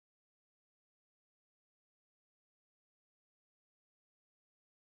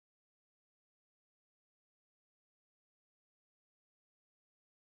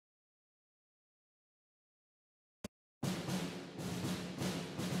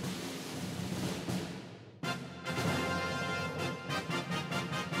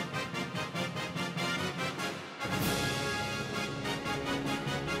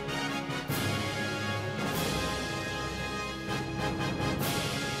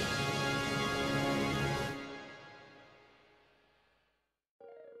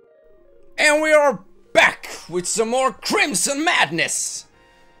And we are back with some more Crimson Madness!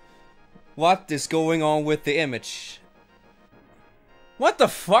 What is going on with the image? What the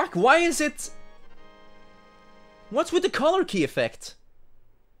fuck? Why is it... What's with the color key effect?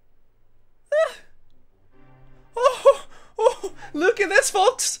 Oh, look at this,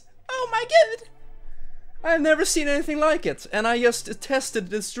 folks! Oh my god! I've never seen anything like it, and I just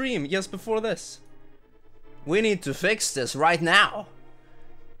tested the stream just before this. We need to fix this right now.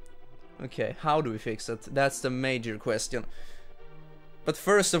 Okay, how do we fix it? That's the major question. But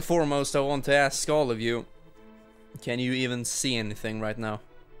first and foremost, I want to ask all of you, can you even see anything right now?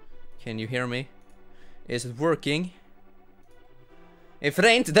 Can you hear me? Is it working? If it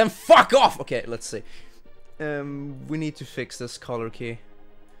ain't, then fuck off! Okay, let's see. We need to fix this color key.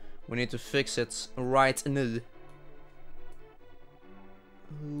 We need to fix it right now.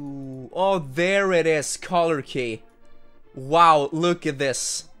 Ooh. Oh, there it is, color key. Wow, look at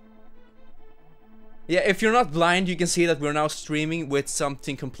this. Yeah, if you're not blind, you can see that we're now streaming with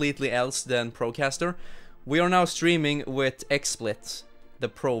something completely else than Procaster. We are now streaming with Xsplit, the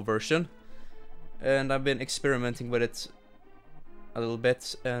Pro version. And I've been experimenting with it a little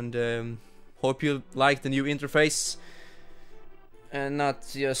bit, and hope you like the new interface. And not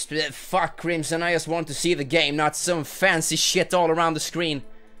just, fuck Crimson, I just want to see the game, not some fancy shit all around the screen.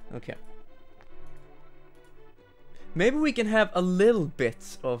 Okay. Maybe we can have a little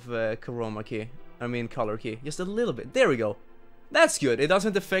bit of chroma key. I mean color key, just a little bit. There we go. That's good. It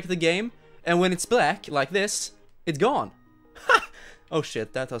doesn't affect the game, and when it's black like this, it's gone. Ha! Oh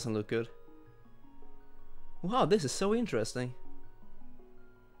shit, that doesn't look good. Wow, this is so interesting.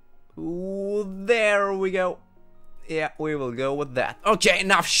 Ooh, there we go. Yeah, we will go with that. Okay,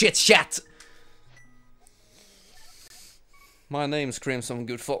 enough shit chat. My name's Crimson,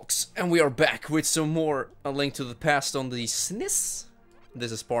 good folks, and we are back with some more A Link to the Past on the SNES.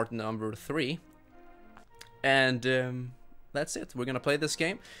 This is part number 3. And that's it. We're gonna play this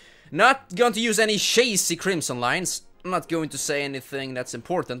game. Not going to use any cheesy Crimson lines. I'm not going to say anything that's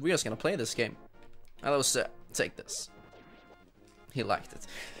important. We're just gonna play this game. Hello, sir. Take this. He liked it.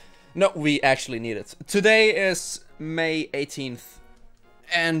 No, we actually need it. Today is May 18th.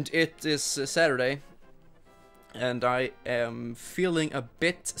 And it is Saturday. And I am feeling a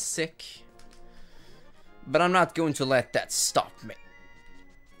bit sick. But I'm not going to let that stop me.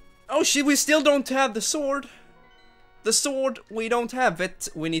 Oh shit, we still don't have the sword. The sword, we don't have it.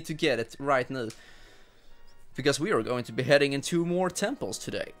 We need to get it right now. Because we are going to be heading in 2 more temples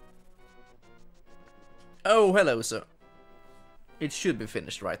today. Oh, hello, sir. It should be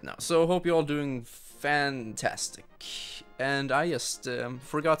finished right now. So, hope you're all doing fantastic. And I just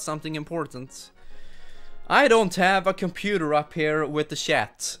forgot something important. I don't have a computer up here with the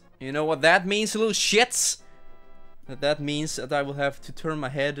chat. You know what that means, little shits? That means that I will have to turn my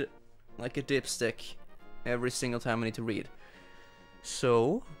head like a dipstick every single time I need to read.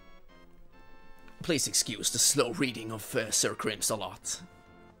 So, please excuse the slow reading of Sir Crims a lot.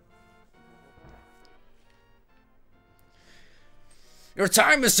 Your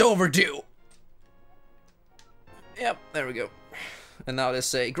time is overdue! Yep, there we go. And now they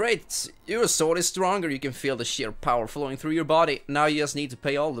say, great, your sword is stronger, you can feel the sheer power flowing through your body. Now you just need to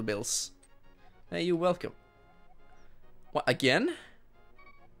pay all the bills. Hey, you're welcome. What, again?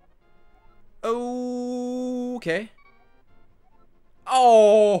 Okay.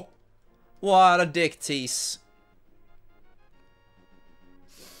 Oh! What a dick tease.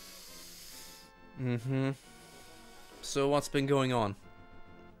 So what's been going on?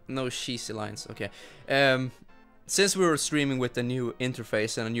 No cheesy lines, okay. Since we were streaming with a new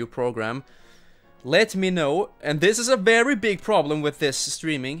interface and a new program, let me know, and this is a very big problem with this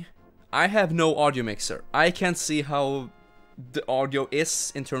streaming, I have no audio mixer. I can't see how the audio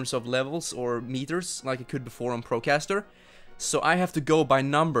is in terms of levels or meters like it could before on Procaster, so I have to go by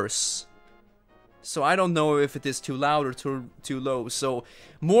numbers. So I don't know if it is too loud or too low, so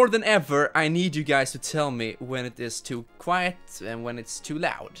more than ever I need you guys to tell me when it is too quiet and when it's too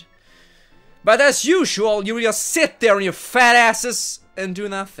loud. But as usual, you will just sit there on your fat asses and do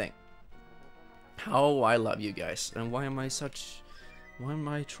nothing. Oh, I love you guys. And why am I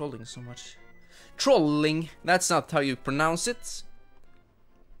trolling so much? Trolling, that's not how you pronounce it.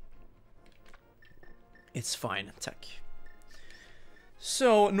 It's fine, tech.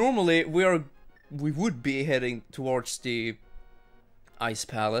 So, normally we would be heading towards the Ice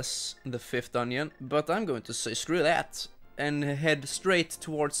Palace, the 5th dungeon, but I'm going to say screw that and head straight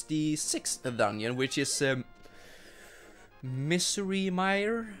towards the 6th dungeon, which is Misery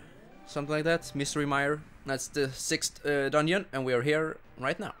Mire, something like that. Misery Mire. That's the 6th dungeon, and we are here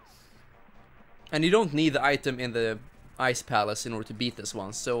right now. And you don't need the item in the Ice Palace in order to beat this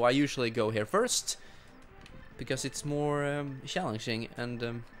one. So I usually go here first, because it's more challenging,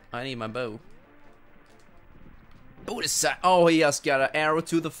 and I need my bow. Oh, he just got an arrow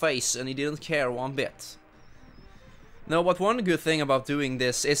to the face, and he didn't care one bit. No, but one good thing about doing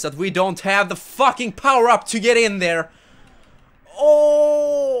this is that we don't have the fucking power-up to get in there.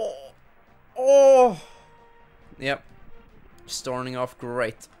 Oh! Oh! Yep. Starting off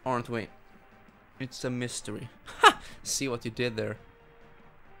great, aren't we? It's a mystery. Ha! See what you did there.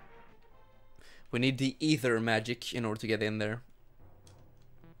 We need the ether magic in order to get in there.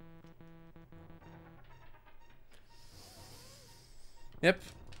 Yep.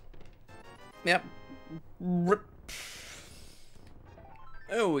 Yep. Rip.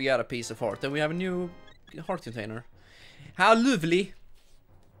 Oh, we got a piece of heart. And we have a new heart container. How lovely.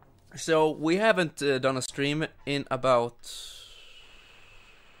 So, we haven't done a stream in about...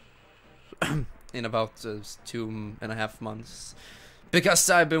 in about 2.5 months. Because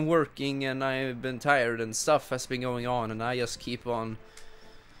I've been working and I've been tired and stuff has been going on. And I just keep on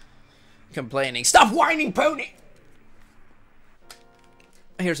complaining. Stop whining, pony!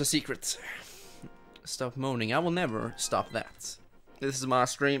 Here's a secret. Stop moaning. I will never stop that. This is my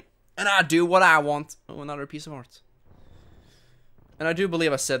stream, and I do what I want. Oh, another piece of art. And I do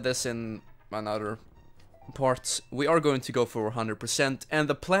believe I said this in another part. We are going to go for 100%, and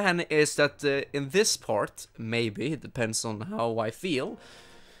the plan is that in this part, maybe, it depends on how I feel,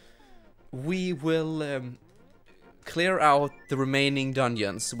 we will clear out the remaining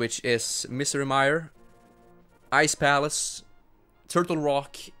dungeons, which is Mystery Mire, Ice Palace, Turtle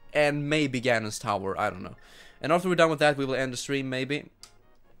Rock, and maybe Ganon's Tower, I don't know. And after we're done with that, we will end the stream, maybe.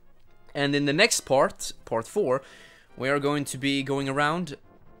 And in the next part, part 4, we are going to be going around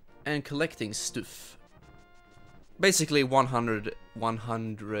and collecting stuff. Basically 100,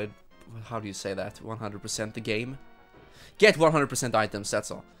 how do you say that? 100% the game. Get 100% items, that's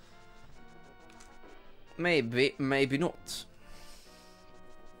all. Maybe, maybe not.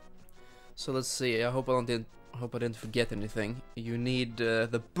 So let's see, I hope I didn't forget anything. You need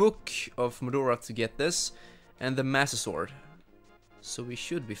the Book of Medora to get this, and the Master Sword. So we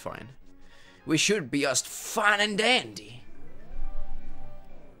should be fine. We should be just fine and dandy.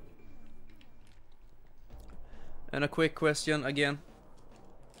 And a quick question again.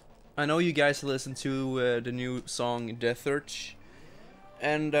 I know you guys listen to the new song Death Urge,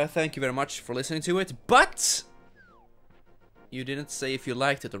 and thank you very much for listening to it, but you didn't say if you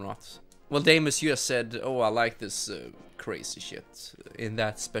liked it or not. Well, Dame Monsieur said, oh, I like this crazy shit in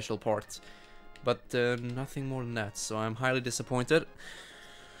that special part. But nothing more than that, so I'm highly disappointed.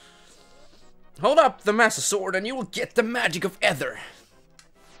 Hold up the Master Sword and you will get the magic of Ether.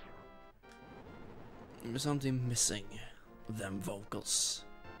 There's something missing. Them vocals.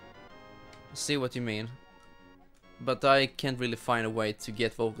 I see what you mean. But I can't really find a way to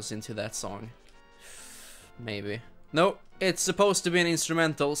get vocals into that song. Maybe. No, it's supposed to be an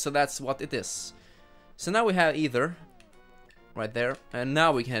instrumental, so that's what it is. So now we have Ether. Right there. And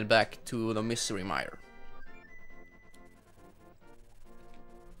now we can head back to the Mystery Mire.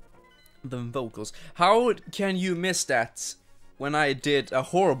 The vocals. How can you miss that when I did a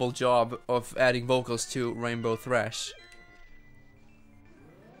horrible job of adding vocals to Rainbow Thrash?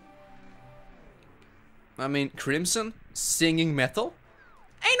 I mean, Crimson singing metal?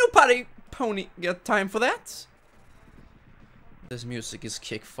 Ain't nobody pony got time for that. This music is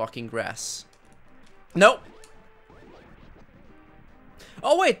kick fucking grass. No.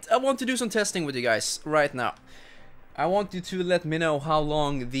 Oh wait, I want to do some testing with you guys right now. I want you to let me know how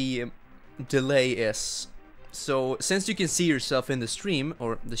long the delay is. So, since you can see yourself in the stream,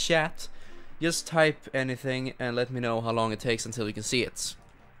 or the chat, just type anything and let me know how long it takes until you can see it.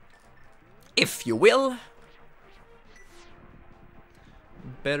 If you will.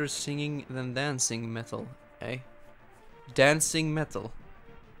 Better singing than dancing metal, eh? Dancing metal.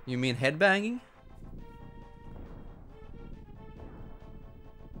 You mean headbanging?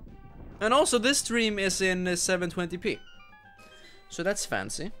 And also this stream is in 720p. So that's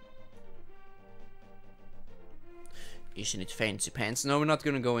fancy. Isn't it fancy pants? No, we're not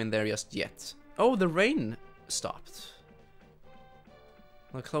gonna go in there just yet. Oh, the rain stopped.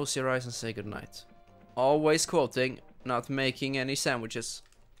 Now close your eyes and say goodnight. Always quoting, not making any sandwiches.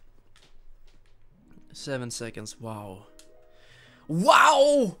 7 seconds, wow.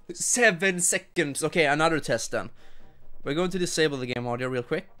 Wow! 7 seconds! Okay, another test then. We're going to disable the game audio real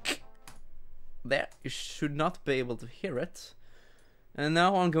quick. There, you should not be able to hear it. And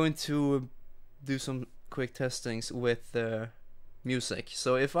now I'm going to do some quick testings with music.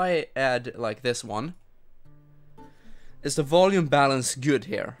 So if I add like this one, is the volume balance good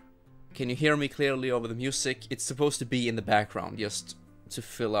here? Can you hear me clearly over the music? It's supposed to be in the background, just to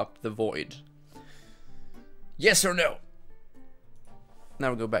fill up the void. Yes or no?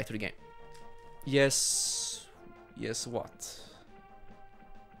 Now we go back to the game. Yes. Yes, what?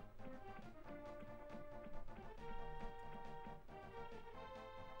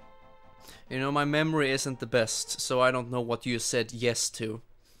 You know, my memory isn't the best, so I don't know what you said yes to.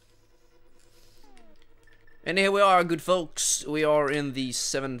 And here we are, good folks. We are in the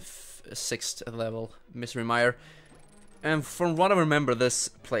 6th level, Mystery Mire. And from what I remember, this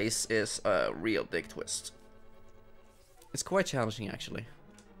place is a real big twist. It's quite challenging, actually.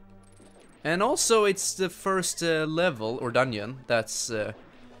 And also, it's the first level, or dungeon, that's...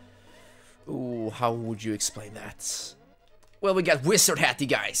 Ooh, how would you explain that? Well, we got wizard hatty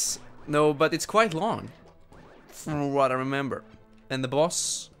guys. No, but it's quite long, from what I remember. And the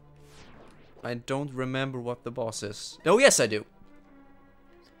boss... I don't remember what the boss is. Oh, yes, I do.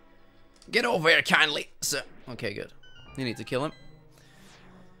 Get over here, kindly. So, okay, good. You need to kill him.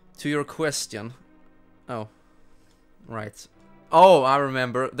 To your question. Oh. Right. Oh, I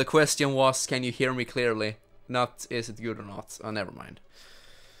remember. The question was, can you hear me clearly? Not, is it good or not? Oh, never mind.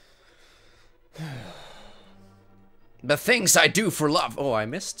 The things I do for love. Oh, I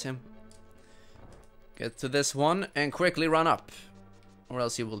missed him. Get to this one and quickly run up. Or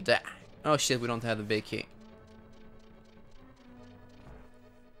else you will die. Oh shit, we don't have the big key.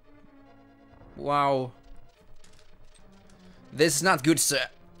 Wow. This is not good, sir.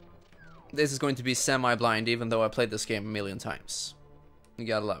 This is going to be semi-blind, even though I played this game a million times. You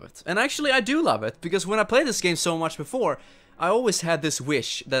gotta love it. And actually, I do love it, because when I played this game so much before, I always had this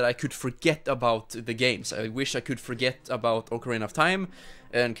wish that I could forget about the games. I wish I could forget about Ocarina of Time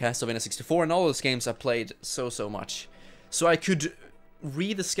and Castlevania 64 and all those games I played so much. So I could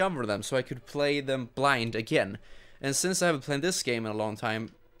rediscover them, so I could play them blind again. And since I haven't played this game in a long time,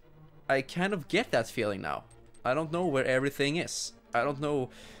 I kind of get that feeling now. I don't know where everything is. I don't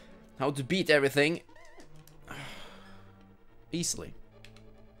know how to beat everything easily.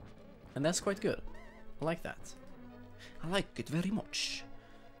 And that's quite good. I like that. I like it very much.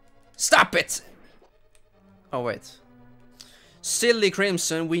 Stop it! Oh, wait. Silly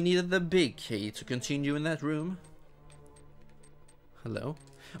Crimson, we needed the big key to continue in that room. Hello?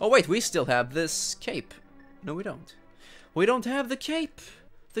 Oh wait, we still have this cape. No, we don't. We don't have the cape.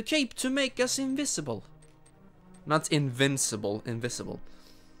 The cape to make us invisible. Not invincible, invisible.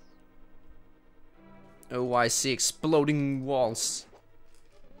 Oh, I see exploding walls.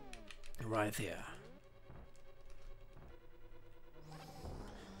 Right there.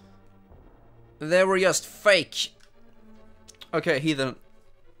 They were just fake. Okay, Heathen.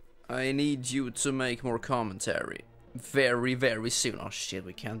 I need you to make more commentary. Very, very soon. Oh shit,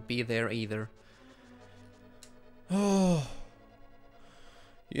 we can't be there either. Oh.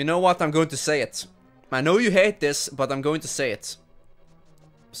 You know what? I'm going to say it. I know you hate this, but I'm going to say it.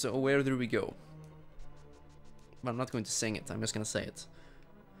 So where do we go? But I'm not going to sing it. I'm just going to say it.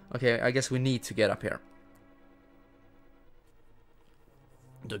 Okay, I guess we need to get up here.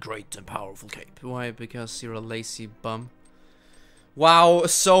 The great and powerful cape. Why? Because you're a lazy bum. Wow,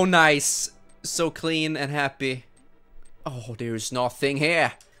 so nice. So clean and happy. Oh, there's nothing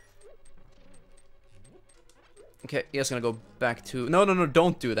here. Okay, just gonna go back to... No,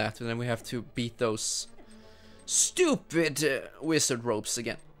 don't do that. And then we have to beat those stupid wizard ropes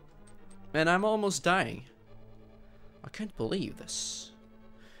again. And I'm almost dying. I can't believe this.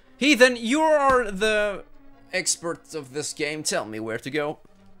 Heathen, you are the expert of this game. Tell me where to go.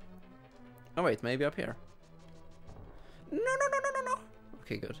 Oh wait, maybe up here. No.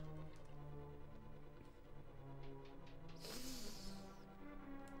 Okay, good.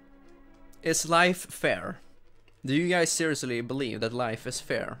 Is life fair? Do you guys seriously believe that life is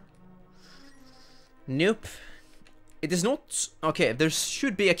fair? Nope. It is not. Okay, there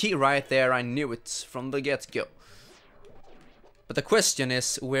should be a key right there. I knew it from the get-go. But the question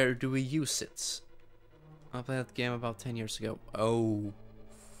is, where do we use it? I played that game about 10 years ago. Oh.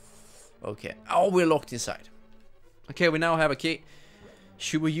 Okay. Oh, we're locked inside. Okay, we now have a key.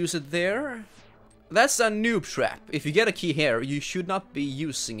 Should we use it there? That's a noob trap. If you get a key here, you should not be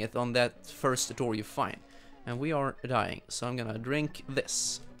using it on that first door you find. And we are dying, so I'm gonna drink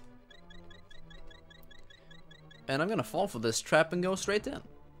this. And I'm gonna fall for this trap and go straight in.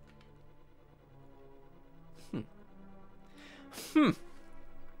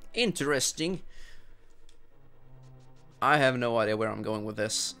 Interesting. I have no idea where I'm going with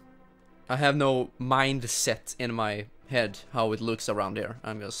this. I have no mindset in my head how it looks around here.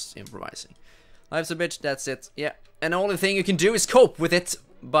 I'm just improvising. Life's a bitch, that's it. Yeah. And the only thing you can do is cope with it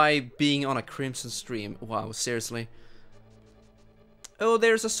by being on a Crimson stream. Wow, seriously. Oh,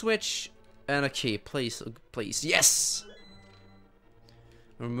 there's a switch and a key. Please, please. Yes!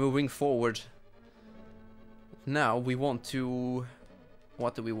 We're moving forward. Now we want to...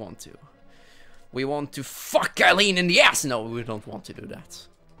 What do we want to? We want to fuck Eileen in the ass! No, we don't want to do that.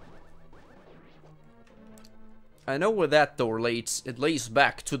 I know where that door leads. It leads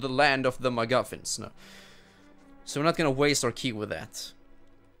back to the land of the MacGuffins. No. So we're not gonna waste our key with that.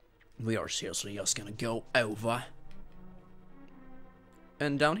 We are seriously just gonna go over.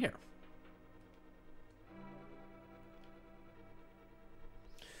 And down here.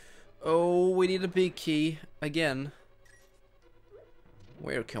 Oh, we need a big key again.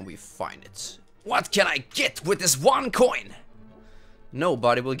 Where can we find it? What can I get with this one coin?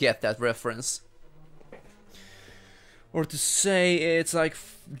 Nobody will get that reference. Or to say it's like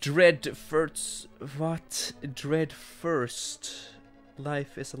dread first. What? Dread first.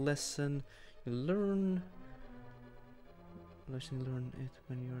 Life is a lesson. You learn. Lesson, learn it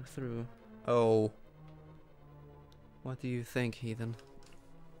when you're through. Oh. What do you think, heathen?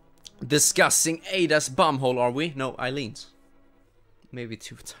 Discussing Ada's bumhole, are we? No, Eileen's. Maybe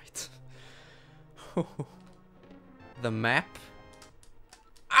too tight. The map?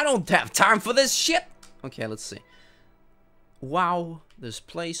 I don't have time for this shit! Okay, let's see. Wow, this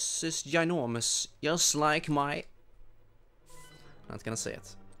place is ginormous. Just like my... Not gonna say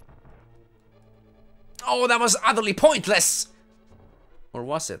it. Oh, that was utterly pointless! Or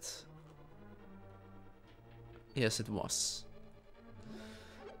was it? Yes, it was.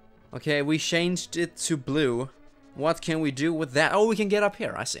 Okay, we changed it to blue. What can we do with that? Oh, we can get up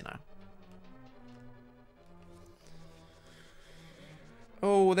here. I see now.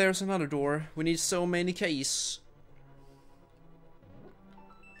 Oh, there's another door. We need so many keys.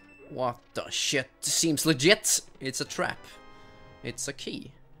 What the shit? Seems legit. It's a trap. It's a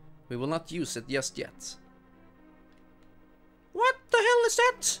key. We will not use it just yet. What the hell is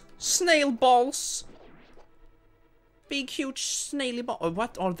that? Snail balls. Big, huge, snaily balls.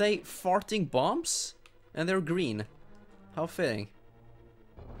 What are they? Farting bombs? And they're green. How fitting.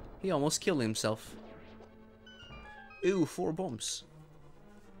 He almost killed himself. Ooh, 4 bombs.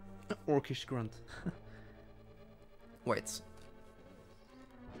 Orcish grunt. Wait.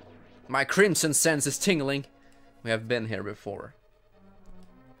 My crimson sense is tingling. We have been here before.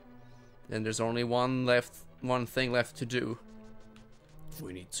 Then there's only one thing left to do.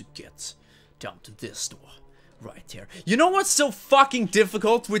 We need to get down to this door. Right here. You know what's so fucking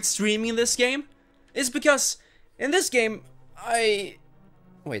difficult with streaming this game? It's because in this game,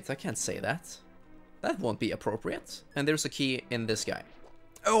 Wait, I can't say that. That won't be appropriate. And there's a key in this guy.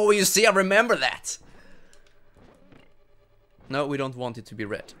 Oh, you see, I remember that! No, we don't want it to be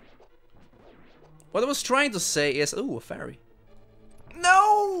red. What I was trying to say is... Ooh, a fairy.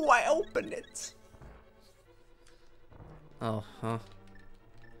 No! I opened it! Oh, huh.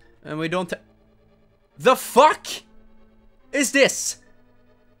 And we don't... The fuck is this?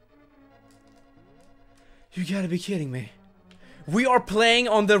 You gotta be kidding me. We are playing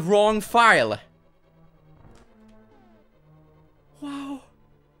on the wrong file. Wow.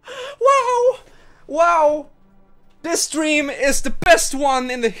 Wow. Wow. This stream is the best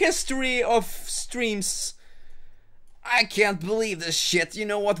one in the history of streams. I can't believe this shit. You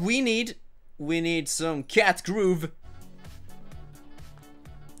know what we need? We need some cat groove.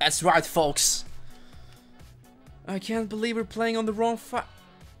 That's right, folks. I can't believe we're playing on the wrong file.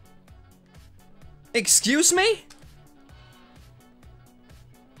 Excuse me?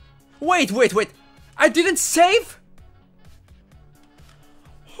 Wait. I didn't save?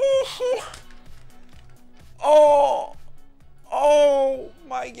 Oh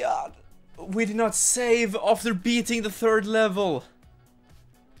my god. We did not save after beating the 3rd level.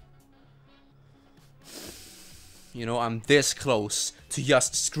 You know, I'm this close to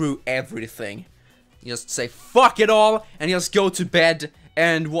just screw everything. Just say fuck it all and just go to bed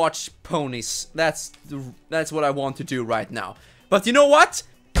and watch ponies. That's what I want to do right now. But you know what?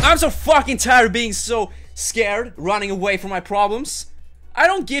 I'm so fucking tired of being so scared, running away from my problems. I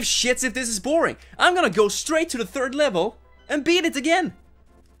don't give shits if this is boring. I'm gonna go straight to the 3rd level and beat it again.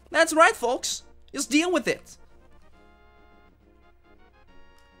 That's right, folks. Just deal with it.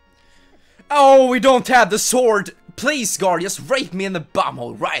 Oh, we don't have the sword. Please, guard, just rape me in the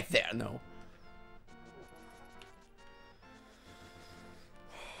bumhole right there. No.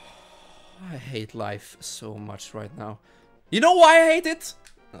 I hate life so much right now. You know why I hate it?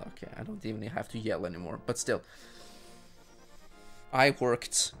 Okay, I don't even have to yell anymore, but still. I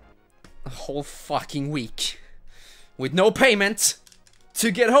worked a whole fucking week with no payment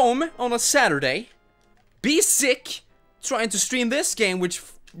to get home on a Saturday, be sick, trying to stream this game, which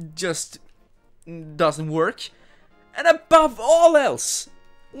just doesn't work, And above all else,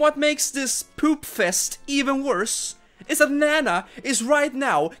 what makes this poop fest even worse is that Nana is right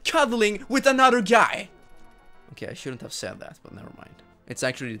now cuddling with another guy. Okay, I shouldn't have said that, but never mind. It's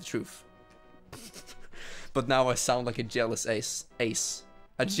actually the truth. But now I sound like a jealous ace.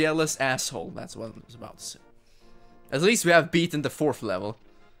 A jealous asshole, that's what I was about to say. At least we have beaten the 4th level.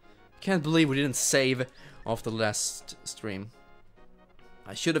 Can't believe we didn't save after the last stream.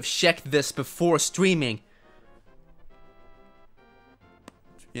 I should have checked this before streaming.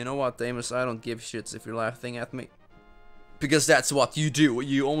 You know what, Amos? I don't give shits if you're laughing at me. Because that's what you do.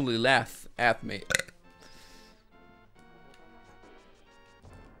 You only laugh at me.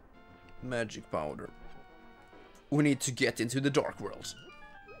 Magic powder. We need to get into the dark world.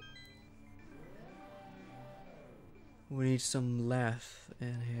 We need some laugh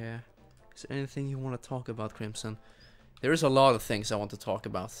in here. Is there anything you want to talk about, Crimson? There is a lot of things I want to talk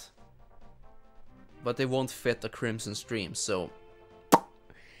about. But they won't fit a Crimson stream, so...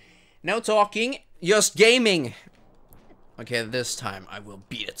 No talking, just gaming! Okay, this time I will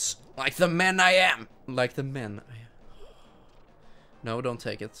beat it. Like the man I am! Like the men I am. No, don't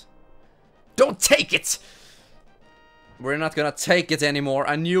take it. Don't take it! We're not gonna take it anymore.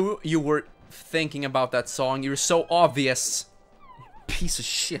 I knew you were thinking about that song. You're so obvious. Piece of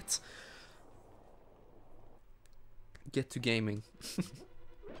shit. Get to gaming.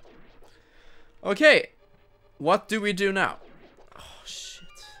 Okay. What do we do now? Oh, shit.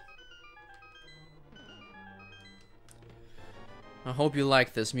 I hope you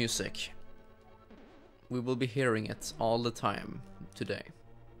like this music. We will be hearing it all the time today.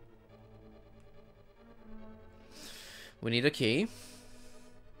 We need a key.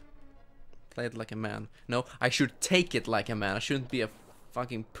 Play it like a man. No, I should take it like a man. I shouldn't be a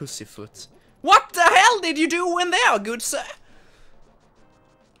fucking pussyfoot. What the hell did you do in there, good sir?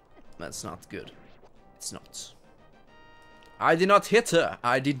 That's not good. It's not. I did not hit her.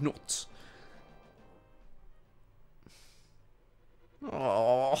 I did not.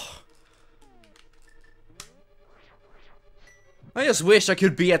 Oh. I just wish I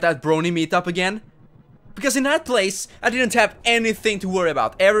could be at that brony meetup again. Because in that place, I didn't have anything to worry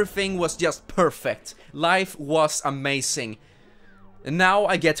about. Everything was just perfect. Life was amazing. And now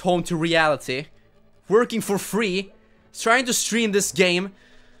I get home to reality. Working for free. Trying to stream this game.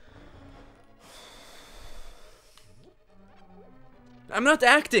 I'm not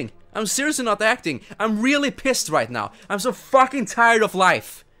acting. I'm seriously not acting. I'm really pissed right now. I'm so fucking tired of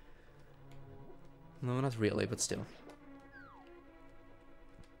life. No, not really, but still.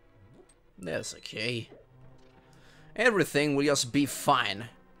 That's okay. Everything will just be fine.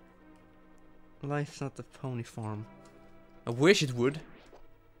 Life's not a pony farm. I wish it would.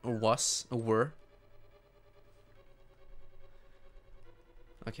 Or was. Or were.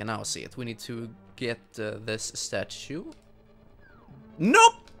 Okay, now I see it. We need to get this statue.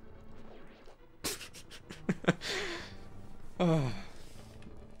 Nope! Oh.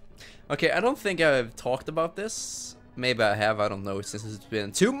 Okay, I don't think I've talked about this. Maybe I have, I don't know, since it's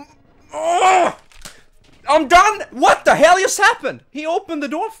been too... Oh! I'm done! What the hell just happened? He opened the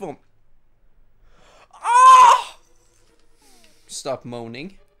door for me. Oh! Stop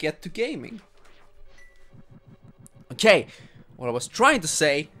moaning. Get to gaming. Okay, what I was trying to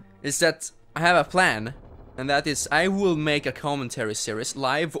say is that I have a plan. And that is, I will make a commentary series,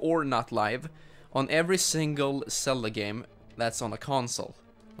 live or not live, on every single Zelda game that's on a console.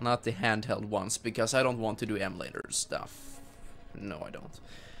 Not the handheld ones, because I don't want to do emulator stuff. No, I don't.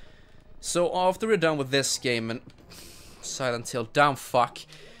 So after we're done with this game and Silent Hill, damn fuck,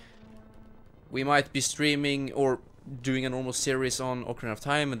 we might be streaming or doing a normal series on Ocarina of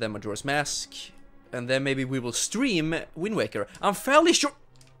Time and then Majora's Mask, and then maybe we will stream Wind Waker. I'm fairly sure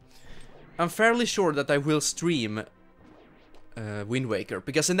that I will stream Wind Waker,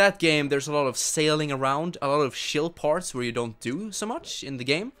 because in that game there's a lot of sailing around, a lot of chill parts where you don't do so much in the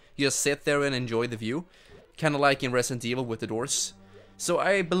game. You just sit there and enjoy the view, kind of like in Resident Evil with the doors. So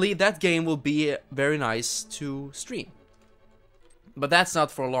I believe that game will be very nice to stream. But that's not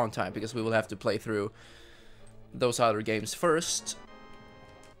for a long time, because we will have to play through those other games first.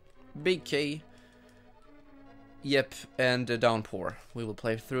 Big K. Yep, and Downpour. We will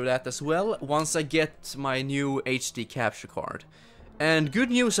play through that as well once I get my new HD capture card. And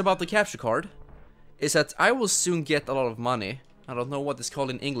good news about the capture card is that I will soon get a lot of money. I don't know what it's called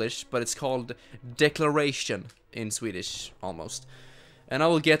in English, but it's called declaration in Swedish, almost. And I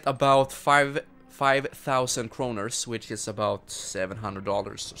will get about 5,000 kroners, which is about $700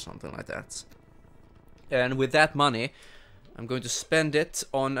 or something like that. And with that money, I'm going to spend it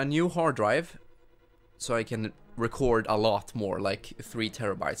on a new hard drive, so I can record a lot more, like 3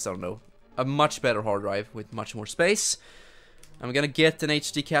 terabytes, I don't know. a much better hard drive with much more space. I'm gonna get an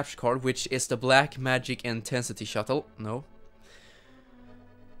HD capture card, which is the Blackmagic Intensity Shuttle. No.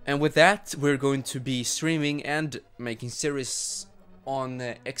 And with that, we're going to be streaming and making series on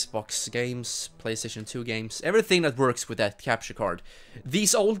Xbox games, PlayStation 2 games, everything that works with that capture card.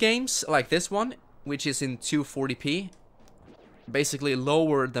 These old games, like this one, which is in 240p, basically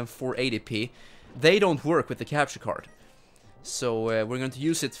lower than 480p, they don't work with the capture card. So we're going to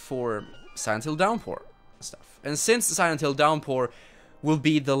use it for Silent Hill Downpour stuff. And since Silent Hill Downpour will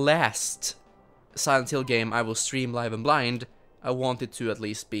be the last Silent Hill game I will stream live and blind, I want it to at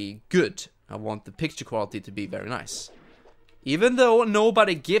least be good. I want the picture quality to be very nice. Even though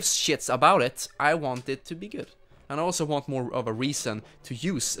nobody gives shits about it, I want it to be good. And I also want more of a reason to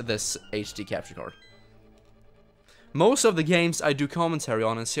use this HD capture card. Most of the games I do commentary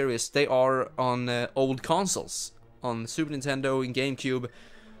on in series, they are on old consoles. On Super Nintendo and GameCube,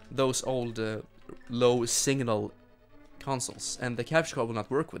 those old low signal consoles. And the capture card will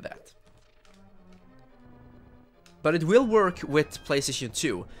not work with that. But it will work with PlayStation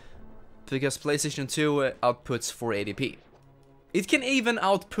 2, because PlayStation 2 outputs 480p. It can even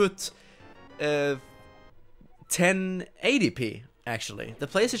output 1080p, actually. The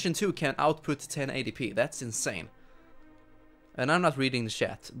PlayStation 2 can output 1080p, that's insane. And I'm not reading the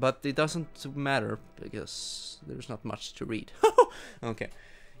chat, but it doesn't matter, because there's not much to read. Okay.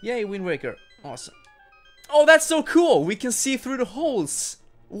 Yay, Wind Waker. Awesome. Oh, that's so cool! We can see through the holes!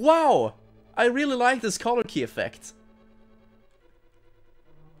 Wow! I really like this color key effect.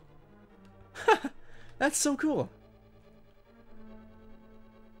 That's so cool.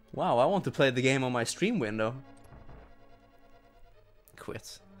 Wow, I want to play the game on my stream window.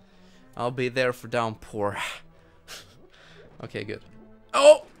 Quit. I'll be there for Downpour. Okay, good.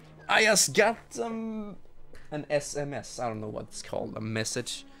 Oh! I just got an SMS. I don't know what it's called. A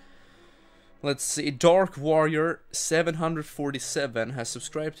message. Let's see, Dark Warrior 747 has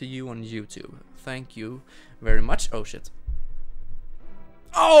subscribed to you on YouTube. Thank you very much. Oh shit.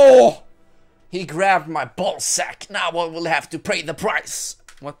 Oh! He grabbed my ballsack. Now I will have to pay the price.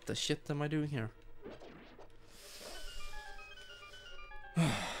 What the shit am I doing here?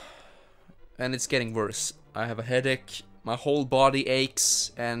 And it's getting worse. I have a headache, my whole body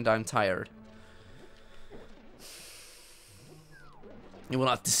aches, and I'm tired. You will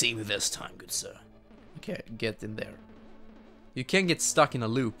not deceive me this time, good sir. Okay, get in there. You can get stuck in a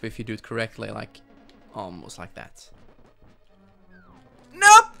loop if you do it correctly, like, almost like that.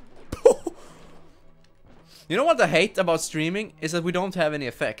 Nope! You know what I hate about streaming? Is that we don't have any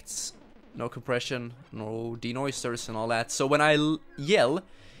effects. No compression, no denoisers and all that. So when I yell,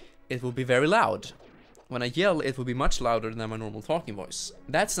 it will be very loud. When I yell, it will be much louder than my normal talking voice.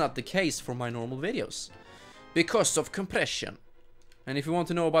 That's not the case for my normal videos. Because of compression. And if you want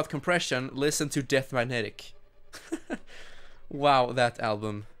to know about compression, listen to Death Magnetic. Wow, that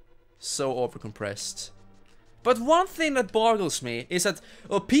album. So overcompressed. But one thing that boggles me is that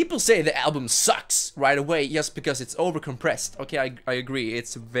people say the album sucks right away just because it's overcompressed. Okay, I agree,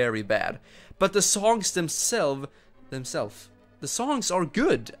 it's very bad. But the songs themselves, the songs are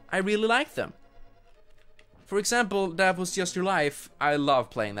good. I really like them. For example, That Was Just Your Life. I love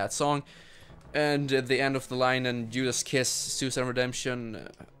playing that song. And at the end of the line, and Judas Kiss, Suicide Redemption,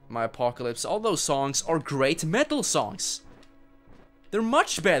 My Apocalypse, all those songs are great metal songs. They're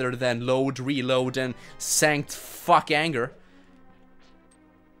much better than Load, Reload, and Sanct Fuck Anger.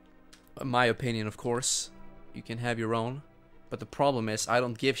 My opinion, of course. You can have your own. But the problem is, I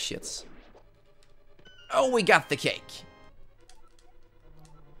don't give shits. Oh, we got the cake.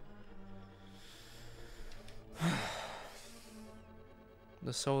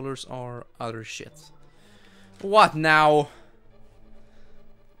 The solars are other shit. What now?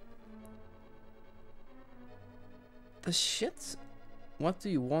 The shit? What do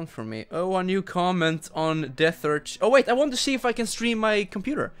you want from me? Oh, a new comment on Death Urge. Oh wait, I want to see if I can stream my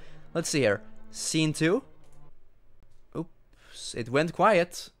computer. Let's see here. Scene 2. Oops, it went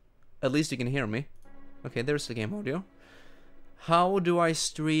quiet. At least you can hear me. Okay, there's the game audio. How do I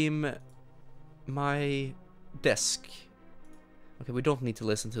stream my desk? Okay, we don't need to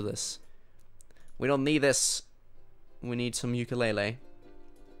listen to this. We don't need this. We need some ukulele.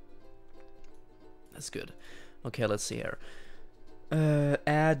 That's good. Okay, let's see here.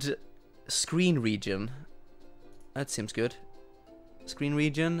 Add screen region. That seems good. Screen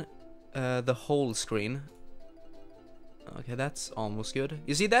region. The whole screen. Okay, that's almost good.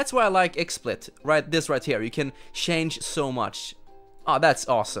 You see, that's why I like Xsplit. Right, this right here. You can change so much. Oh, that's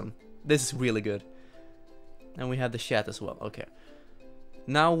awesome. This is really good. And we have the chat as well. Okay.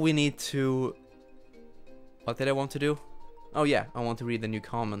 Now we need to... What did I want to do? Oh yeah, I want to read the new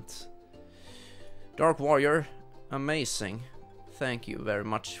comment. Dark Warrior, amazing. Thank you very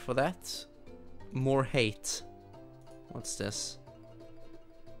much for that. More hate. What's this?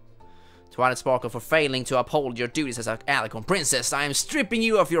 Twilight Sparkle, for failing to uphold your duties as an Alicon princess, I am stripping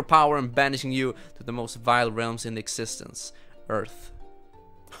you of your power and banishing you to the most vile realms in existence. Earth.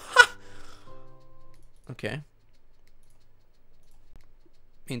 Okay.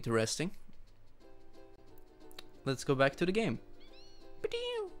 Interesting. Let's go back to the game.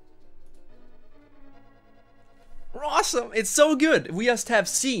 Awesome! It's so good! We just have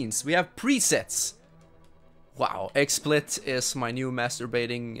scenes, we have presets. Wow, Xsplit is my new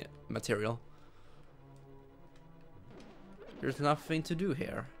masturbating material. There's nothing to do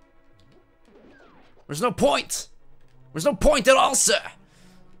here. There's no point! There's no point at all, sir!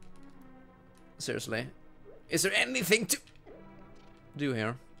 Seriously. Is there anything to do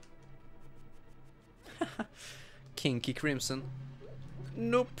here? Kinky Crimson.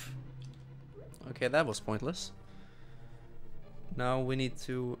 Nope. Okay, that was pointless. Now we need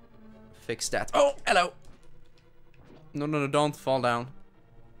to fix that. Oh, hello! No, no, no, don't fall down.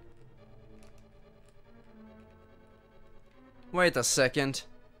 Wait a second.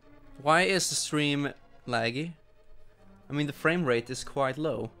 Why is the stream laggy? I mean, the frame rate is quite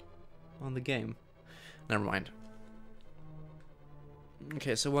low on the game. Never mind.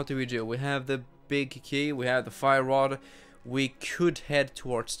 Okay, so what do? We have the big key, we have the fire rod. We could head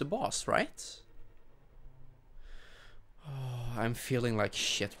towards the boss, right? Oh, I'm feeling like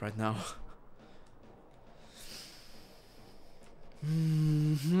shit right now.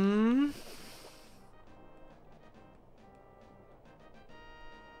 In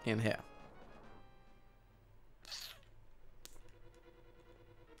here.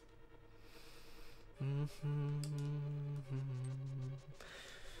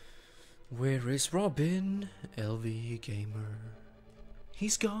 Where is Robin, LV Gamer?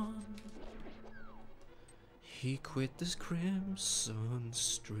 He's gone. He quit the Crimson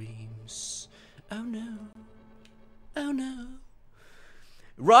streams. Oh no. Oh no.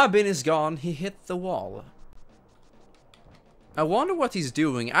 Robin is gone. He hit the wall. I wonder what he's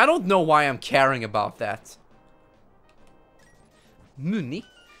doing. I don't know why I'm caring about that. Money.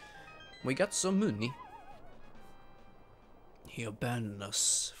 We got some money. He abandoned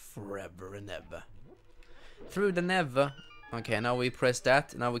us forever and ever. Through the never. Okay, now we press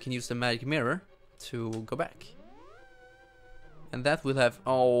that. Now we can use the magic mirror to go back. And that will have...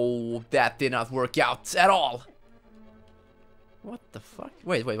 Oh, that did not work out at all. What the fuck?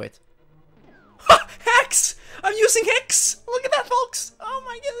 Wait, wait, wait. Ha! Hex! I'm using Hex! Look at that, folks! Oh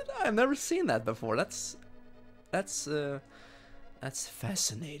my god, I've never seen that before. That's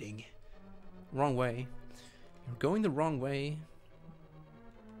fascinating. Wrong way. You're going the wrong way.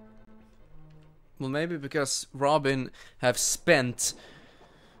 Well, maybe because Robin have spent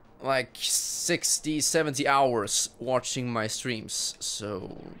like 60, 70 hours watching my streams,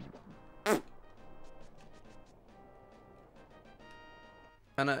 so...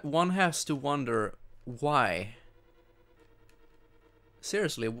 And one has to wonder why.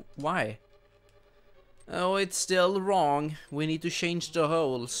 Seriously, why? Oh, it's still wrong. We need to change the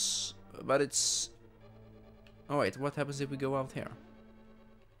holes. But it's... Oh wait, what happens if we go out here?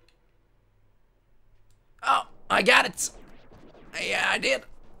 Oh, I got it! Yeah, I did.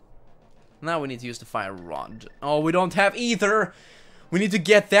 Now we need to use the fire rod. Oh, we don't have either! We need to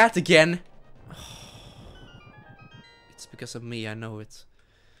get that again! It's because of me, I know it.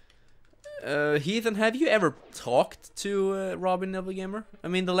 Heathen, have you ever talked to Robin Gamer? I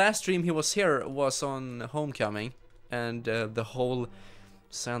mean, the last stream he was here was on Homecoming, and the whole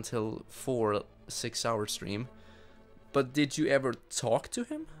Silent Hill 4 6-hour stream. But did you ever talk to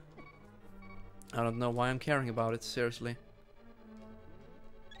him? I don't know why I'm caring about it, seriously.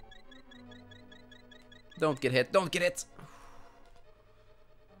 Don't get hit, don't get hit!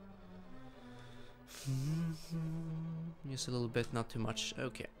 Just a little bit, not too much,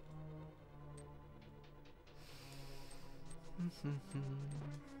 okay.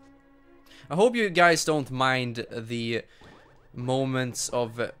 I hope you guys don't mind the moments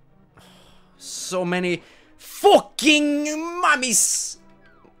of so many fucking mummies.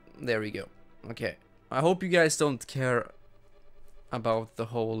 There we go. Okay. I hope you guys don't care about the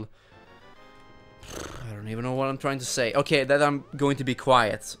whole... I don't even know what I'm trying to say. Okay, that I'm going to be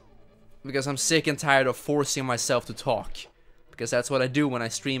quiet. Because I'm sick and tired of forcing myself to talk. Because that's what I do when I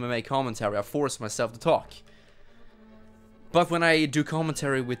stream and make commentary. I force myself to talk. But when I do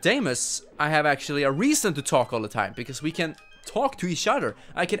commentary with Damus, I have actually a reason to talk all the time, because we can talk to each other.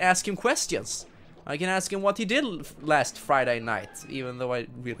 I can ask him questions. I can ask him what he did last Friday night, even though I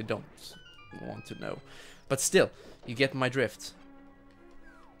really don't want to know. But still, you get my drift.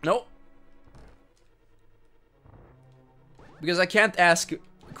 No. Because I can't ask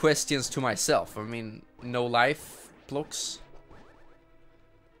questions to myself. I mean, no life blocks.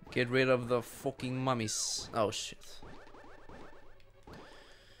 Get rid of the fucking mummies. Oh shit.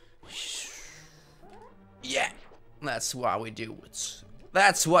 Yeah, that's why we do it.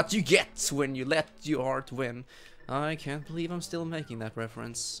 That's what you get when you let your heart win. I can't believe I'm still making that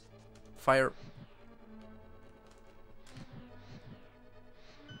reference. Fire.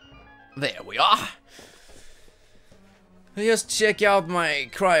 There we are. Just check out my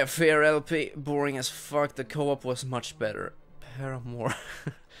Cry of Fear LP. Boring as fuck. The co-op was much better. Paramore.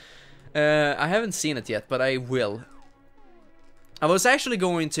 I haven't seen it yet, but I will. I was actually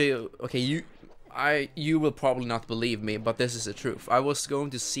going to... Okay, you will probably not believe me, but this is the truth. I was going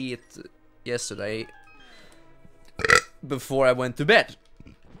to see it yesterday before I went to bed.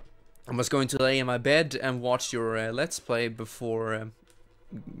 I was going to lay in my bed and watch your Let's Play before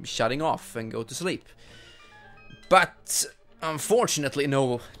shutting off and go to sleep. But unfortunately,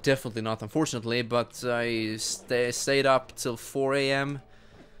 no, definitely not unfortunately, but I stayed up till 4 AM,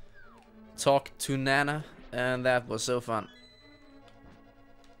 talked to Nana, and that was so fun.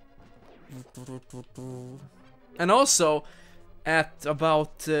 And also, at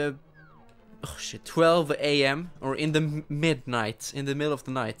about 12 AM, or in the midnight, in the middle of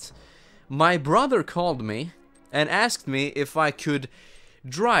the night, my brother called me and asked me if I could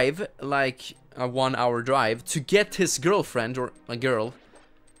drive, like a 1 hour drive, to get his girlfriend, or a girl.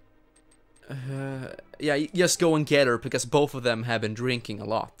 Yeah, just go and get her, because both of them have been drinking a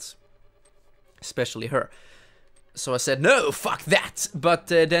lot. Especially her. So I said, no, fuck that! But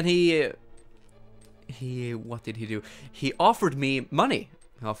then he... What did he do? He offered me money.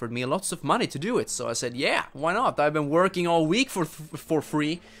 He offered me lots of money to do it. So I said, yeah, why not? I've been working all week for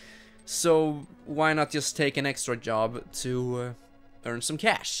free. So why not just take an extra job to earn some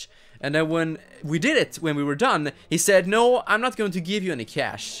cash? And then when we did it, when we were done, he said, no, I'm not going to give you any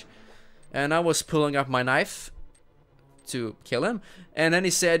cash. And I was pulling up my knife to kill him. And then he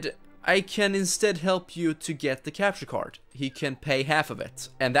said, I can instead help you to get the capture card. He can pay half of it.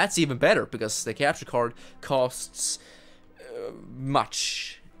 And that's even better, because the capture card costs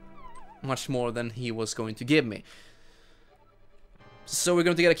much more than he was going to give me. So we're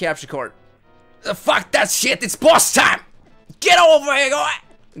going to get a capture card. Fuck that shit, it's boss time! Get over here,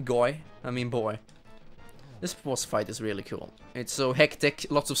 boy. This boss fight is really cool. It's so hectic,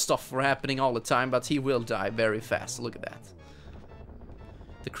 lots of stuff are happening all the time, but he will die very fast. Look at that.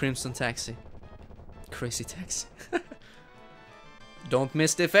 The Crimson Taxi. Crazy Taxi. Don't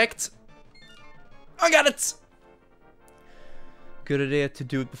miss the effect. I got it! Good idea to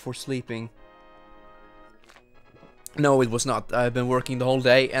do it before sleeping. No, it was not. I've been working the whole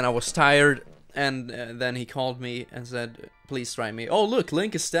day and I was tired. And then he called me and said, please try me. Oh, look,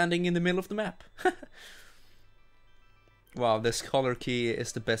 Link is standing in the middle of the map. Wow, this color key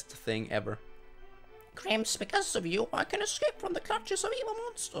is the best thing ever. Crims, because of you, I can escape from the clutches of evil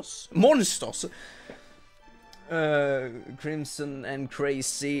monsters. Monsters! Crimson and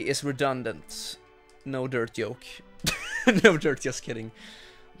crazy is redundant. No dirt joke. No dirt, just kidding.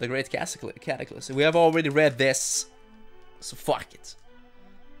 The Great Cataclysm. We have already read this, so fuck it.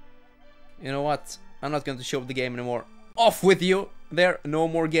 You know what? I'm not going to show the game anymore. Off with you! There, no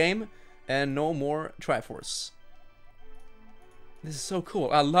more game, and no more Triforce. This is so cool.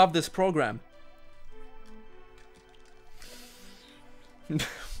 I love this program.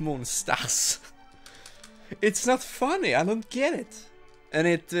 Monsters. It's not funny, I don't get it. And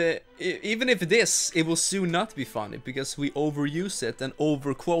even if it is, it will soon not be funny, because we overuse it and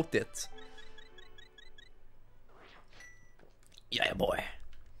overquote it. Yeah, boy.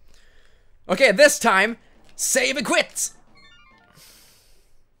 Okay, this time, save and quit!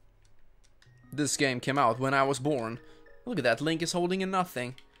 This game came out when I was born. Look at that, Link is holding a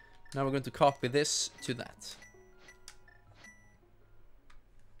nothing. Now we're going to copy this to that.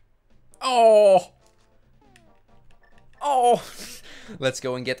 Oh! Oh! Let's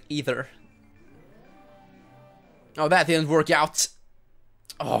go and get either. Oh, that didn't work out.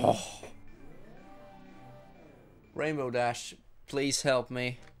 Oh. Rainbow Dash, please help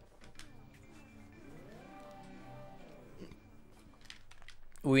me.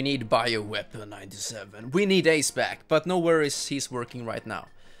 We need Bioweapon 97. We need Ace back, but no worries, he's working right now.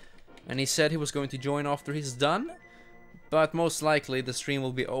 And he said he was going to join after he's done. But most likely the stream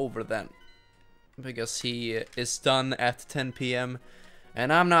will be over then. Because he is done at 10 PM.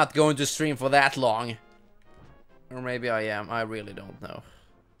 And I'm not going to stream for that long. Or maybe I am, I really don't know.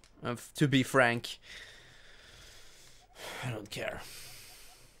 To be frank, I don't care.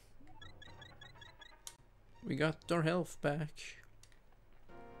 We got our health back.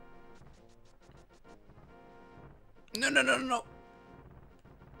 No, no, no, no.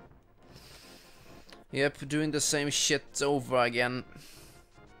 Yep, doing the same shit over again.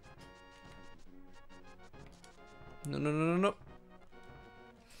 No, no, no, no, no.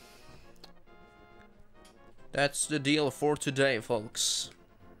 That's the deal for today, folks.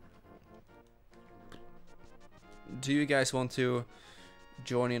 Do you guys want to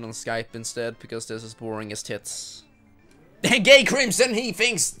join in on Skype instead? Because this is boring as tits. Gay Crimson, he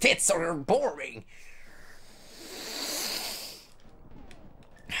thinks tits are boring.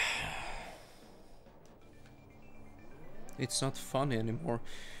 It's not funny anymore.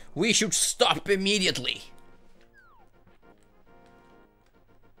 We should stop immediately.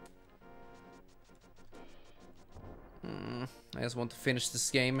 I just want to finish this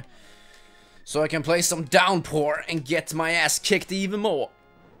game so I can play some Downpour and get my ass kicked even more.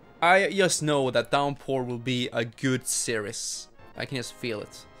 I just know that Downpour will be a good series. I can just feel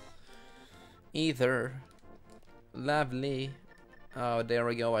it. Either. Lovely. Oh, there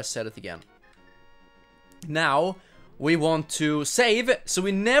we go, I said it again. Now, we want to save, so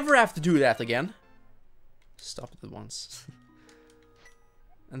we never have to do that again. Stop it at once.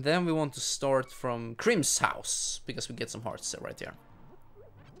 And then we want to start from Crim's house, because we get some hearts right there.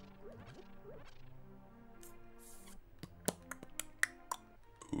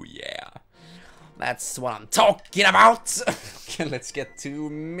 Oh yeah. That's what I'm talking about! Okay, let's get to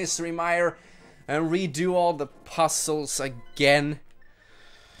Mystery Mire and redo all the puzzles again.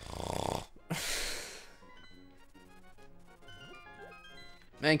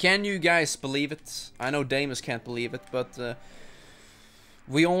 And can you guys believe it? I know Damus can't believe it, but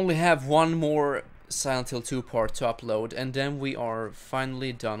we only have one more Silent Hill 2 part to upload, and then we are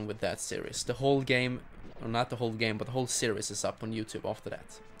finally done with that series. The whole game, or not the whole game, but the whole series is up on YouTube after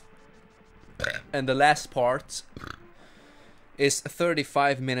that. And the last part is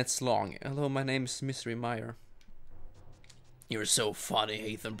 35 minutes long. Hello, my name is Mystery Mire. You're so funny,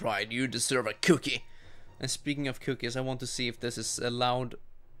 Ethan Pride. You deserve a cookie. And speaking of cookies, I want to see if this is loud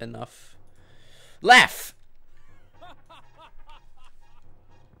enough. Laugh!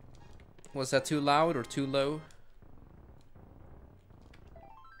 Was that too loud or too low?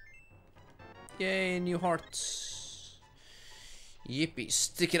 Yay, new hearts. Yippee,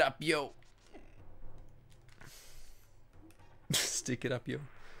 stick it up, yo. Stick it up, yo.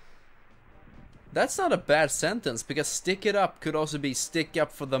 That's not a bad sentence, because stick it up could also be stick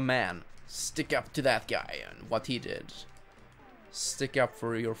up for the man. Stick up to that guy and what he did. Stick up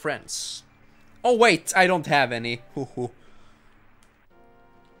for your friends. Oh wait, I don't have any.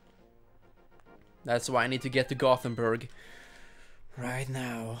 That's why I need to get to Gothenburg right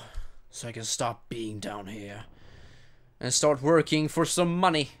now, so I can stop being down here and start working for some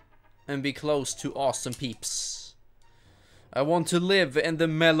money and be close to awesome peeps. I want to live in the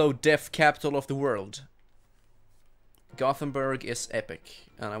mellow deaf capital of the world. Gothenburg is epic,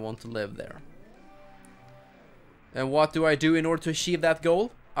 and I want to live there. And what do I do in order to achieve that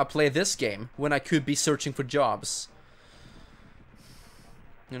goal? I play this game when I could be searching for jobs.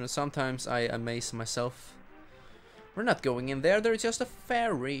 You know, sometimes I amaze myself. We're not going in there, there's just a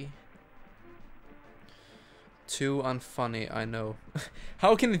ferry. Too unfunny, I know.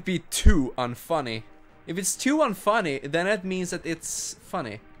 How can it be too unfunny? If it's too unfunny, then that means that it's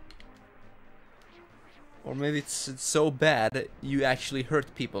funny. Or maybe it's so bad that you actually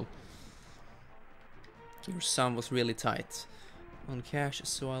hurt people. Your son was really tight on cash,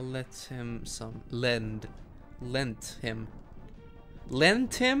 so I'll let him some lend him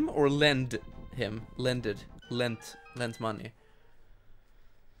or lend him? Lent money.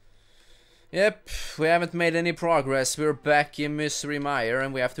 Yep, we haven't made any progress. We're back in Mystery Mire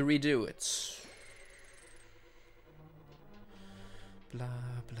and we have to redo it. Blah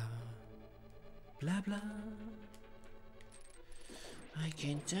blah blah blah. I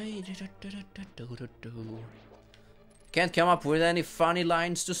can't can't come up with any funny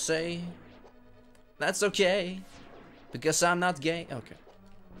lines to say. That's okay, because I'm not gay. Okay.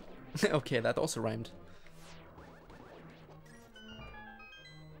 Okay, that also rhymed.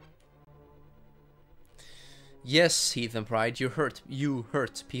 Yes, Heathen Pride, you hurt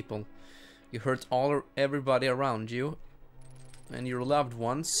people. You hurt everybody around you. And your loved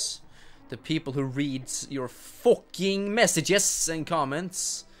ones. The people who reads your fucking messages and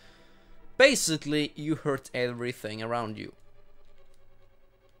comments. Basically, you hurt everything around you.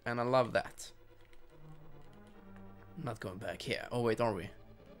 And I love that. I'm not going back here. Oh wait, are we?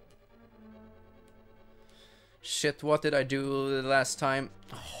 Shit, what did I do the last time?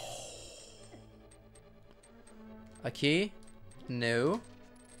 A key? No.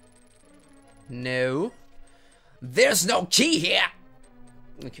 No. There's no key here!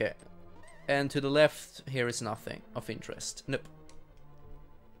 Okay. And to the left, here is nothing of interest. Nope.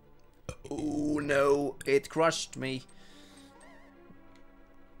 Oh no, it crushed me.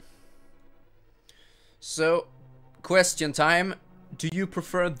 So, question time. Do you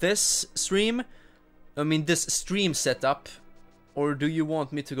prefer this stream? I mean, this stream setup? Or do you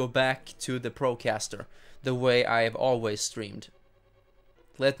want me to go back to the Procaster, the way I have always streamed?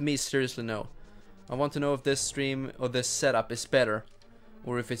 Let me seriously know. I want to know if this stream or this setup is better,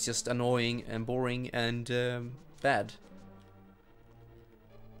 or if it's just annoying and boring and bad.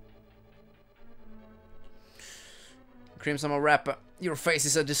 Crimson Rapper, your face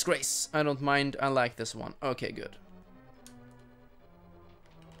is a disgrace. I don't mind, I like this one. Okay, good.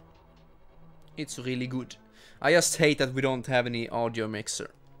 It's really good. I just hate that we don't have any audio mixer.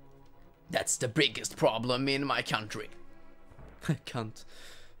 That's the biggest problem in my country. Cunt.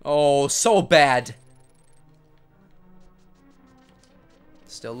 Oh, so bad.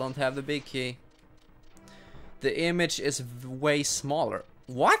 Still don't have the big key. The image is way smaller.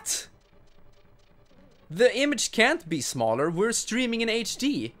 What? The image can't be smaller. We're streaming in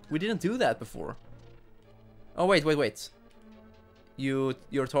HD. We didn't do that before. Oh, wait.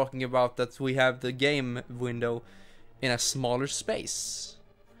 You're talking about that we have the game window in a smaller space.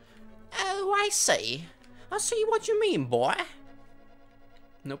 Oh, I see. I see what you mean, boy.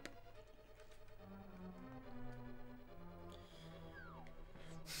 Nope.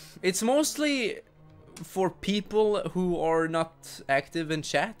 It's mostly for people who are not active in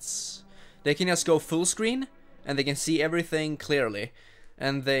chats. They can just go full screen and they can see everything clearly.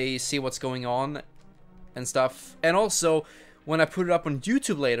 And they see what's going on and stuff. And also, when I put it up on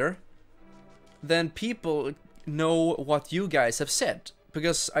YouTube later, then people know what you guys have said.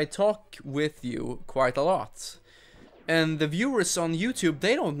 Because I talk with you quite a lot. And the viewers on YouTube,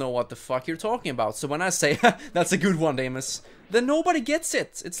 they don't know what the fuck you're talking about. So when I say, that's a good one, Damus, then nobody gets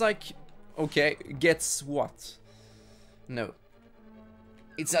it. It's like, okay, gets what? No.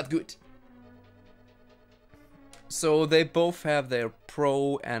 It's not good. So they both have their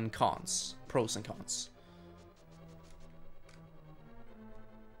pros and cons.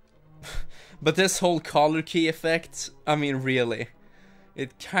 But this whole color key effect, I mean, really.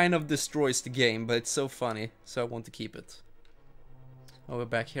 It kind of destroys the game, but it's so funny, so I want to keep it. Oh, we're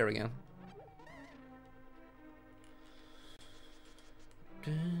back here again.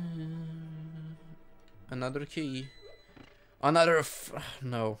 Another key. Another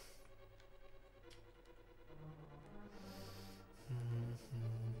no.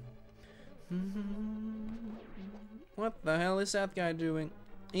 What the hell is that guy doing?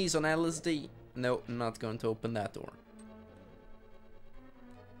 He's on LSD. No, not going to open that door.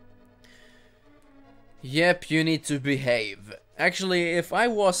 Yep, you need to behave. Actually, if I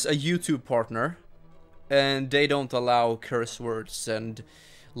was a YouTube partner and they don't allow curse words and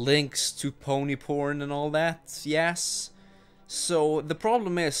links to pony porn and all that, yes. So the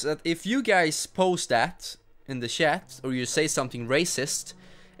problem is that if you guys post that in the chat or you say something racist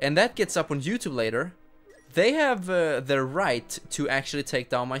and that gets up on YouTube later, they have the right to actually take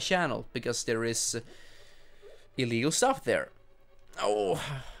down my channel because there is illegal stuff there. Oh,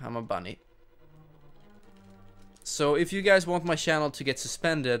 I'm a bunny. So if you guys want my channel to get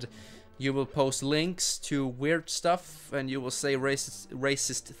suspended, you will post links to weird stuff and you will say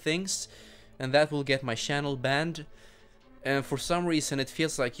racist things, and that will get my channel banned. And for some reason it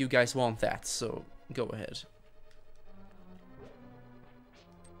feels like you guys want that, so go ahead.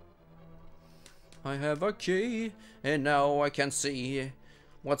 I have a key and now I can see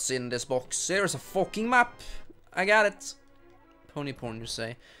what's in this box. There's a fucking map. I got it. Pony porn, you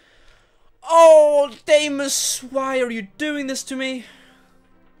say? Oh, Damus, why are you doing this to me?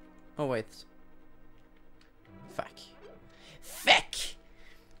 Oh, wait. Fuck. Fuck!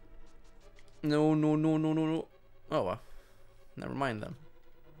 No. Oh, well. Never mind then.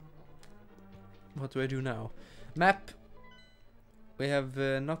 What do I do now? Map. We have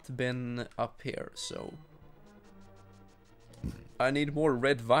not been up here, so... I need more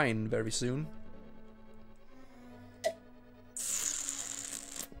red wine very soon.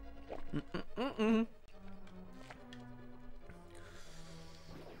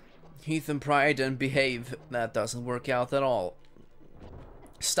 Heath and Pride and behave. That doesn't work out at all.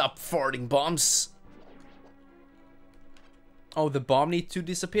 Stop farting bombs. Oh, the bomb needs to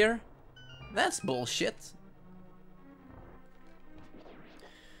disappear? That's bullshit.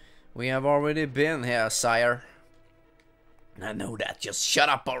 We have already been here, sire. I know that, just shut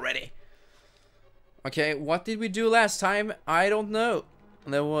up already. Okay, what did we do last time? I don't know.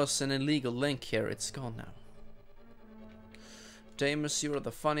 There was an illegal link here, it's gone now. Damus, you're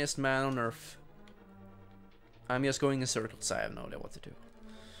the funniest man on earth. I'm just going in circles, I have no idea what to do.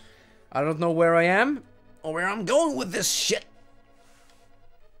 I don't know where I am or where I'm going with this shit.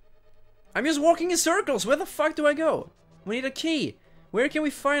 I'm just walking in circles. Where the fuck do I go? We need a key. Where can we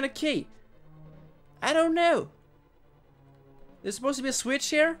find a key? I don't know. There's supposed to be a switch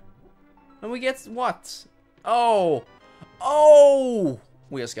here? And we get what? Oh! Oh!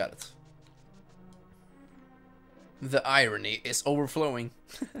 We just got it. The irony is overflowing.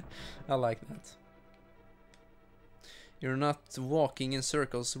 I like that. You're not walking in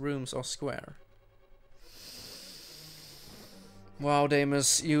circles, rooms are square. Wow,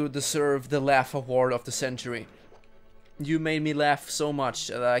 Damus, you deserve the laugh award of the century. You made me laugh so much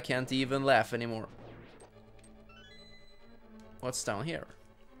that I can't even laugh anymore. What's down here?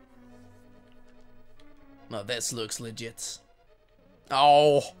 Now this looks legit.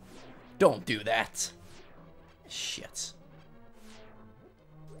 Oh! Don't do that. Shit.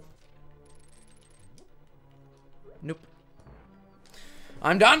 Nope.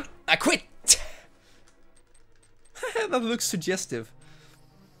 I'm done! I quit! That looks suggestive.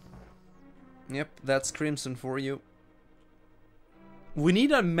 Yep, that's Crimson for you. We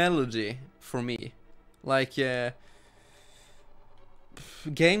need a melody for me. Like,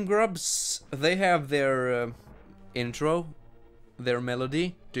 Game Grumps, they have their intro, their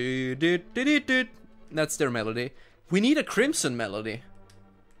melody. That's their melody. We need a Crimson melody.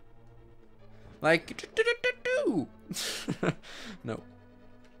 Like, no.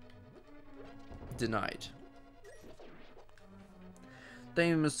 Denied.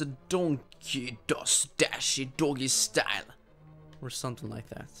 Damn, is the donkey does dashy doggy style. Or something like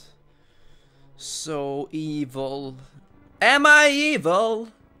that. So evil. Am I evil?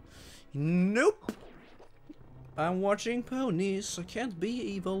 Nope. I'm watching ponies. I can't be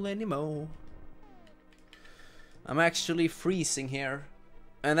evil anymore. I'm actually freezing here.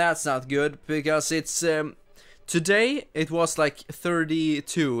 And that's not good because it's today it was like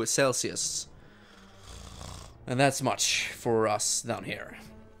 32 Celsius. And that's much for us down here.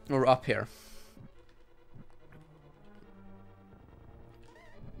 Or up here.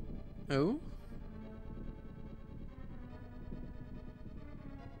 Oh?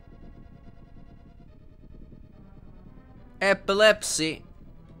 Epilepsy.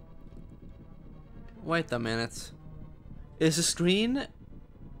 Wait a minute. Is the screen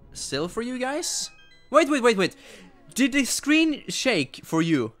still for you guys? Wait. Did the screen shake for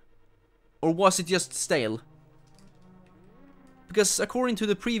you? Or was it just stale? Because according to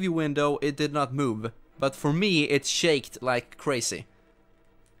the preview window, it did not move. But for me, it shaked like crazy.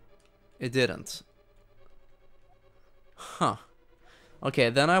 It didn't. Huh. Okay,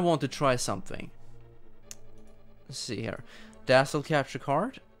 then I want to try something. Let's see here. Dazzle capture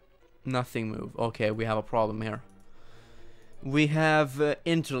card. Nothing move. Okay, we have a problem here. We have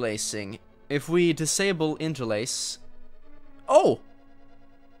interlacing. If we disable interlace... Oh!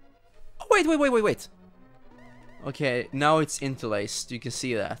 Oh, wait. Okay, now it's interlaced. You can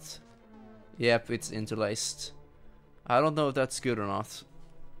see that. Yep, it's interlaced. I don't know if that's good or not.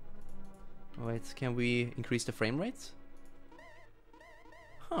 Wait, can we increase the frame rate?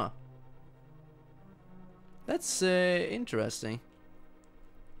 Huh. That's interesting.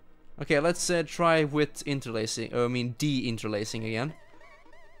 Okay, let's try with interlacing. I mean, de-interlacing again.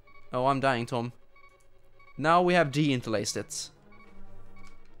 Oh, I'm dying, Tom. Now we have de-interlaced it.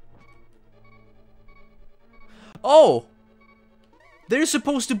 Oh! They're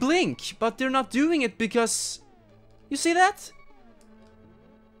supposed to blink, but they're not doing it because... You see that?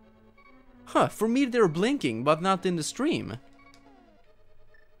 Huh, for me they're blinking, but not in the stream.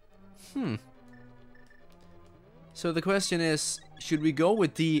 So the question is, should we go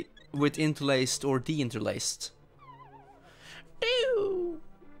with interlaced or de-interlaced?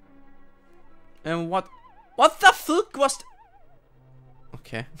 And what the fuck was...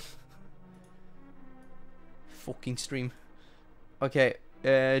 Okay. Fucking stream. Okay,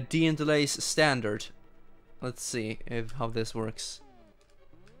 de-interlace standard. Let's see how this works.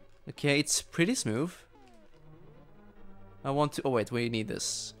 Okay, it's pretty smooth. I want to... Oh wait, we need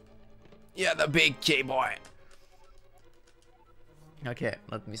this. Yeah, the big key boy. Okay,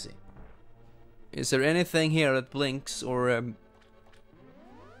 let me see. Is there anything here that blinks or...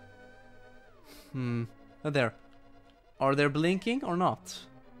 Oh, there. Are they blinking or not?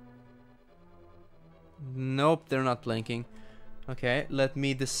 Nope, they're not blinking. Okay, let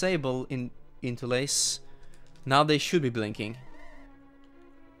me disable interlace. Now they should be blinking.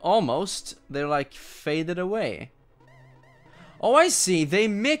 Almost. They're like faded away. Oh, I see. They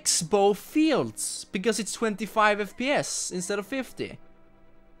mix both fields because it's 25 FPS instead of 50.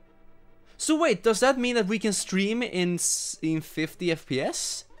 So wait, does that mean that we can stream in 50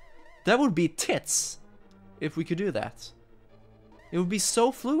 FPS? That would be tits if we could do that. It would be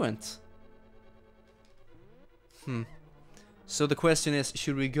so fluent. So the question is,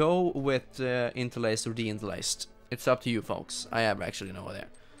 should we go with interlaced or de-interlaced? It's up to you, folks. I have actually no idea.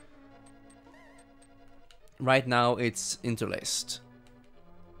 Right now, it's interlaced.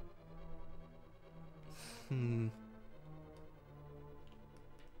 We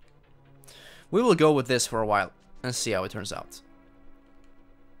will go with this for a while and see how it turns out.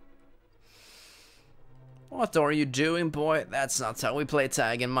 What are you doing, boy? That's not how we play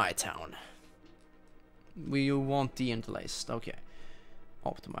tag in my town. We want de-interlaced. Okay.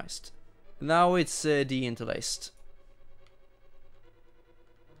 Optimized. Now it's de-interlaced.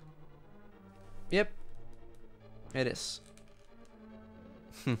 Yep. It is.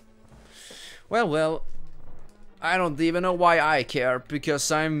 Well. I don't even know why I care,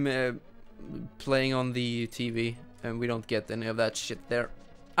 because I'm playing on the TV and we don't get any of that shit there.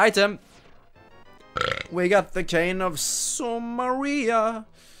 Item! We got the cane of Somaria.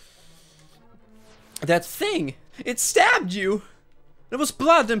 That thing! It stabbed you! There was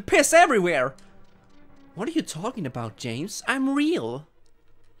blood and piss everywhere! What are you talking about, James? I'm real.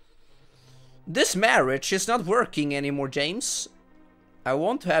 This marriage is not working anymore, James. I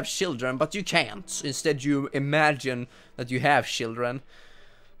want to have children, but you can't. Instead, you imagine that you have children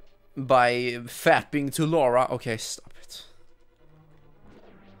by fapping to Laura. Okay, stop it.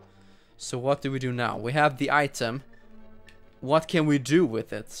 So what do we do now? We have the item. What can we do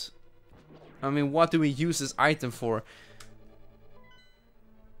with it? I mean, what do we use this item for?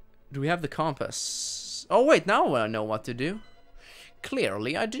 Do we have the compass? Oh wait, now I know what to do.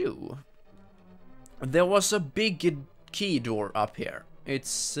 Clearly I do. There was a big key door up here.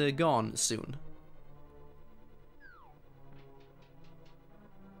 It's gone soon.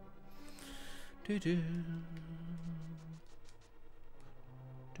 Do-do.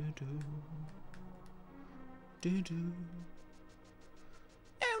 Do-do. Do-do.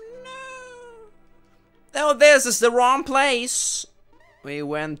 Oh no! Oh, this is the wrong place! We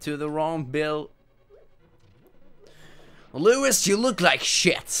went to the wrong bill. Lewis, you look like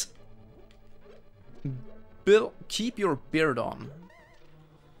shit! Bill, keep your beard on.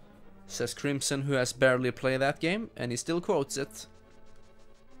 Says Crimson, who has barely played that game, and he still quotes it.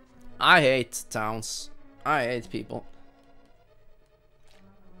 I hate towns. I hate people.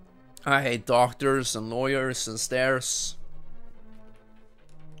 I hate doctors and lawyers and stairs.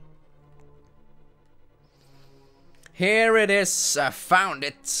 Here it is, I found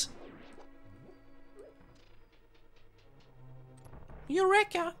it.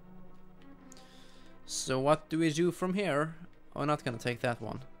 Eureka! So what do we do from here? Oh, I'm not gonna take that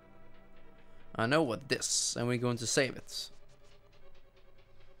one. I know what this, and we're going to save it.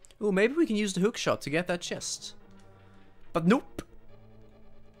 Oh, maybe we can use the hook shot to get that chest. But nope.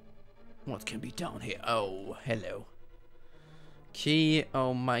 What can be down here? Oh, hello. Key.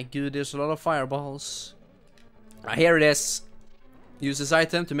 Oh my god, there's a lot of fireballs. Here it is. Use this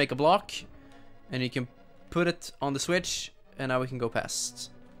item to make a block, and you can put it on the switch, and now we can go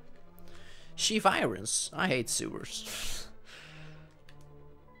past. Sheaf irons. I hate sewers.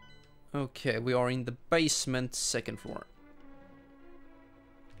 Okay, we are in the basement, second floor.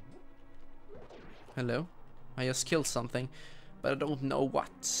 Hello. I just killed something, but I don't know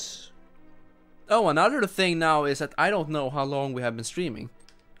what. Oh, another thing now is that I don't know how long we have been streaming.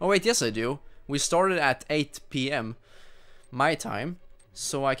 Oh wait, yes I do. We started at 8 PM my time,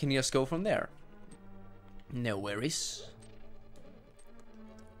 so I can just go from there. No worries.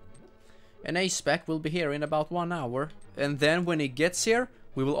 An A-spec will be here in about 1 hour, and then when he gets here,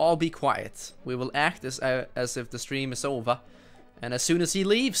 we will all be quiet. We will act as if the stream is over, and as soon as he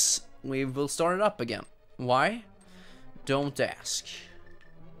leaves, we will start it up again. Why? Don't ask.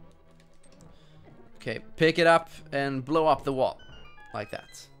 Okay, pick it up and blow up the wall. Like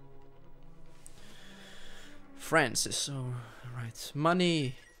that. Francis, oh, right.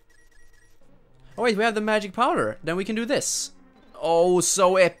 Money. Oh wait, we have the magic powder. Then we can do this. Oh,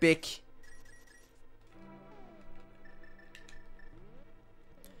 so epic.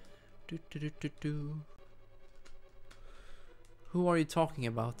 Who are you talking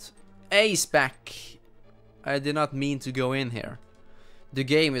about? Ace back. I did not mean to go in here. The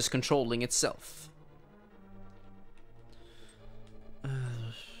game is controlling itself.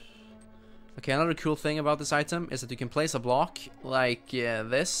 Okay, another cool thing about this item is that you can place a block like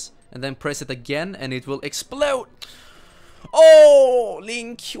this, and then press it again and it will explode. Oh,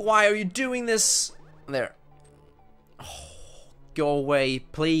 Link, why are you doing this? There. Oh, go away,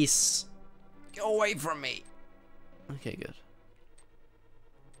 please. Go away from me. Okay, good.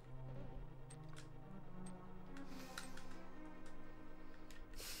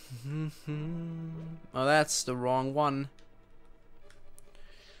 Oh, that's the wrong one.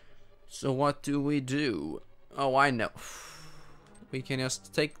 So what do we do? Oh, I know. We can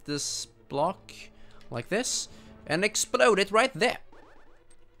just take this block like this and explode it right there.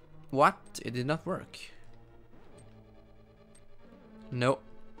 What? It did not work. No.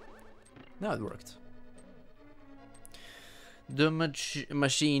 Now it worked. The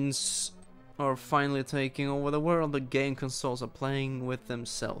machines are finally taking over the world. The game consoles are playing with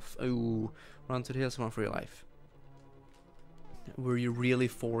themselves. Ooh, run to the hills, run for your life. Were you really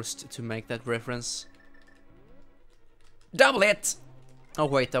forced to make that reference? Double hit! Oh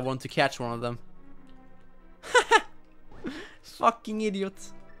wait, I want to catch one of them. Fucking idiot.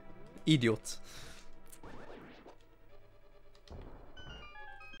 Idiot.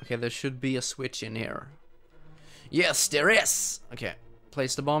 Okay, there should be a switch in here. Yes, there is! Okay,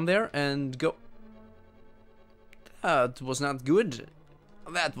 place the bomb there and go. That was not good.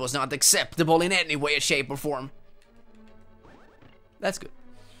 That was not acceptable in any way, shape, or form. That's good.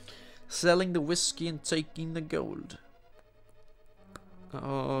 Selling the whiskey and taking the gold.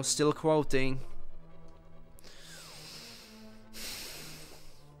 Oh, still quoting.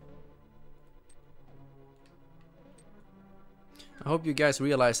 I hope you guys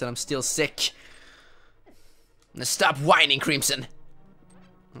realize that I'm still sick. Now stop whining, Crimson.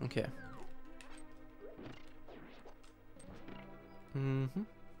 Okay.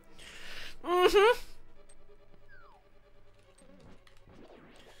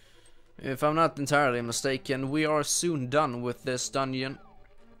 If I'm not entirely mistaken, we are soon done with this dungeon.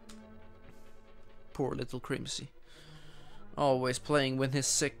 Poor little Crimsy. Always playing when he's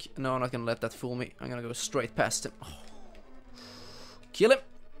sick. No, I'm not gonna let that fool me. I'm gonna go straight past him. Oh. Kill him.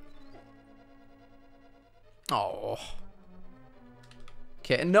 Oh.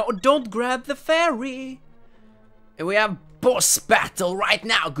 Okay, no, don't grab the fairy. And we have boss battle right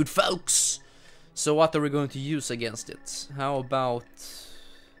now, good folks. So what are we going to use against it? How about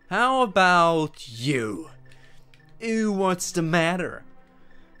you? Ooh, what's the matter?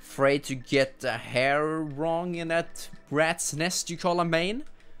 Afraid to get the hair wrong in that rat's nest you call a mane?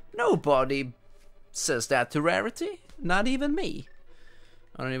 Nobody says that to Rarity. Not even me.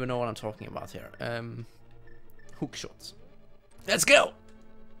 I don't even know what I'm talking about here. Hook shots. Let's go!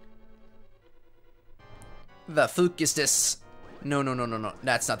 The fuck is this? No.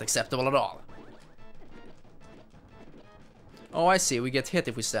 That's not acceptable at all. Oh, I see. We get hit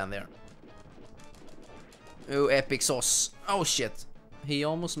if we stand there. Oh, epic sauce. Oh, shit. He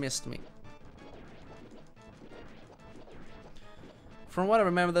almost missed me. From what I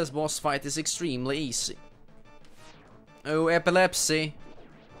remember, this boss fight is extremely easy. Oh, epilepsy.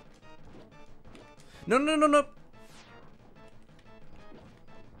 No.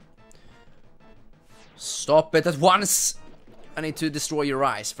 Stop it at once! I need to destroy your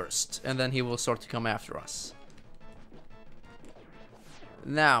eyes first, and then he will start to come after us.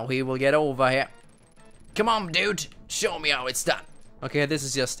 Now he will get over here. Come on, dude! Show me how it's done! Okay, this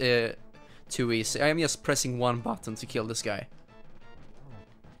is just too easy. I am just pressing one button to kill this guy.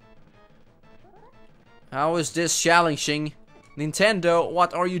 How is this challenging? Nintendo,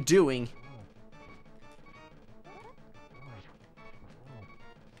 what are you doing?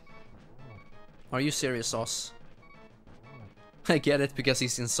 Are you serious, Sauce? I get it, because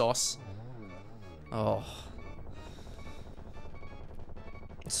he's in Sauce. Oh.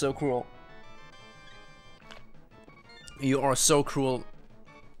 So cruel. You are so cruel.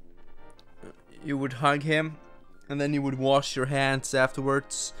 You would hug him, and then you would wash your hands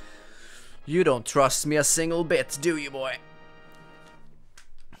afterwards. You don't trust me a single bit, do you, boy?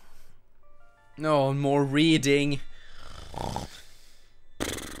 No, more reading.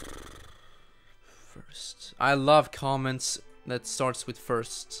 First. I love comments that starts with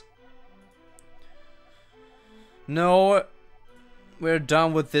first. No, we're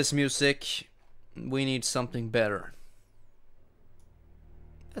done with this music. We need something better.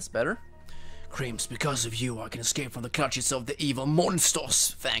 That's better. Creams, because of you, I can escape from the clutches of the evil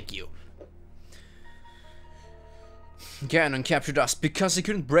monsters. Thank you. Ganon captured us because he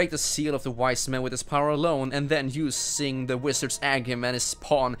couldn't break the seal of the wise man with his power alone, and then using the wizard's agam and his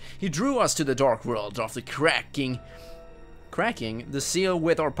pawn, he drew us to the dark world after cracking the seal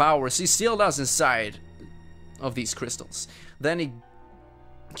with our powers. He sealed us inside of these crystals. Then he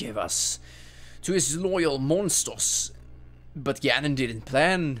gave us to his loyal monsters. But Ganon didn't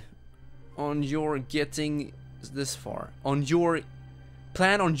plan on your getting this far.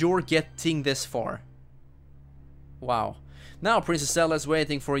 Plan on your getting this far. Wow. Now Princess Zelda is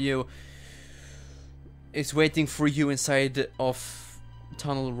waiting for you. It's waiting for you inside of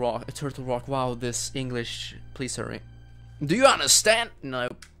Turtle Rock. Wow, this English. Please hurry. Do you understand? No.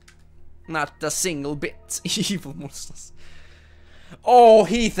 Not a single bit. Evil monsters. Oh,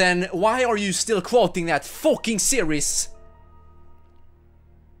 Heathen, why are you still quoting that fucking series?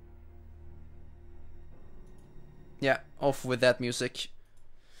 Yeah, off with that music.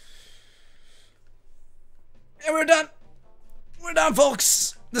 And we're done. We're done,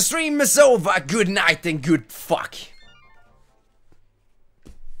 folks. The stream is over. Good night and good fuck.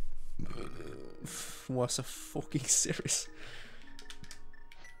 Was a fucking series.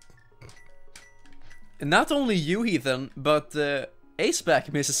 And not only you, Heathen, but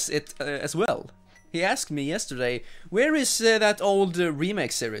Aceback misses it as well. He asked me yesterday, where is that old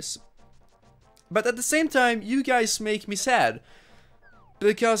remake series? But at the same time, you guys make me sad.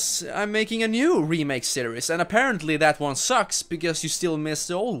 Because I'm making a new remake series, and apparently that one sucks because you still miss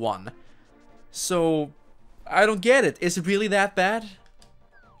the old one. So, I don't get it. Is it really that bad?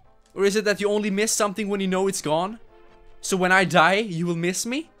 Or is it that you only miss something when you know it's gone? So when I die, you will miss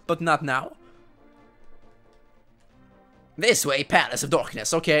me, but not now? This way, Palace of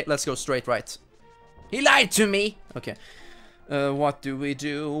Darkness. Okay, let's go straight right. He lied to me! Okay. What do we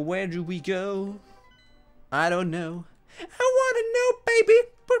do? Where do we go? I don't know. I wanna know, baby!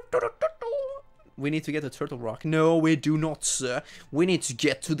 We need to get to Turtle Rock. No, we do not, sir. We need to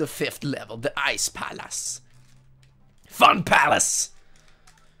get to the 5th level, the Ice Palace. Fun Palace!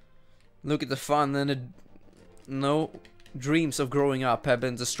 Look at the fun and the... No. Dreams of growing up have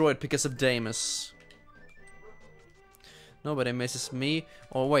been destroyed because of Damus. Nobody misses me.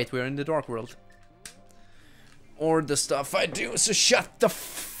 Oh wait, we're in the dark world. Or the stuff I do, so shut the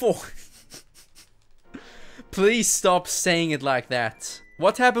fuck. Please stop saying it like that.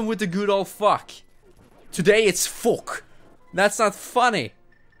 What happened with the good old fuck? Today it's fuck. That's not funny.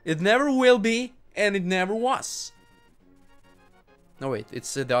 It never will be, and it never was. No wait,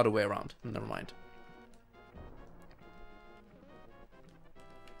 it's the other way around. Never mind.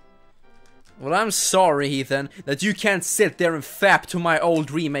 Well, I'm sorry, Ethan, that you can't sit there and fap to my old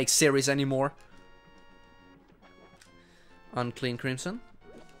remake series anymore. Unclean Crimson?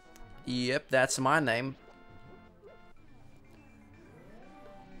 Yep, that's my name.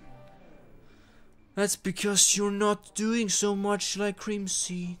 That's because you're not doing so much like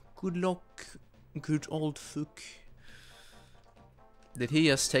Crimsy. Good luck, good old fuck. Did he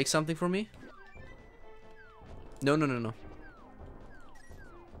just take something from me? No.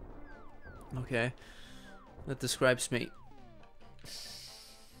 Okay. That describes me.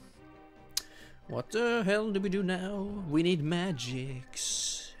 What the hell do we do now? We need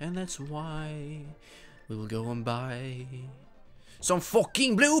magics. And that's why we will go and buy some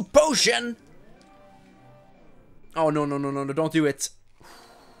fucking blue potion! Oh, no, don't do it.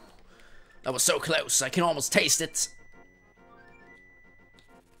 That was so close, I can almost taste it.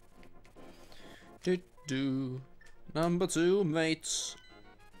 Number 2, mates.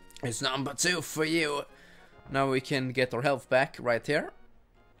 It's number 2 for you. Now we can get our health back right here.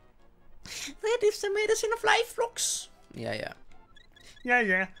 That is the medicine of life, flux. Yeah.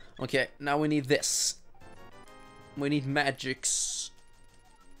 Okay, now we need this. We need magics.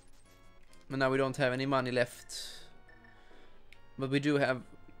 But now we don't have any money left. But we do have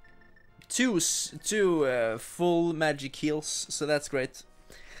two full magic heals, so that's great.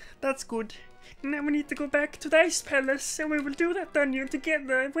 That's good. Now we need to go back to the Ice Palace, and we will do that dungeon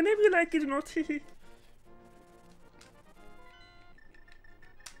together, whenever you like it or not.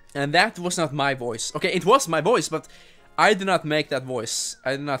 And that was not my voice. Okay, it was my voice, but I did not make that voice.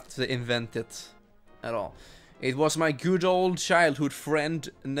 I did not invent it at all. It was my good old childhood friend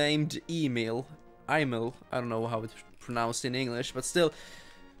named Emil. I don't know how it's pronounced in English, but still,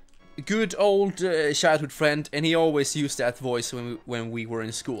 good old childhood friend, and he always used that voice when we were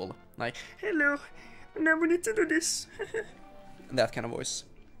in school. Like, hello, now we need to do this. That kind of voice.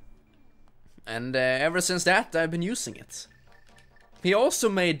 And ever since that, I've been using it. He also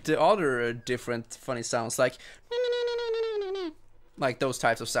made other different funny sounds, like those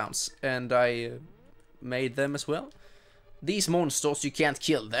types of sounds, and I made them as well. These monsters, you can't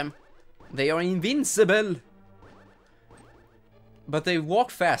kill them. They are invincible. But they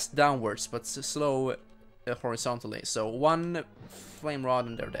walk fast downwards, but slow horizontally. So one flame rod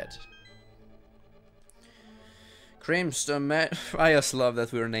and they're dead. Crims, I just love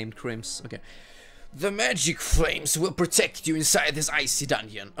that we are named Crims. Okay. The magic flames will protect you inside this icy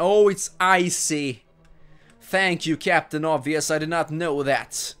dungeon. Oh, it's icy. Thank you, Captain Obvious. I did not know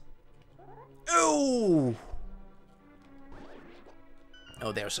that. Oh!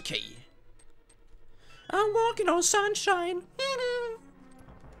 Oh, there's a key. I'm walking on sunshine.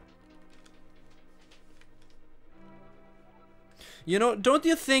 You know, don't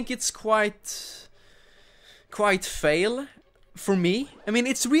you think it's quite fail for me. I mean,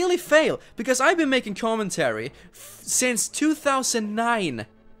 it's really fail, because I've been making commentary since 2009.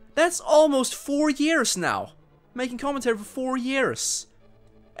 That's almost 4 years now. Making commentary for 4 years.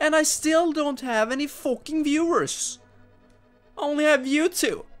 And I still don't have any fucking viewers. Only have you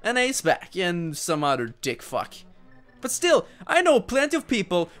two, and Aceback, and some other dick fuck. But still, I know plenty of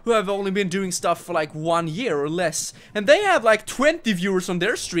people who have only been doing stuff for like 1 year or less, and they have like 20 viewers on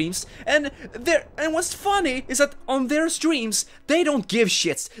their streams, and what's funny is that on their streams, they don't give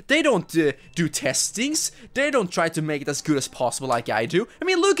shits, they don't do testings, they don't try to make it as good as possible like I do. I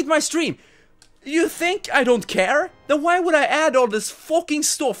mean, look at my stream. You think I don't care? Then why would I add all this fucking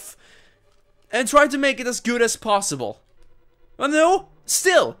stuff and try to make it as good as possible? Well, no,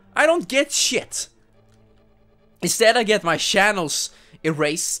 still, I don't get shit. Instead, I get my channels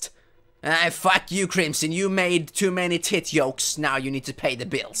erased. Fuck you, Crimson. You made too many tit jokes. Now you need to pay the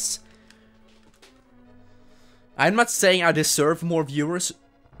bills. I'm not saying I deserve more viewers.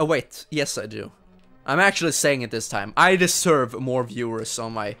 Oh, wait. Yes, I do. I'm actually saying it this time. I deserve more viewers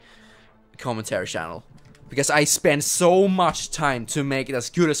on my commentary channel. Because I spend so much time to make it as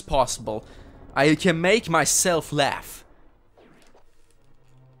good as possible. I can make myself laugh.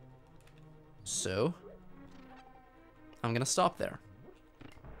 So I'm gonna stop there.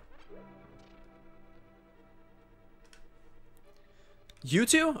 You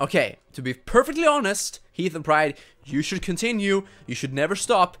two? Okay, to be perfectly honest, Heath and Pride, you should continue. You should never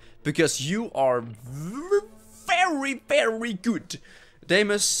stop, because you are very, very good.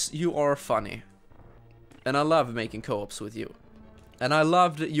 Damus, you are funny. And I love making co-ops with you. And I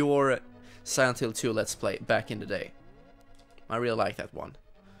loved your Silent Hill 2 Let's Play back in the day. I really like that one.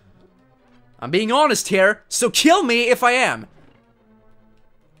 I'm being honest here, so kill me if I am.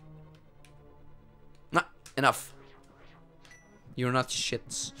 Nah, enough. You're not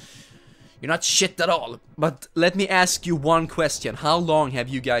shit. You're not shit at all. But let me ask you one question. How long have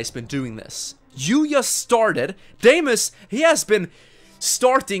you guys been doing this? You just started. Damus, he has been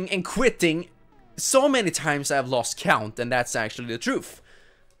starting and quitting so many times I've lost count, and that's actually the truth.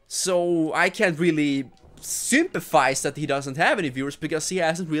 So I can't really sympathize that he doesn't have any viewers, because he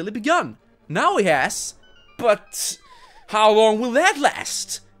hasn't really begun. Now he has, but how long will that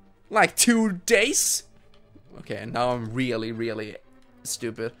last? Like 2 days? Okay, now I'm really, really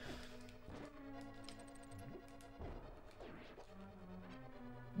stupid.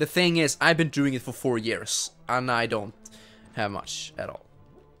 The thing is, I've been doing it for 4 years, and I don't have much at all.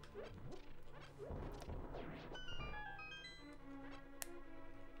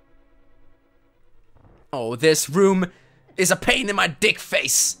 Oh, this room is a pain in my dick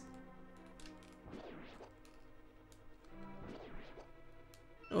face.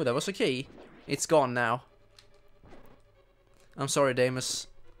 Oh, that was a key. It's gone now. I'm sorry, Damus.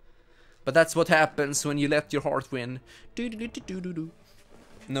 But that's what happens when you let your heart win.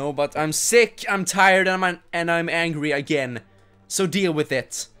 No, but I'm sick, I'm tired, and I'm angry again. So deal with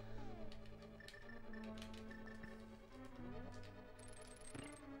it.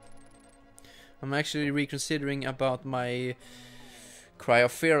 I'm actually reconsidering about my Cry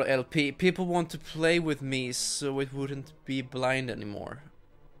of Fear LP. People want to play with me so it wouldn't be blind anymore.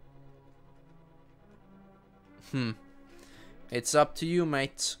 It's up to you,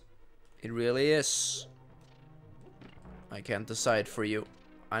 mate. It really is. I can't decide for you.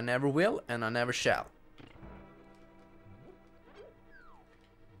 I never will, and I never shall.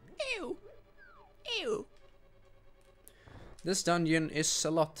 Ew. Ew. This dungeon is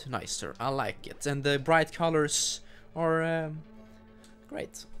a lot nicer. I like it. And the bright colors are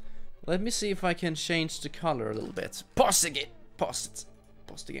great. Let me see if I can change the color a little bit. Pause it. Pause it.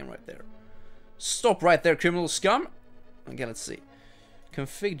 Pause the game right there. Stop right there, criminal scum. Okay, let's see.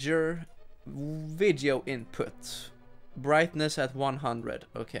 Configure video input. Brightness at 100.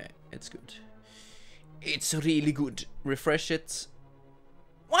 Okay, it's good. It's really good. Refresh it.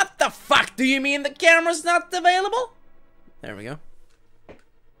 What the fuck do you mean the camera's not available? There we go.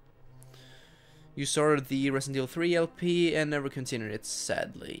 You started the Resident Evil 3 LP and never continued it,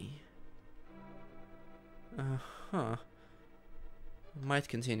 sadly. Might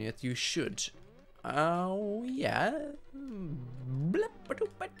continue it. You should. Oh, yeah.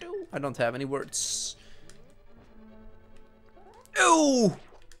 I don't have any words. Ooh!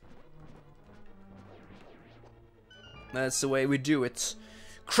 That's the way we do it.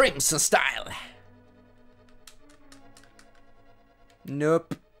 Crimson style.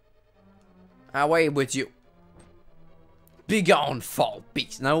 Nope. Away with you. Begone, fall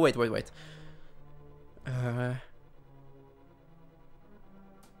beast. No, wait.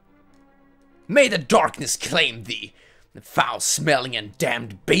 May the darkness claim thee, the foul-smelling and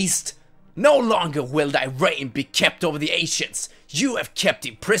damned beast. No longer will thy reign be kept over the ancients. You have kept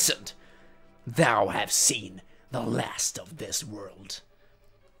imprisoned. Thou have seen the last of this world.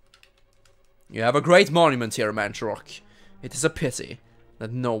 You have a great monument here, Manchrock. It is a pity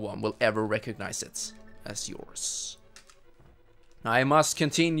that no one will ever recognize it as yours. I must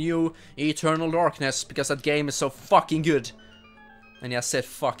continue Eternal Darkness because that game is so fucking good. And I said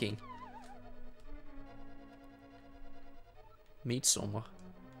fucking. Midsummer.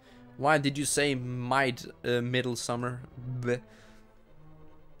 Why did you say middle summer? Bleh.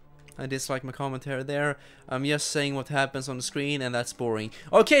 I dislike my commentary there. I'm just saying what happens on the screen and that's boring.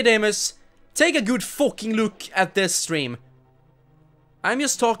 Okay, Damus, take a good fucking look at this stream. I'm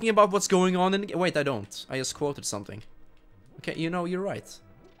just talking about what's going on in the... Wait, I don't. I just quoted something. Okay, you know, you're right.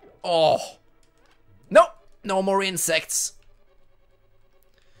 Oh! No! No more insects!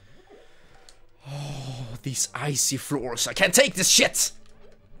 Oh, these icy floors. I can't take this shit!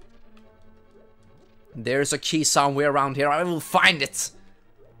 There's a key somewhere around here. I will find it!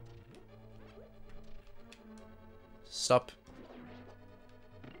 Stop.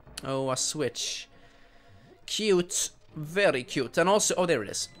 Oh, a switch. Cute. Very cute. And also, oh, there it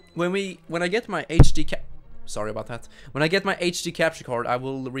is. When I get my HD sorry about that. When I get my HD capture card, I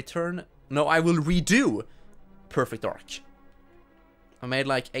will I will redo Perfect Dark. I made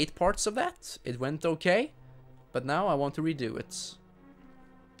like 8 parts of that. It went okay. But now I want to redo it.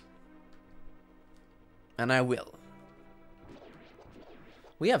 And I will.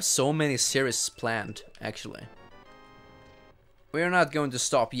 We have so many series planned, actually. We're not going to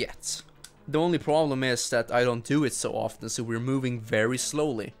stop yet. The only problem is that I don't do it so often, so we're moving very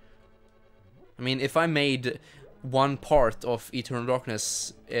slowly. I mean, if I made one part of Eternal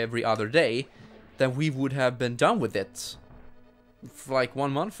Darkness every other day, then we would have been done with it like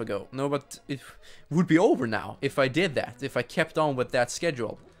 1 month ago. No, but it would be over now if I did that, if I kept on with that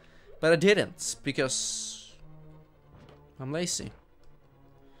schedule. But I didn't, because I'm lazy.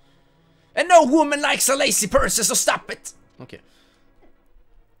 And no woman likes a lazy person, so stop it! Okay.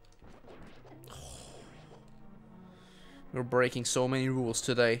 We're breaking so many rules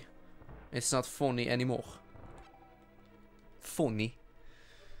today. It's not funny anymore. Funny?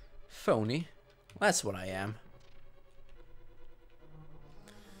 Phony? That's what I am.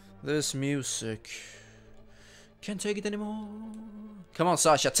 This music. Can't take it anymore. Come on,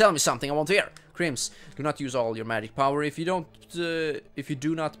 Sasha, tell me something I want to hear. Crims, do not use all your magic power. If you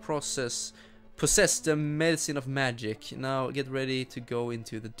do not possess the medicine of magic. Now get ready to go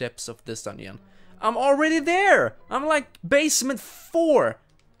into the depths of this dungeon. I'm already there! I'm like basement 4.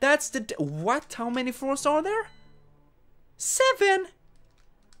 That's the... What? How many floors are there? 7!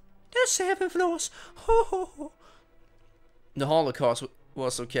 There's 7 floors. Ho ho ho. The Holocaust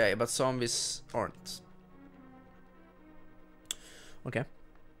was okay, but zombies aren't. Okay.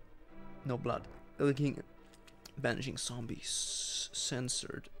 No blood. Looking... Banishing zombies.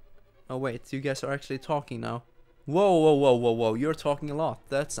 Censored. Oh wait, you guys are actually talking now. Whoa, whoa, whoa, whoa, whoa. You're talking a lot.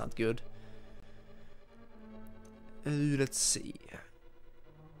 That's not good. Let's see.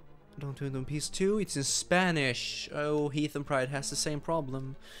 Don't do it on piece 2. It's in Spanish. Oh, Heath and Pride has the same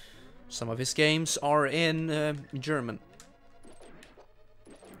problem. Some of his games are in German.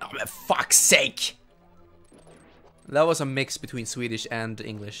 Oh, for fuck's sake! That was a mix between Swedish and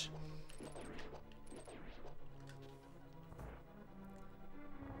English.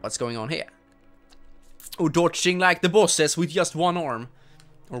 What's going on here? Oh, dodging like the bosses with just one arm.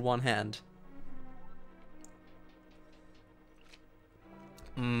 Or one hand.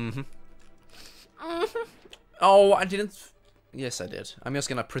 Oh, I didn't... Yes, I did. I'm just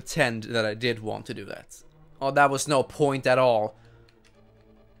gonna pretend that I did want to do that. Oh, that was no point at all.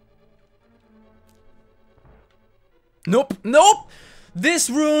 Nope, nope! This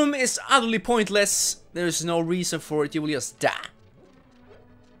room is utterly pointless. There's no reason for it. You will just die.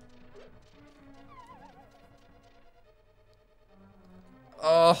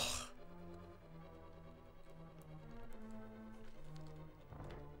 Oh.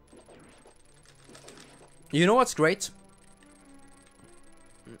 You know what's great?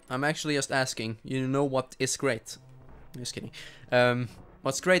 I'm actually just asking. You know what is great? Just kidding.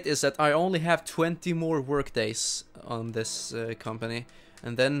 What's great is that I only have 20 more work days on this company.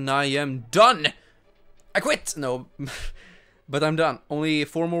 And then I am done! I quit! No. But I'm done. Only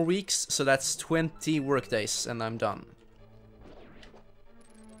 4 more weeks, so that's 20 work days and I'm done.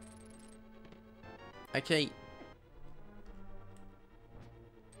 Okay.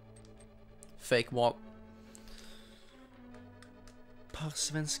 Fake wall.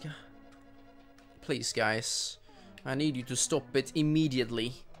 Svenska. Please, guys. I need you to stop it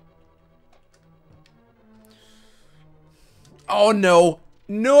immediately. Oh no!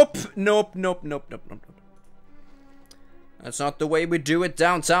 Nope, nope, nope, nope, nope, nope, nope. That's not the way we do it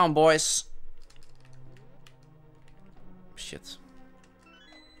downtown, boys. Shit.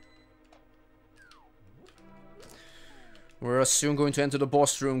 We're soon going to enter the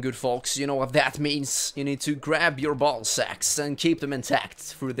boss room, good folks. You know what that means. You need to grab your ball sacks and keep them intact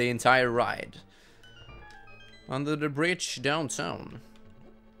through the entire ride. Under the bridge downtown.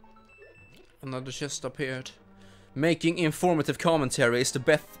 Another chest appeared. Making informative commentary is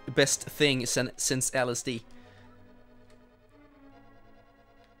the best thing since LSD.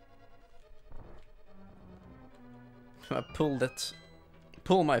 I pulled it.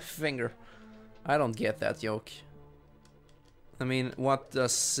 Pull my finger. I don't get that joke. I mean, what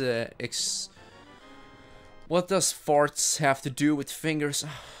does farts have to do with fingers?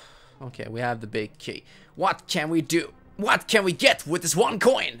 Okay, we have the big key. What can we do? What can we get with this one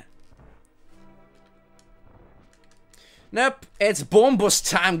coin? Nope, it's bombus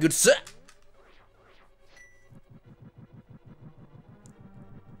time, good sir.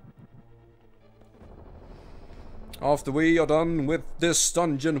 After we are done with this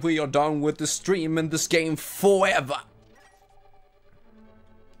dungeon, we are done with the stream and this game forever.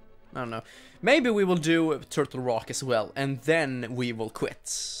 I don't know. Maybe we will do Turtle Rock as well, and then we will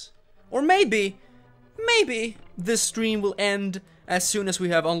quit. Or maybe this stream will end as soon as we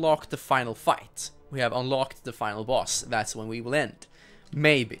have unlocked the final fight. We have unlocked the final boss. That's when we will end.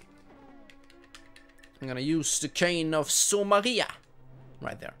 Maybe. I'm gonna use the cane of Somaria.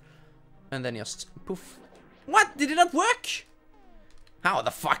 Right there. And then just poof. What? Did it not work? How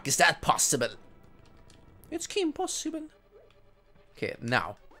the fuck is that possible? It's impossible. Okay,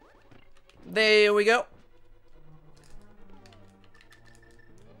 now. There we go.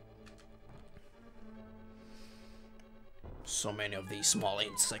 So many of these small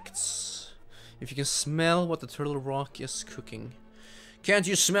insects. If you can smell what the Turtle Rock is cooking. Can't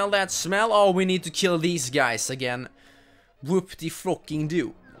you smell that smell? Oh, we need to kill these guys again.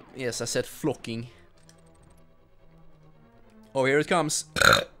 Whoop-de-flocking-do. Yes, I said flocking. Oh, here it comes.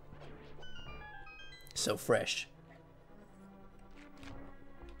 So fresh.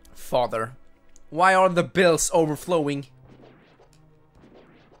 Father, why are the bills overflowing?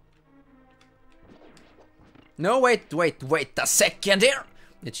 No, wait a second here.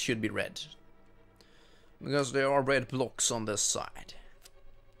 It should be red. Because there are red blocks on this side.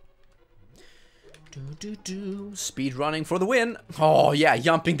 Speed running for the win. Oh yeah,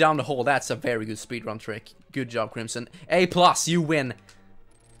 jumping down the hole. That's a very good speedrun trick. Good job, Crimson. A+, you win.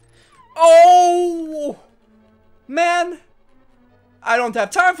 Oh! Man! I don't have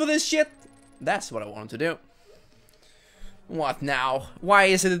time for this shit. That's what I wanted to do. What now? Why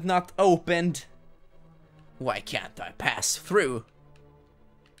is it not opened? Why can't I pass through?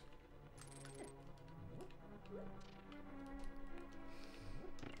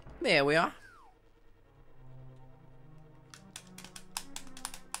 There we are.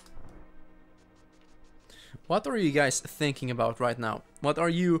 What are you guys thinking about right now? What are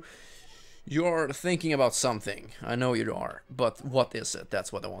you... You're thinking about something. I know you are. But what is it?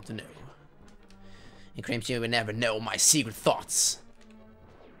 That's what I want to know. And Crimson, you will never know my secret thoughts.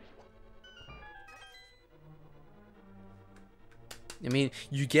 I mean,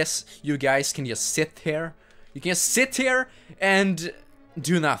 you guys can just sit here. You can sit here and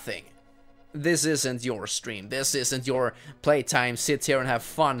do nothing. This isn't your stream. This isn't your playtime. Sit here and have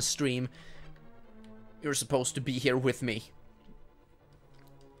fun stream. You're supposed to be here with me.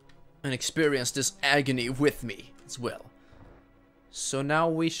 And experience this agony with me as well. So now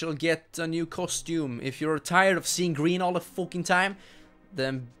we shall get a new costume. If you're tired of seeing green all the fucking time,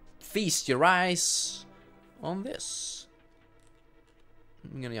 then feast your eyes on this.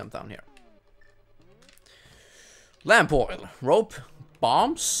 I'm gonna jump down here. Lamp oil, rope,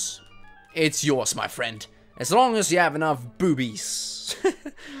 bombs. It's yours, my friend. As long as you have enough boobies.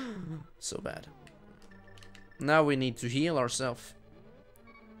 So bad. Now we need to heal ourselves.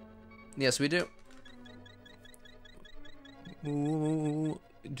 Yes, we do. Ooh,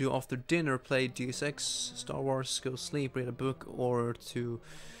 do after dinner play Deus Ex, Star Wars, go sleep, read a book, or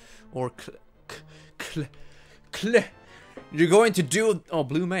you're going to do... Oh,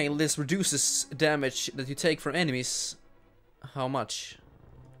 blue mail. This reduces damage that you take from enemies. How much?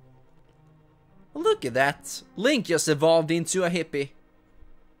 Look at that. Link just evolved into a hippie.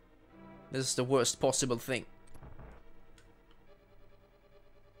 This is the worst possible thing.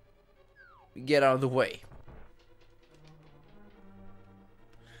 Get out of the way.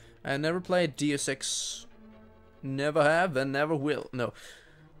 I never played Deus Ex. Never have and never will. No.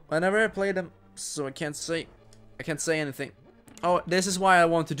 I never played them, so I can't say anything. Oh, this is why I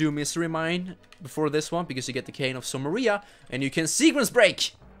want to do Mystery Mine before this one, because you get the Cane of Somaria, and you can sequence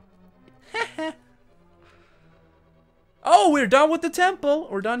break! Oh, we're done with the temple,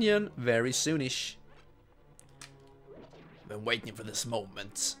 or dungeon, very soonish. Been waiting for this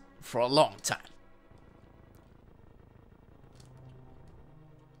moment for a long time.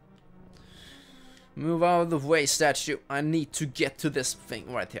 Move out of the way, statue. I need to get to this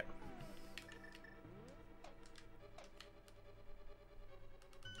thing right here.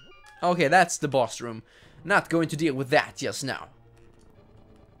 Okay, that's the boss room. Not going to deal with that just now.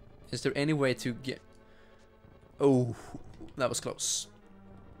 Is there any way to get... Oh, that was close.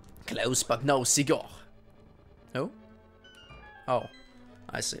 Close, but no cigar. Oh? Oh,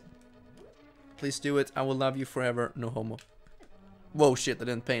 I see. Please do it. I will love you forever. No homo. Whoa, shit, I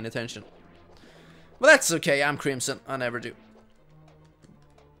didn't pay any attention. But that's okay, I'm Crimson. I never do.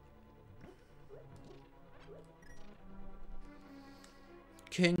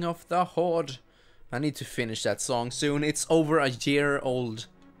 King of the Horde. I need to finish that song soon. It's over a year old.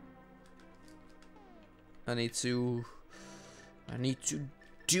 I need to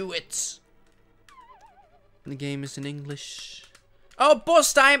do it. The game is in English. Oh,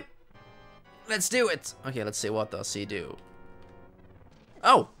 boss time! Let's do it. Okay, let's see, what does he do?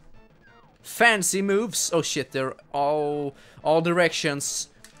 Oh! Fancy moves. Oh shit, they're all directions.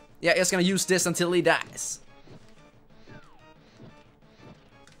 Yeah, he's gonna use this until he dies.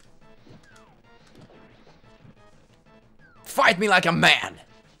 Fight me like a man!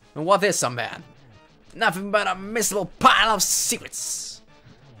 And what is a man? Nothing but a miserable pile of secrets.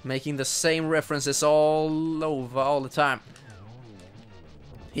 Making the same references all over, all the time.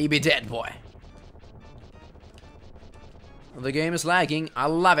 He be dead, boy. The game is lagging. I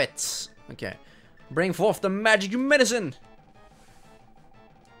love it. Okay. Bring forth the magic medicine.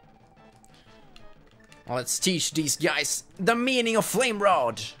 Let's teach these guys the meaning of flame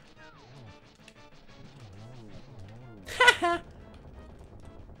rod. Haha.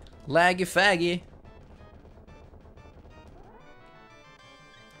 Laggy faggy.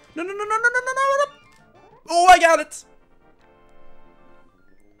 No, no, no, no, no, no, no, no, no. Oh, I got it.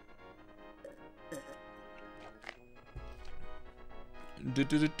 No,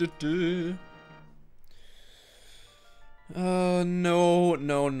 no,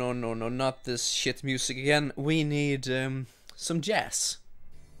 no, no, no, not this shit music again. We need some jazz.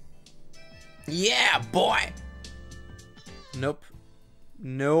 Yeah, boy. Nope.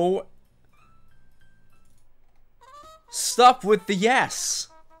 No. Stop with the yes.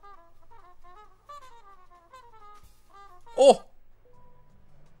 Oh.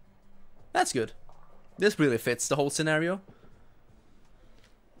 That's good. This really fits the whole scenario.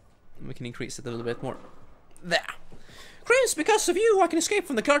 We can increase it a little bit more. There. Chris, because of you, I can escape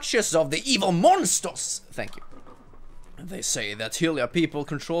from the clutches of the evil monsters. Thank you. They say that Hylia people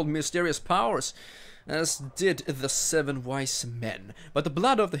controlled mysterious powers, as did the 7 wise men. But the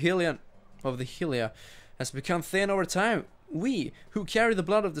blood of the Hylia has become thin over time. We, who carry the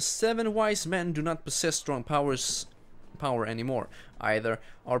blood of the 7 wise men, do not possess strong power anymore. Okay.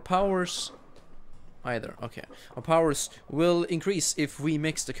 Our powers will increase if we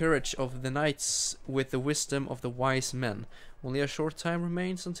mix the courage of the knights with the wisdom of the wise men. Only a short time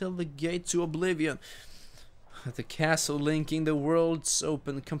remains until the gate to oblivion. The castle linking the worlds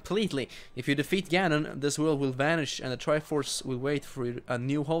open completely. If you defeat Ganon, this world will vanish and the Triforce will wait for a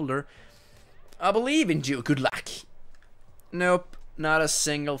new holder. I believe in you. Good luck. Nope, not a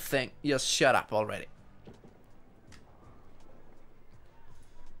single thing. Just shut up already.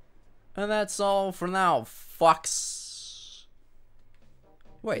 And that's all for now, fucks.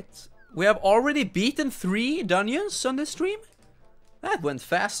 Wait, we have already beaten 3 dungeons on this stream? That went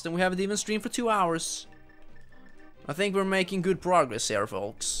fast, and we haven't even streamed for 2 hours. I think we're making good progress here,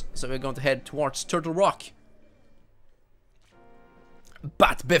 folks. So we're going to head towards Turtle Rock.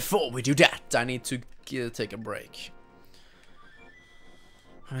 But before we do that, I need to take a break.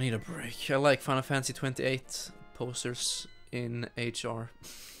 I need a break. I like Final Fantasy 28 posters in HR.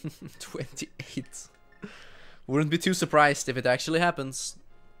 28. Wouldn't be too surprised if it actually happens.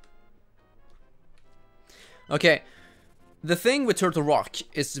 Okay, the thing with Turtle Rock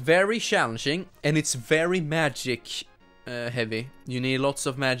is very challenging and it's very magic heavy. You need lots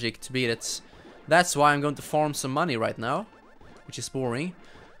of magic to beat it. That's why I'm going to farm some money right now, which is boring,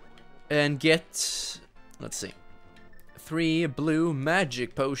 and get, let's see, 3 blue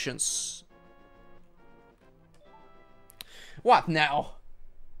magic potions. What now?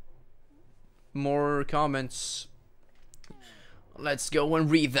 More comments. Let's go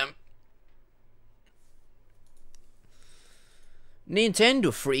and read them.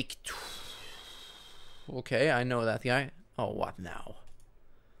 Nintendo Freak. Okay, I know that guy. Oh, what now?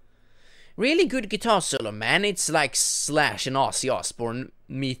 Really good guitar solo, man. It's like Slash and Ozzy Osbourne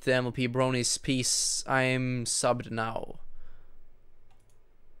meet the MLP Bronies piece. I'm subbed now.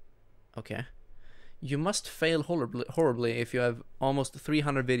 Okay. You must fail horribly if you have almost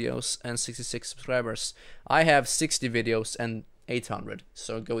 300 videos and 66 subscribers. I have 60 videos and 800,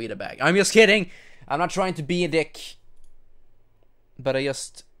 so go eat a bag. I'm just kidding! I'm not trying to be a dick. But I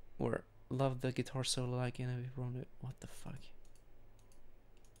just love the guitar solo like in a Brony. What the fuck?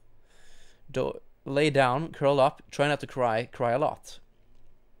 Lay down, curl up, try not to cry a lot.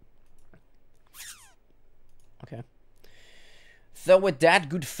 Okay. So with that,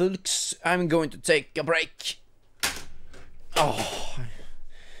 good folks, I'm going to take a break. Oh,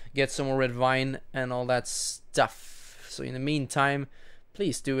 get some more red wine and all that stuff. So in the meantime,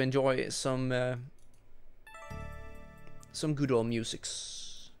 please do enjoy some good old musics.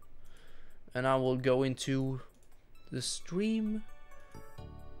 And I will go into the stream.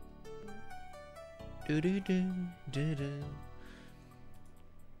 And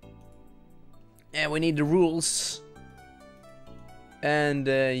we need the rules. And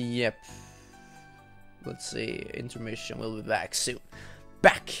yep. Let's see. Intermission. We'll be back soon.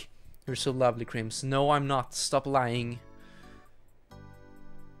 Back! You're so lovely, Crims. No, I'm not. Stop lying.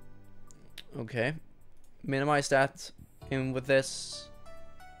 Okay. Minimize that. In with this.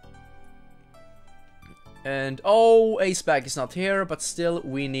 And oh, Aceback is not here, but still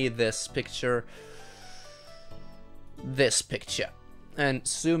we need this picture. This picture. And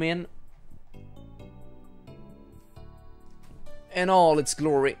zoom in. In all its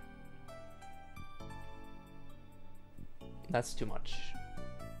glory. That's too much.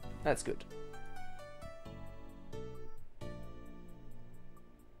 That's good.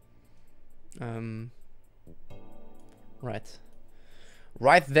 Right.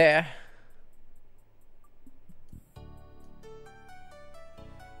 Right there.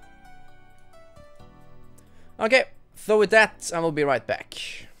 Okay, so with that, I will be right back.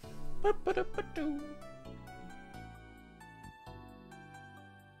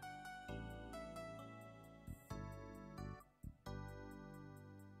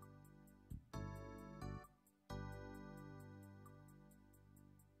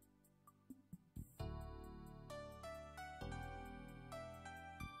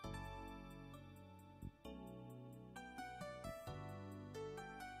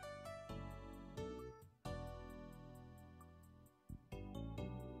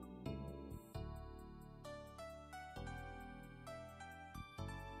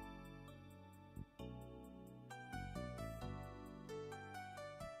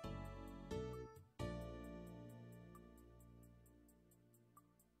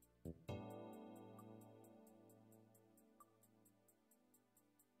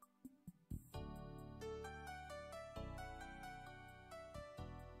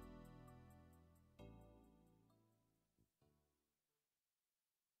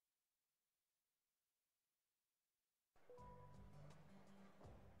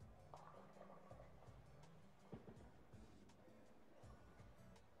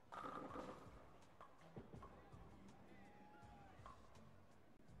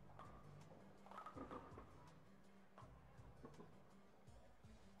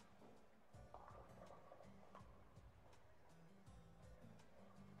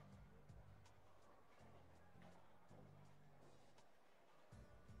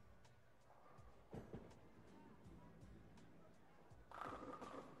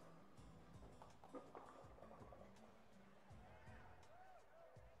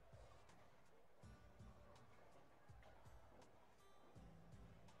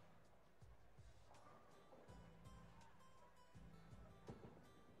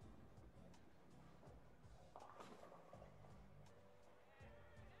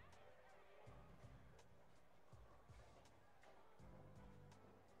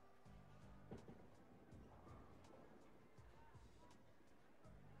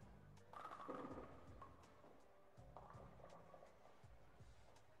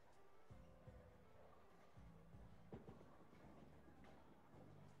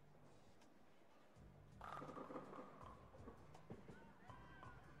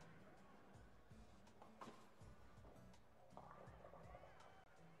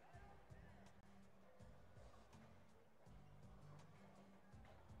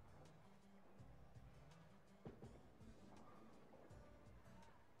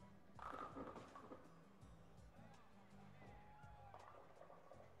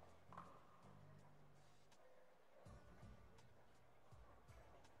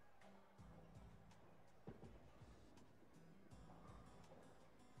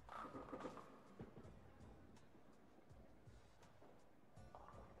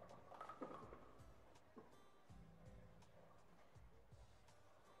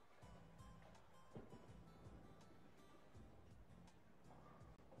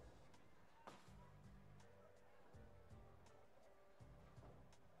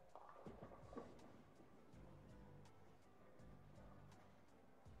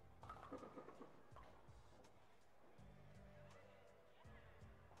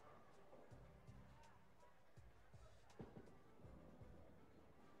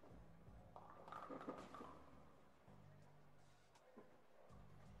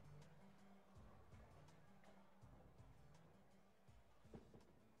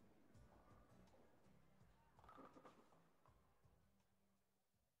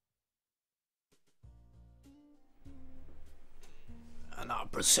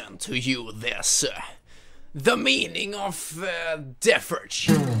 present to you this, the meaning of deferage.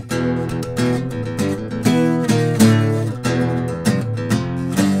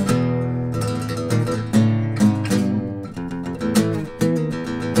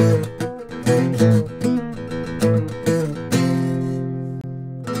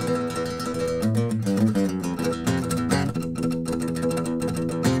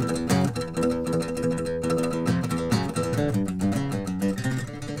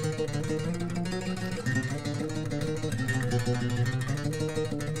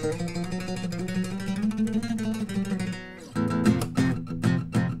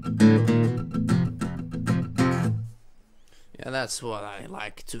 That's what I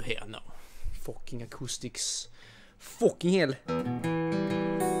like to hear now. Fucking acoustics. Fucking hell.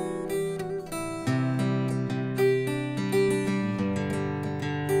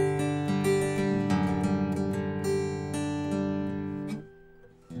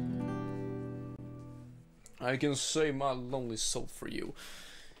 I can save my lonely soul for you.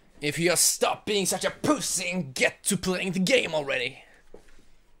 If you just stop being such a pussy and get to playing the game already.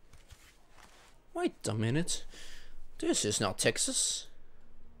 Wait a minute. This is not Texas.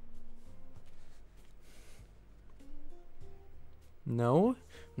 No,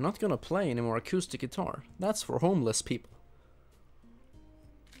 I'm not gonna play any more acoustic guitar. That's for homeless people.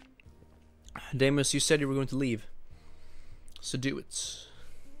 Damus, you said you were going to leave. So do it.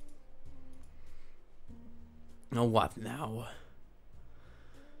 Now what now?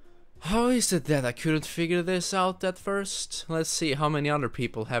 How is it that I couldn't figure this out at first? Let's see how many other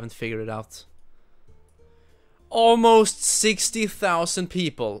people haven't figured it out. Almost 60,000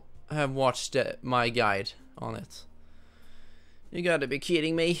 people have watched my guide on it. You gotta be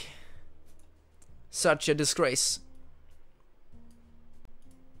kidding me. Such a disgrace.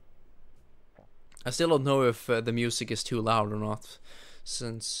 I still don't know if the music is too loud or not,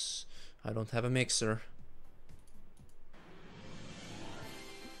 since I don't have a mixer.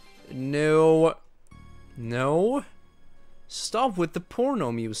 No. No. Stop with the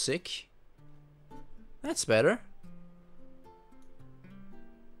porno music. That's better.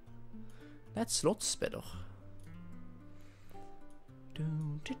 That's lots better.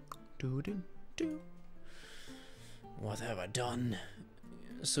 What have I done?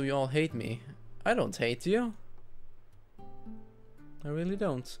 So you all hate me? I don't hate you. I really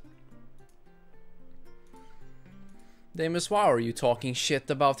don't. Damus, why are you talking shit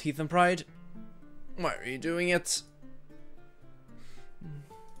about Heath and Pride? Why are you doing it?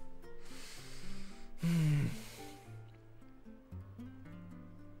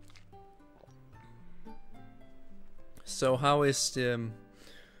 So how is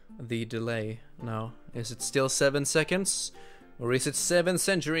the delay now? Is it still 7 seconds? Or is it 7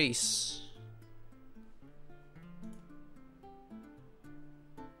 centuries?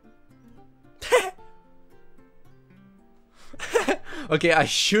 Okay, I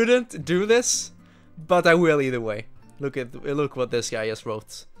shouldn't do this, but I will either way. Look what this guy just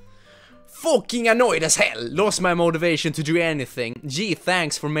wrote. Fucking annoyed as hell. Lost my motivation to do anything. Gee,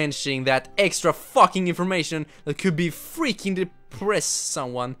 thanks for mentioning that extra fucking information that could be freaking depress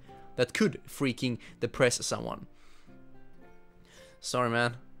someone. Sorry,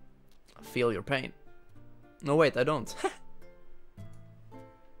 man. I feel your pain. No, wait, I don't.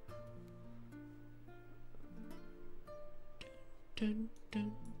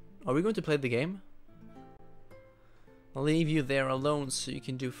 Are we going to play the game? I'll leave you there alone so you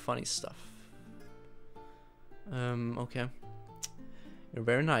can do funny stuff. Okay. You're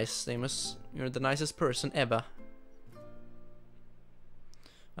very nice, Damus. You're the nicest person ever.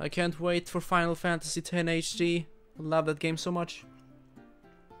 I can't wait for Final Fantasy X HD. I love that game so much.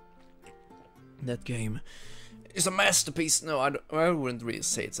 That game is a masterpiece. No, I wouldn't really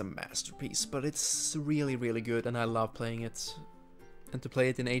say it's a masterpiece, but it's really, really good, and I love playing it. And to play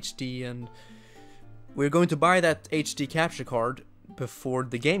it in HD, and we're going to buy that HD capture card before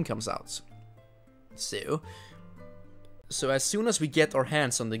the game comes out. So as soon as we get our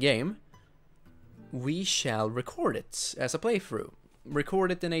hands on the game, we shall record it as a playthrough. Record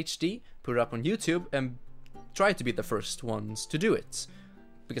it in HD, put it up on YouTube, and try to be the first ones to do it.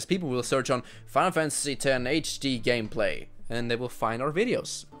 Because people will search on Final Fantasy X HD gameplay, and they will find our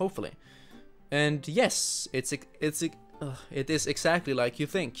videos, hopefully. And yes, it is exactly like you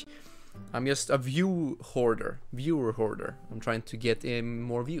think. I'm just a viewer hoarder. I'm trying to get in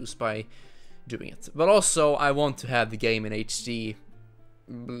more views by doing it. But also, I want to have the game in HD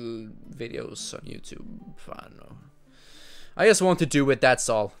videos on YouTube. I don't know. I just want to do it, that's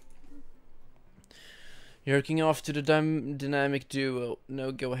all. Jerking off to the dynamic duo.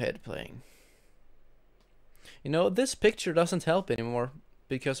 No, go ahead playing. You know, this picture doesn't help anymore.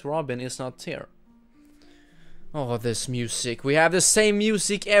 because Robin is not here. Oh, this music. We have the same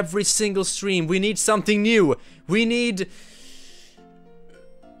music every single stream. We need something new. We need...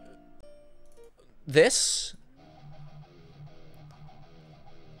 this?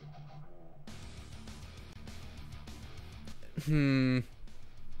 Nah.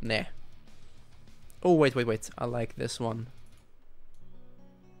 Oh, wait. I like this one.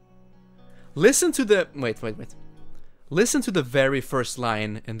 Listen to the... Wait. Listen to the very first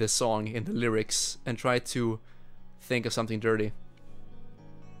line in this song, in the lyrics, and try to think of something dirty.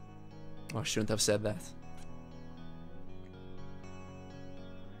 Oh, I shouldn't have said that.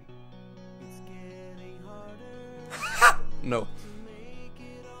 No.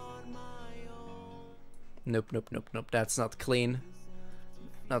 Nope. That's not clean.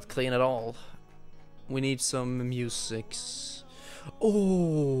 Not clean at all. We need some musics.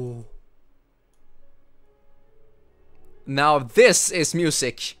 Oh. Now this is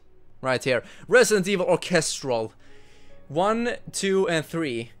music. Right here. Resident Evil Orchestral. 1, 2, and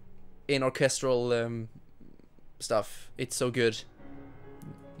 3 in orchestral stuff. It's so good.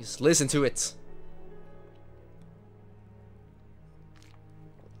 Just listen to it.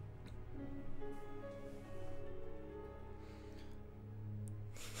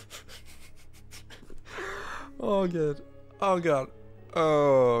 Oh god. Oh god.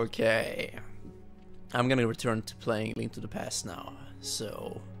 Okay. I'm gonna return to playing Link to the Past now.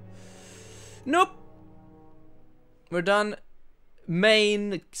 So... Nope! We're done.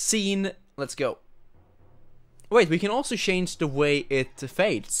 Main scene. Let's go. Wait, we can also change the way it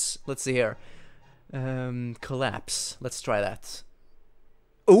fades. Let's see here. Collapse. Let's try that.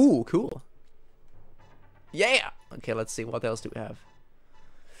 Ooh, cool. Yeah! Okay, let's see. What else do we have?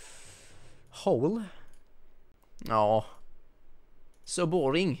 Hole. Oh. So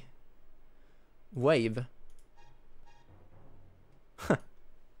boring. Wave.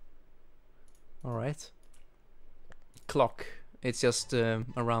 Alright. Clock. It's just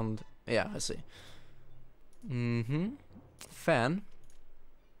around... Yeah, I see. Fan.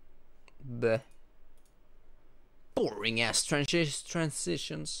 Bleh. Boring ass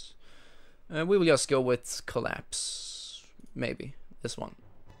transitions. We will just go with collapse. Maybe. This one.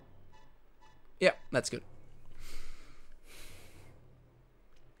 Yeah, that's good.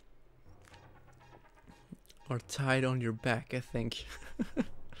 Or tied on your back, I think.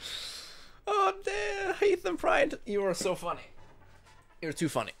 Oh, Ethan Pride, you are so funny. You're too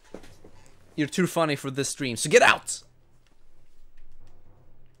funny. You're too funny for this stream, so get out!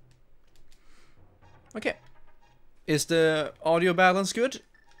 Okay. Is the audio balance good?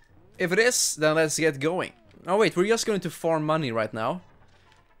 If it is, then let's get going. Oh wait, we're just going to farm money right now.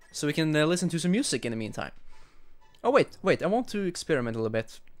 So we can listen to some music in the meantime. Oh wait, I want to experiment a little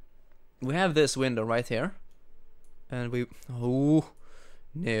bit. We have this window right here. And we... Oh,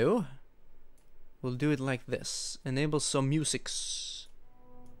 no. We'll do it like this. Enable some musics.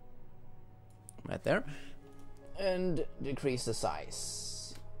 Right there. And decrease the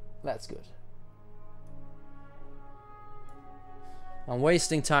size. That's good. I'm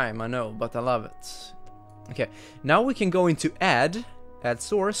wasting time, I know, but I love it. Okay, now we can go into add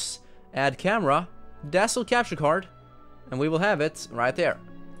source, add camera, dazzle capture card, and we will have it right there.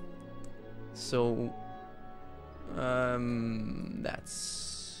 So...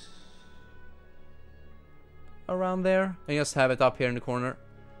 that's around there. I just have it up here in the corner.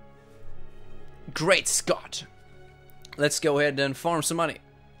 Great Scott! Let's go ahead and farm some money.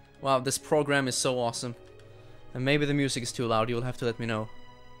 Wow, this program is so awesome. And maybe the music is too loud, you'll have to let me know.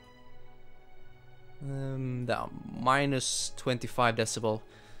 Minus 25 decibel.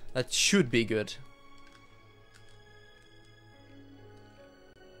 That should be good.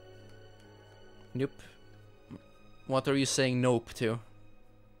 Nope. What are you saying nope to?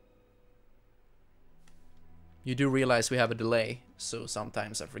 You do realize we have a delay, so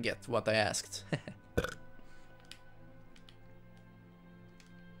sometimes I forget what I asked.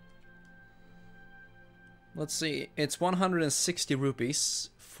 Let's see, it's 160 rupees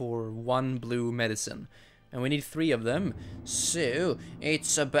for 1 blue medicine. And we need 3 of them, so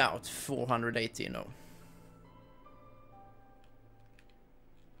it's about 480, no.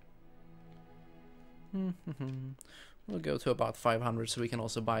 We'll go to about 500 so we can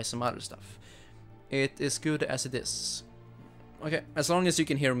also buy some other stuff. It is good as it is. Okay, as long as you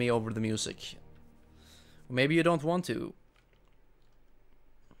can hear me over the music. Maybe you don't want to.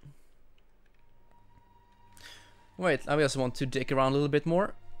 Wait, I just want to dig around a little bit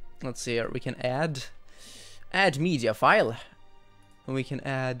more. Let's see here, we can add media file. And we can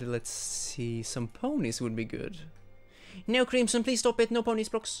add, let's see, some ponies would be good. No, Crimson, please stop it, no ponies,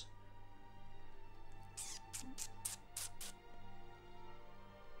 Brooks.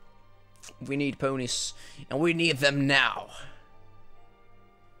 We need ponies, and we need them now.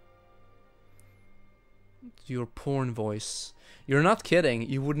 Your porn voice. You're not kidding.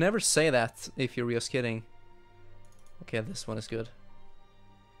 You would never say that if you're just kidding. Okay, this one is good.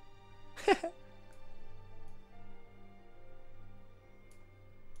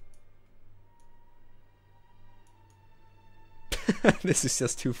 This is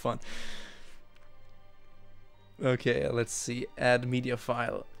just too fun. Okay, let's see. Add media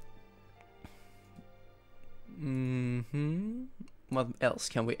file. What else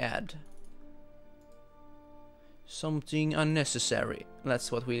can we add? Something unnecessary.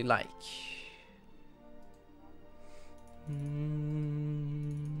 That's what we like.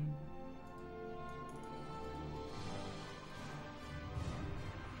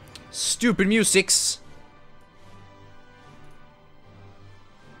 Stupid musics.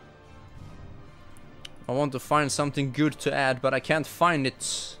 I want to find something good to add, but I can't find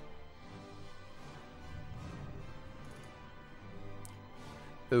it.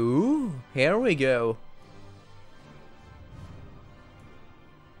 Ooh, here we go.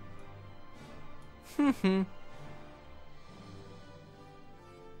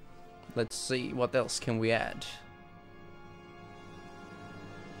 Let's see, what else can we add?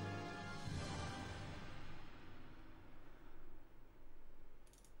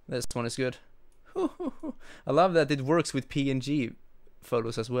 This one is good. I love that it works with PNG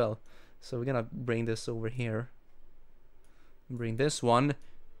photos as well. So we're gonna bring this over here. Bring this one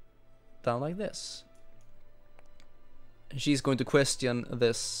down like this. And she's going to question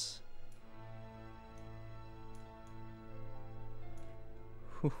this.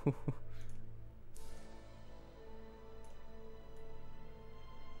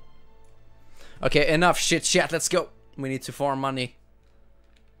 Okay, enough shit chat, let's go. We need to farm money.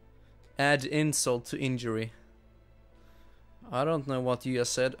 Add insult to injury. I don't know what you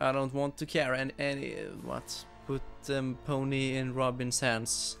just said. I don't want to care any what? Put pony in Robin's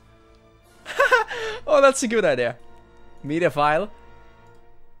hands. Oh, that's a good idea. Media file.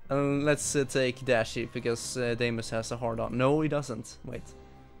 Let's take Dashi because Damus has a hard on. No, he doesn't. Wait.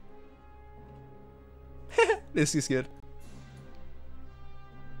 This is good.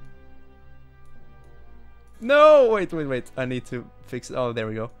 No, wait. I need to fix it. Oh, there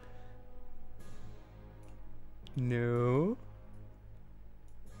we go. No.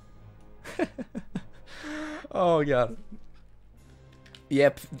 Oh god.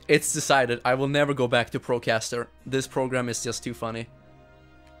 Yep, it's decided. I will never go back to Procaster. This program is just too funny.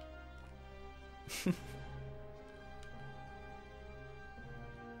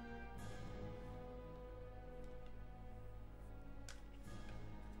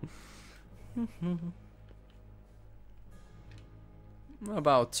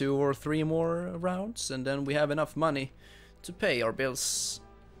 About 2 or 3 more rounds, and then we have enough money to pay our bills.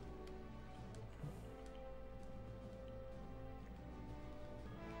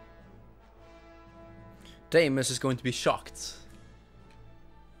 Damus is going to be shocked.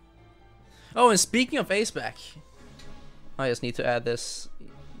 Oh, and speaking of Aceback, I just need to add this.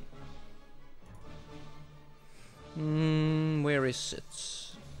 Where is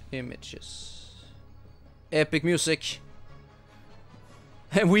it? Images. Epic music.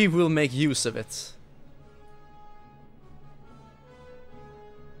 And we will make use of it.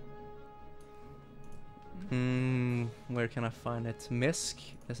 Where can I find it? Misk?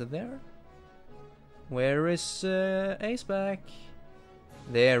 Is it there? Where is Aceback?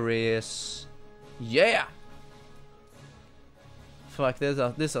 There he is. Yeah! Fuck,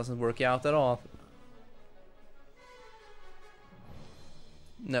 this doesn't work out at all.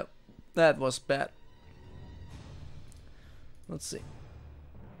 No, that was bad. Let's see.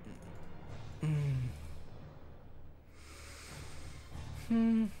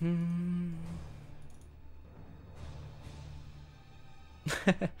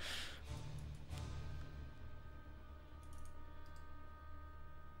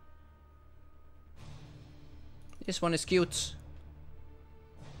 This one is cute.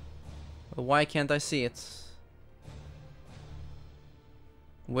 But why can't I see it?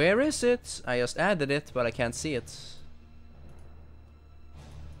 Where is it? I just added it, but I can't see it.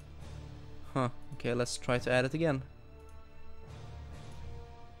 Huh. Okay, let's try to add it again.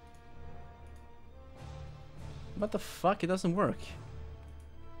 What the fuck? It doesn't work.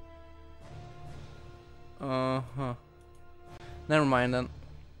 Never mind then.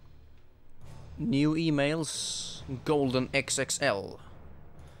 New emails. Golden XXL.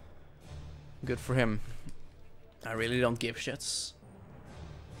 Good for him. I really don't give shits.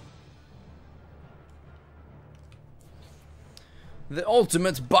 The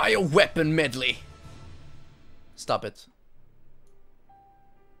ultimate bioweapon medley. Stop it.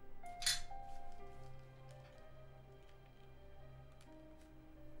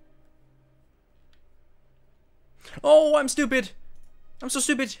 Oh, I'm stupid. I'm so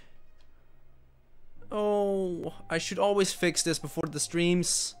stupid. Oh, I should always fix this before the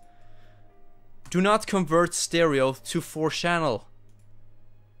streams. Do not convert stereo to 4-channel.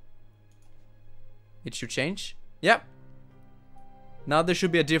 It should change. Yep. Now there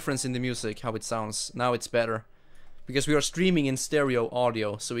should be a difference in the music, how it sounds. Now it's better. Because we are streaming in stereo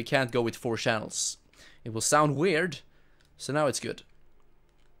audio, so we can't go with 4 channels. It will sound weird, so now it's good.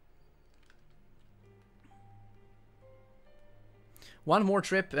 One more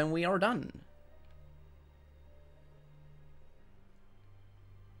trip and we are done.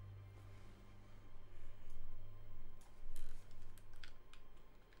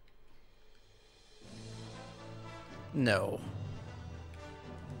 No.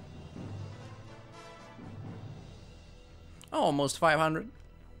 Almost 500.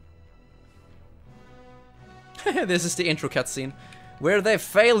 This is the intro cutscene, where they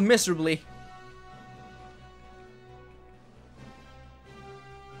fail miserably.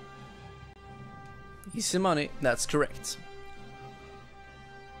 Easy money, that's correct.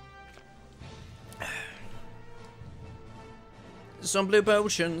 Some blue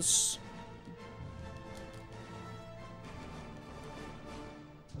potions.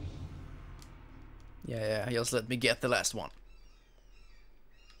 Yeah, just let me get the last one.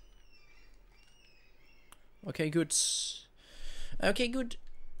 Okay, good. Okay, good.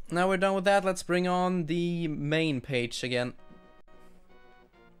 Now we're done with that, let's bring on the main page again.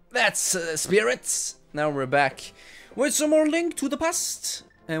 That's spirits. Now we're back with some more Link to the Past.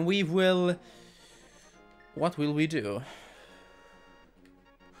 And we will... What will we do?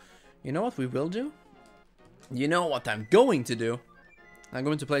 You know what we will do? You know what I'm going to do? I'm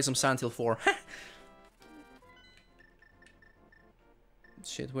going to play some Silent Hill 4.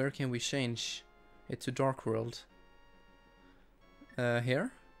 Shit, where can we change it to Dark World?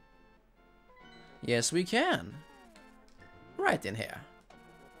 Here? Yes, we can. Right in here.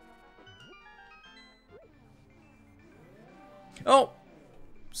 Oh!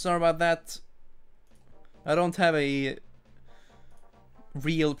 Sorry about that. I don't have a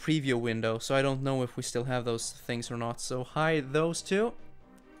real preview window, so I don't know if we still have those things or not. So hide those two.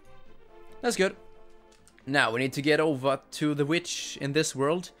 That's good. Now we need to get over to the witch in this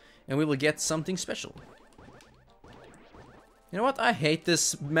world, and we will get something special. You know what? I hate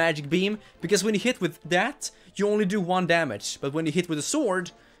this magic beam, because when you hit with that, you only do 1 damage. But when you hit with a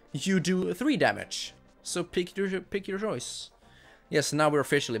sword, you do 3 damage. So pick your choice. Yes, now we're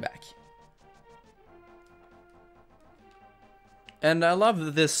officially back. And I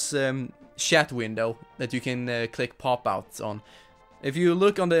love this chat window that you can click pop out on. If you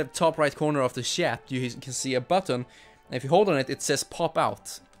look on the top right corner of the chat, you can see a button. And if you hold on it, it says pop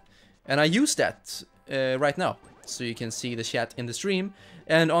out. And I use that right now. So you can see the chat in the stream.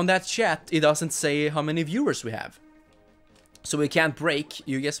 And on that chat, it doesn't say how many viewers we have. So we can't break.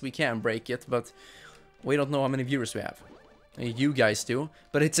 You guess we can break it, but we don't know how many viewers we have. You guys do.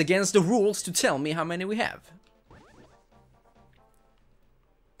 But it's against the rules to tell me how many we have.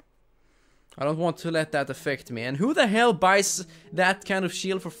 I don't want to let that affect me. And who the hell buys that kind of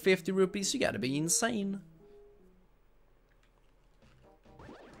shield for 50 rupees? You gotta be insane.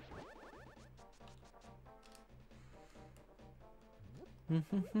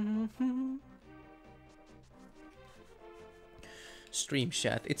 Stream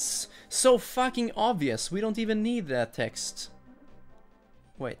chat. It's so fucking obvious. We don't even need that text.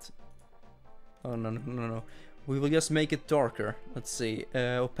 Wait. Oh, no. We will just make it darker. Let's see.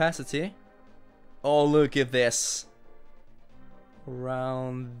 Opacity. Oh, look at this.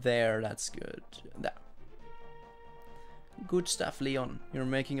 Around there. That's good. There. Good stuff, Leon. You're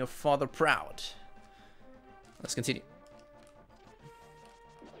making your father proud. Let's continue.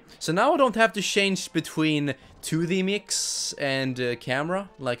 So now I don't have to change between 2D mix and camera,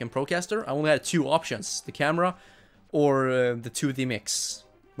 like in Procaster. I only had 2 options, the camera or the 2D mix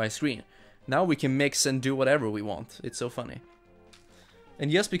by screen. Now we can mix and do whatever we want. It's so funny. And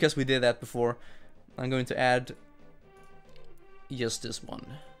just because we did that before, I'm going to add just this one.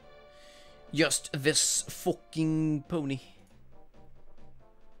 Just this fucking pony.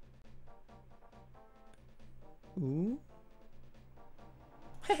 Ooh.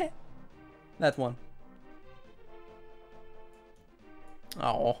 That one.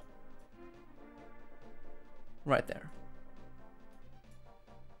 Oh. Right there.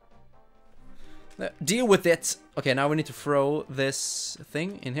 Deal with it. Okay, now we need to throw this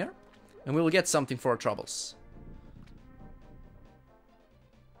thing in here. And we will get something for our troubles.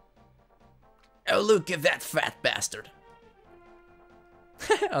 Oh, look at that fat bastard.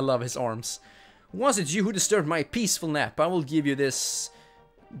 I love his arms. Was it you who disturbed my peaceful nap? I will give you this...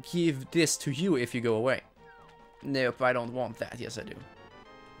 Give this to you if you go away. Nope, I don't want that. Yes, I do.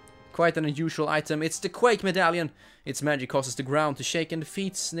 Quite an unusual item. It's the Quake Medallion. Its magic causes the ground to shake and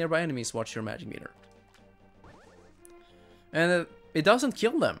defeats nearby enemies. Watch your magic meter. And it doesn't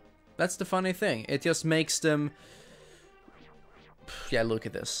kill them. That's the funny thing. It just makes them... Yeah, look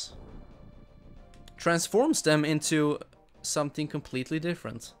at this. Transforms them into something completely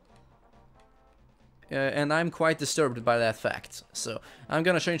different. And I'm quite disturbed by that fact. So, I'm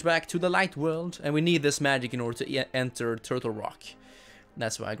gonna change back to the light world. And we need this magic in order to enter Turtle Rock.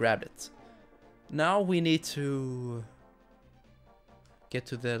 That's why I grabbed it. Now we need to get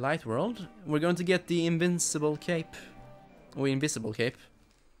to the light world. We're going to get the invincible cape. Or invisible cape.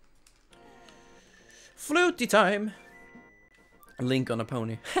 Fluty time! Link on a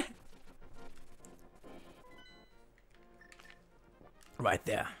pony. Right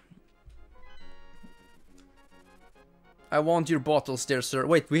there. I want your bottles there, sir.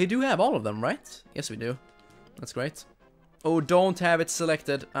 Wait, we do have all of them, right? Yes, we do. That's great. Oh, don't have it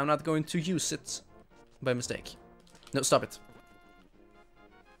selected. I'm not going to use it by mistake. No, stop it.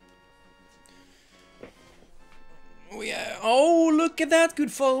 Oh, look at that,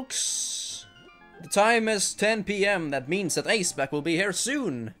 good folks. The time is 10 PM. That means that Aceback will be here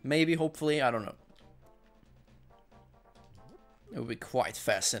soon. Maybe, hopefully, I don't know. It will be quite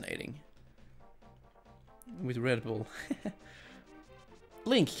fascinating. With Red Bull.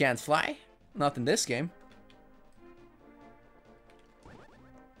 Link can't fly. Not in this game.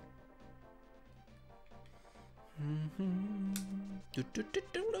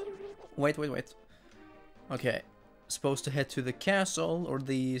 Wait. Okay. Supposed to head to the castle or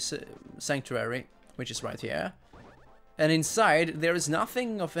the sanctuary, which is right here. And inside there is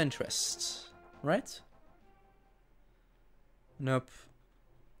nothing of interest, right? Nope.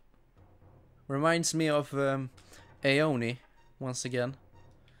 Reminds me of Aoni once again.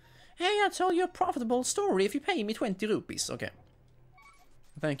 Hey, I'll tell you a profitable story if you pay me 20 rupees. Okay.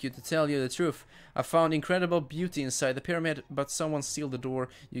 Thank you. To tell you the truth, I found incredible beauty inside the pyramid, but someone sealed the door.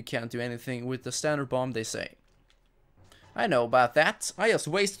 You can't do anything with the standard bomb, they say. I know about that. I just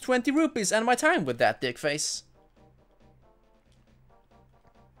wasted 20 rupees and my time with that dickface.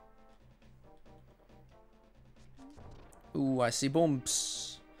 Ooh, I see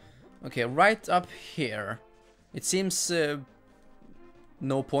bombs. Okay, right up here. It seems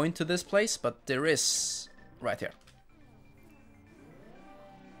no point to this place, but there is right here.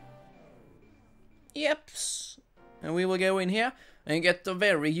 Yep. And we will go in here and get a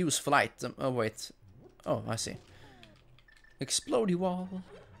very useful item. Oh, wait. Oh, I see. Explodey wall.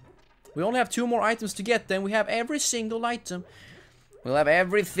 We only have 2 more items to get, then we have every single item. We'll have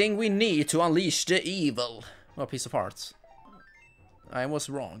everything we need to unleash the evil. Oh, piece of heart. I was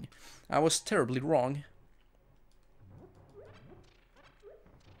wrong. I was terribly wrong.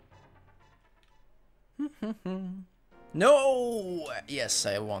 No! Yes,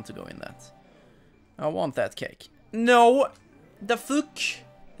 I want to go in that. I want that cake. No! The fuck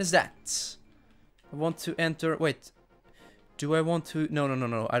is that? I want to enter... Wait. Do I want to...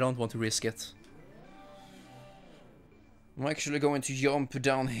 No. I don't want to risk it. I'm actually going to jump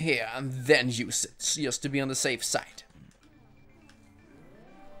down here and then use it. Just to be on the safe side.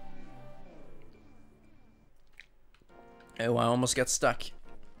 Oh, I almost got stuck.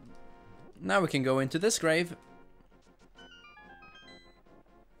 Now we can go into this grave.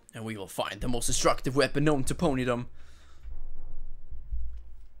 And we will find the most destructive weapon known to ponydom.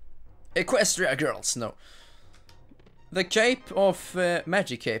 Equestria girls, no. The cape of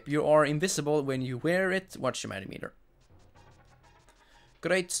magic cape. You are invisible when you wear it. Watch your magic meter.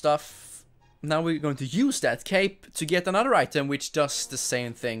 Great stuff. Now we're going to use that cape to get another item which does the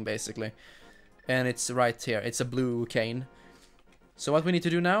same thing basically. And it's right here. It's a blue cane. So what we need to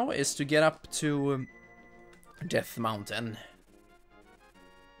do now is to get up to Death Mountain.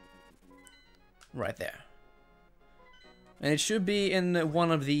 Right there. And it should be in one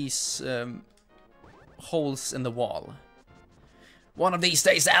of these holes in the wall. One of these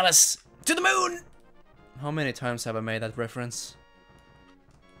days, Alice! To the moon! How many times have I made that reference?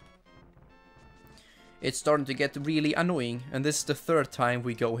 It's starting to get really annoying, and this is the 3rd time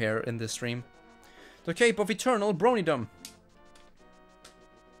we go here in this stream. The Cape of Eternal Bronydom.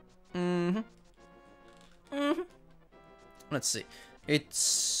 Let's see.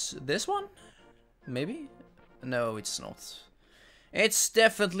 It's this one? Maybe? No, it's not. It's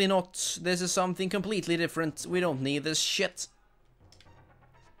definitely not. This is something completely different. We don't need this shit.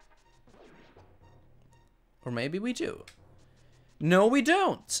 Or maybe we do. No, we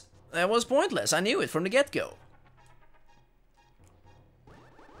don't. That was pointless. I knew it from the get-go.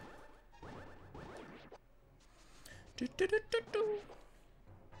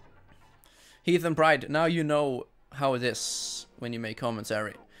 Heathen Pride, now you know how it is when you make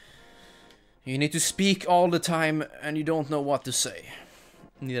commentary. You need to speak all the time and you don't know what to say.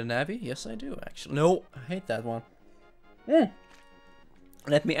 Need a Navi? Yes, I do, actually. No, I hate that one.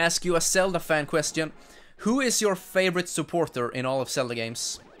 Let me ask you a Zelda fan question. Who is your favorite supporter in all of Zelda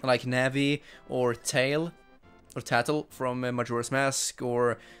games? Like Navi or Tail or Tattle from Majora's Mask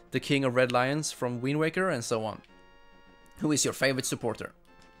or the King of Red Lions from Wind Waker and so on. Who is your favorite supporter?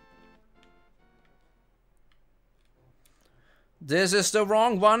 This is the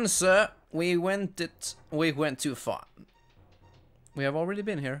wrong one, sir. We went too far. We have already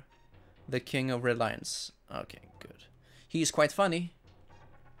been here. The King of Red Lions. Okay, good. He's quite funny.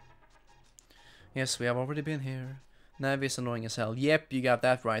 Yes, we have already been here. Navi is annoying as hell. Yep, you got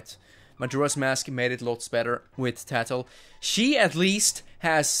that right. Majora's Mask made it lots better with Tattle. She at least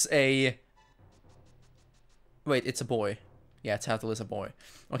has a... Wait, it's a boy. Yeah, Tattle is a boy.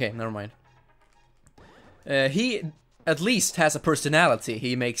 Okay, never mind. He at least has a personality.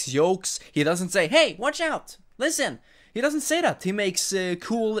 He makes jokes. He doesn't say, hey, watch out, listen. He doesn't say that. He makes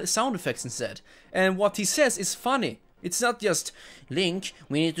cool sound effects instead. And what he says is funny. It's not just, Link,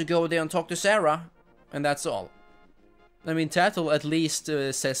 we need to go there and talk to Sarah. And that's all. I mean, Tattle at least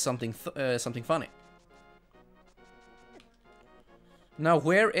says something funny. Now,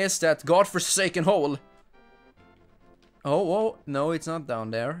 where is that godforsaken hole? Oh, no, it's not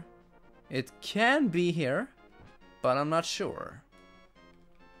down there. It can be here, but I'm not sure.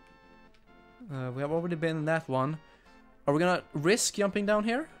 We have already been in that one. Are we gonna risk jumping down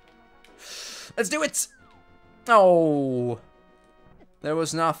here? Let's do it! Oh! There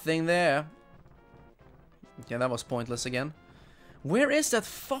was nothing there. Okay, that was pointless again. Where is that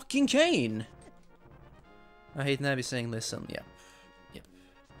fucking cane? I hate Navi saying listen, yeah. Yep.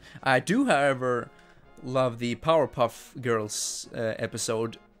 I do, however, love the Powerpuff Girls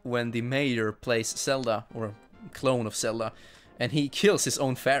episode when the mayor plays Zelda, or a clone of Zelda, and he kills his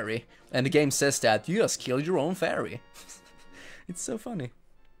own fairy. And the game says that, you just killed your own fairy. It's so funny.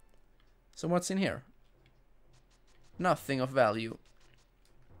 So what's in here? Nothing of value.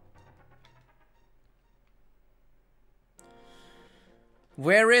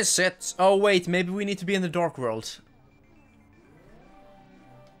 Where is it? Oh wait, maybe we need to be in the Dark World.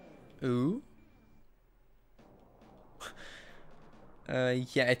 Ooh.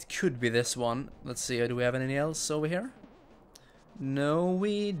 Yeah, it could be this one. Let's see, do we have anything else over here? No,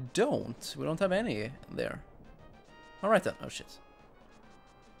 we don't. We don't have any there. Alright then. Oh shit.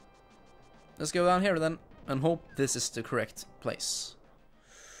 Let's go down here then and hope this is the correct place.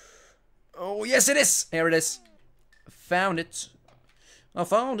 Oh, yes it is! Here it is. Found it. I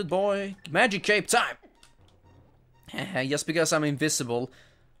found it, boy. Magic cape time! Just because I'm invisible,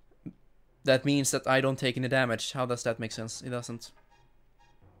 that means that I don't take any damage. How does that make sense? It doesn't.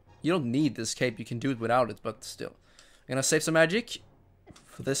 You don't need this cape, you can do it without it, but still. I'm gonna save some magic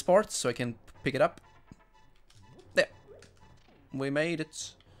for this part, so I can pick it up. There. We made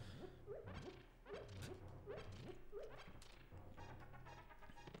it.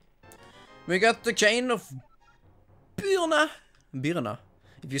 We got the cane of Birna. Birna.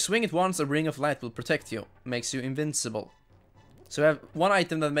 If you swing it once, a ring of light will protect you. Makes you invincible. So we have one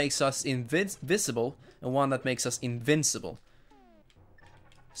item that makes us invisible, and one that makes us invincible.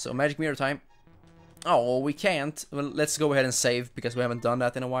 So magic mirror time. Oh, we can't. Well, let's go ahead and save, because we haven't done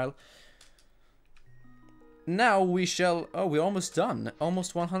that in a while. Now we shall... Oh, we're almost done.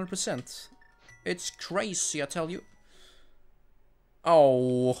 Almost 100%. It's crazy, I tell you.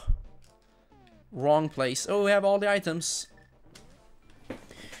 Oh. Wrong place. Oh, we have all the items.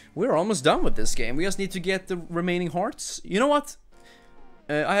 We're almost done with this game. We just need to get the remaining hearts. You know what?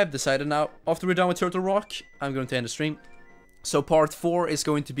 I have decided now. After we're done with Turtle Rock, I'm going to end the stream. So part 4 is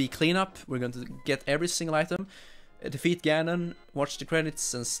going to be cleanup. We're going to get every single item, defeat Ganon, watch the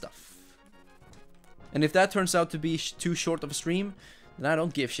credits and stuff. And if that turns out to be too short of a stream, then I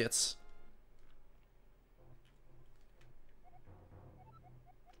don't give shits.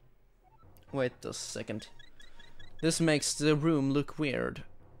 Wait a second. This makes the room look weird.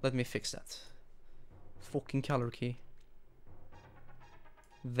 Let me fix that. Fucking color key.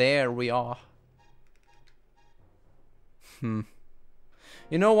 There we are. You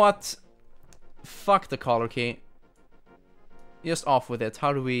know what? Fuck the color key. Just off with it.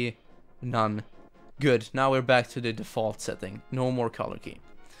 How do we... None. Good. Now we're back to the default setting. No more color key.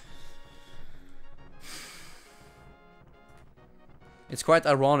 It's quite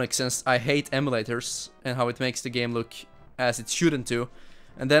ironic since I hate emulators and how it makes the game look as it shouldn't do.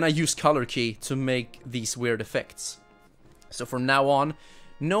 And then I use color key to make these weird effects. So from now on,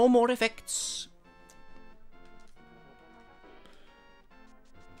 no more effects.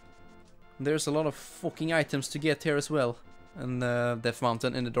 There's a lot of fucking items to get here as well. And Death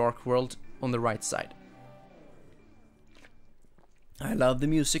Mountain in the Dark World on the right side. I love the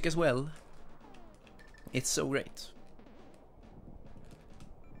music as well. It's so great.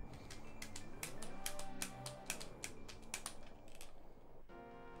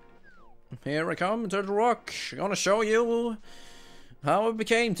 Here I come to the rock. Gonna show you how it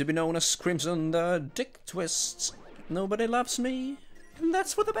became to be known as Crimson the Dick Twist. Nobody loves me, and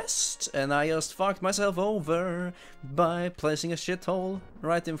that's for the best. And I just fucked myself over by placing a shithole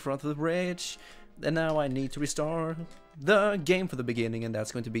right in front of the bridge. And now I need to restart the game from the beginning, and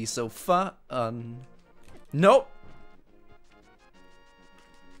that's going to be so fun. Nope!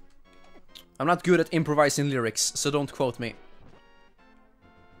 I'm not good at improvising lyrics, so don't quote me.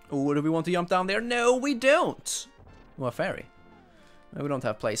 Oh, do we want to jump down there? No, we don't! Oh, a ferry. No, we don't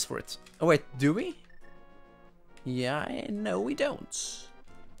have place for it. Oh wait, do we? Yeah, no we don't.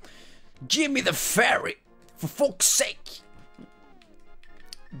 Give me the ferry! For fuck's sake!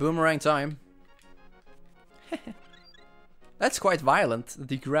 Boomerang time. That's quite violent,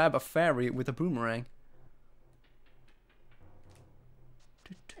 that you grab a ferry with a boomerang.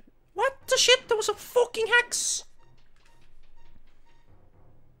 What the shit? There was a fucking hex!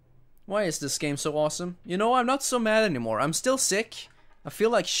 Why is this game so awesome? You know, I'm not so mad anymore. I'm still sick. I feel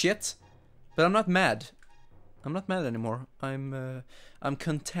like shit. But I'm not mad. I'm not mad anymore. I'm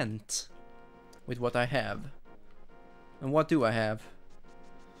content with what I have. And what do I have?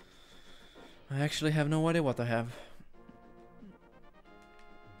 I actually have no idea what I have.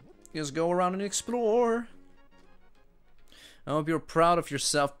 Just go around and explore. I hope you're proud of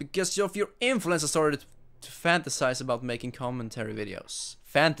yourself because of your influence. I started to fantasize about making commentary videos.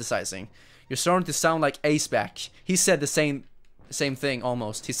 Fantasizing. You're starting to sound like Aceback. He said the same thing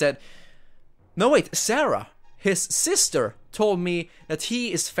almost. He said, no wait, Sarah, his sister, told me that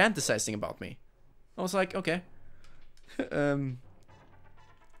he is fantasizing about me. I was like, okay.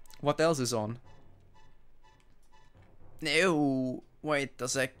 What else is on? No, wait a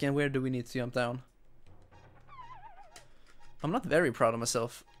second. Where do we need to jump down? I'm not very proud of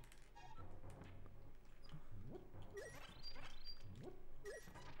myself.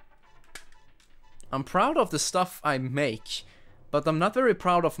 I'm proud of the stuff I make, but I'm not very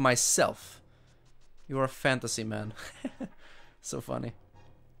proud of myself. You're a fantasy man. So funny.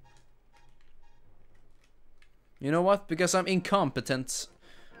 You know what? Because I'm incompetent.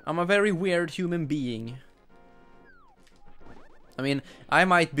 I'm a very weird human being. I mean, I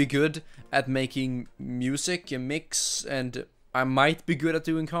might be good at making music and mix, and I might be good at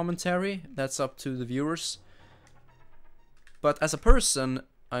doing commentary. That's up to the viewers. But as a person,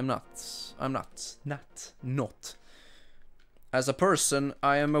 I'm not. Not. As a person,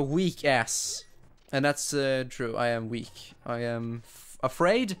 I am a weak ass. And that's true, I am weak. I am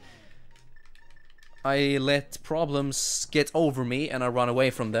afraid. I let problems get over me and I run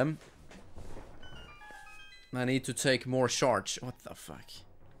away from them. I need to take more charge. What the fuck?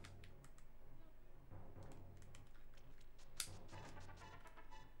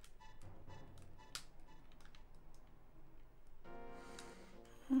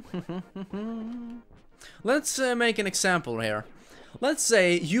 Let's make an example here. Let's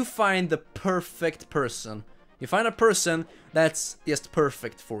say you find the perfect person. You find a person that's just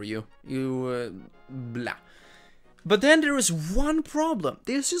perfect for you. Blah. But then there is one problem.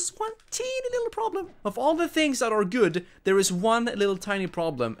 There's just one teeny little problem. Of all the things that are good, there is one little tiny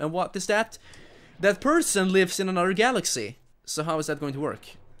problem. And what is that? That person lives in another galaxy. So how is that going to work?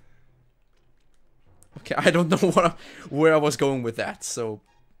 Okay, I don't know where I was going with that, so...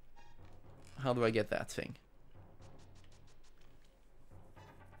 How do I get that thing?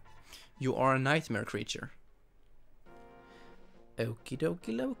 You are a nightmare creature. Okie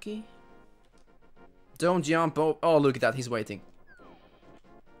dokie Loki. Don't jump. Oh, look at that. He's waiting.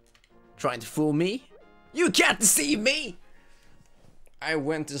 Trying to fool me? You can't deceive me! I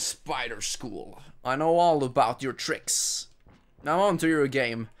went to spider school. I know all about your tricks. Now on to your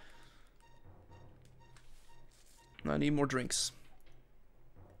game. I need more drinks.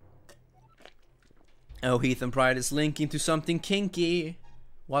 Oh, Heath and Pride is linking to something kinky.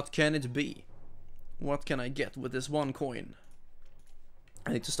 What can it be? What can I get with this one coin?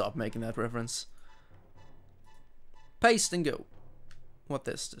 I need to stop making that reference. Paste and go. What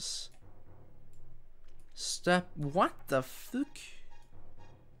is this? What the fuck?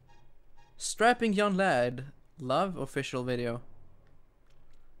 Strapping young lad. Love official video.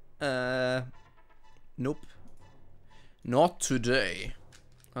 Nope. Not today.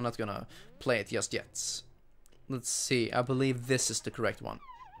 I'm not gonna play it just yet. Let's see. I believe this is the correct one.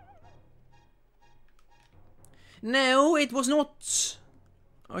 No, it was not.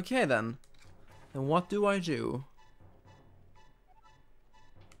 Okay then. And what do I do?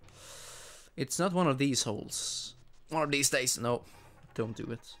 It's not one of these holes. One of these days. No, don't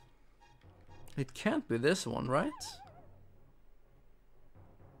do it. It can't be this one, right?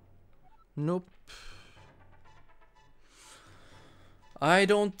 Nope. I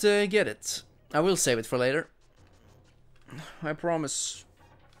don't get it. I will save it for later. I promise.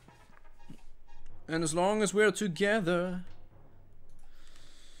 And as long as we're together.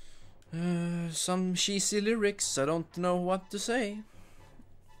 Some cheesy lyrics, I don't know what to say.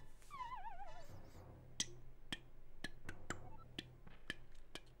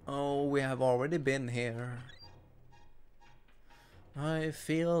 Oh, we have already been here. I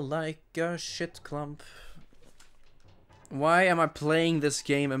feel like a shit clump. Why am I playing this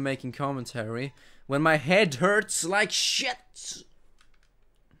game and making commentary when my head hurts like shit?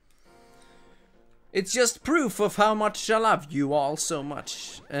 It's just proof of how much I love you all so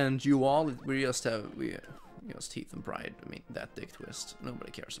much. And you all, we just Heath and Pride. I mean, that dick twist.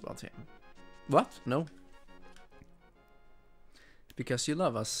 Nobody cares about him. What? No. Because you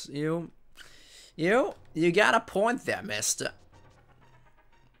love us. You got a point there, mister.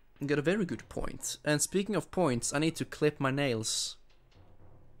 You got a very good point. And speaking of points, I need to clip my nails.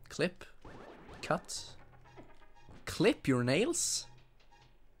 Clip? Cut? Clip your nails?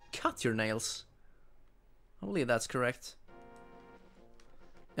 Cut your nails. I believe that's correct.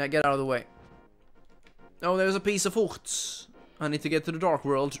 Yeah, get out of the way. Oh, there's a piece of Hort. I need to get to the dark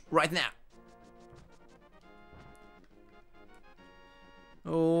world right now.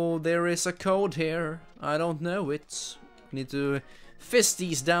 Oh, there is a code here. I don't know it. Need to fist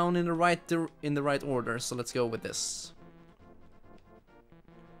these down in the right order. So let's go with this.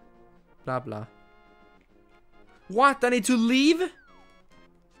 Blah blah. What? I need to leave?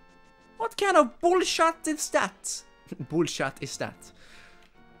 What kind of bullshit is that? Bullshit is that?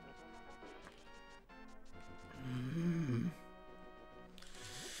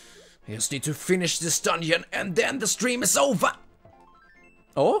 I just need to finish this dungeon and then the stream is over.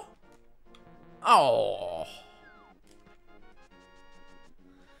 Oh? Oh.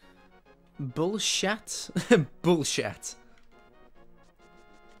 Bullshit? Bullshit.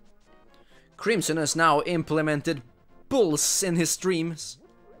 Crimson has now implemented bulls in his streams.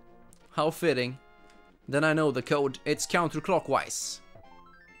 How fitting. Then I know the code. It's counterclockwise.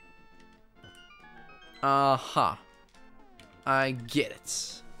 Aha. I get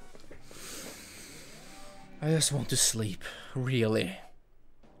it. I just want to sleep. Really.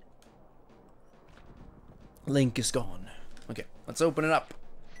 Link is gone. Okay, let's open it up.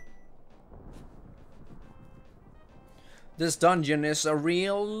 This dungeon is a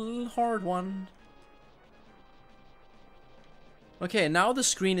real hard one. Okay, now the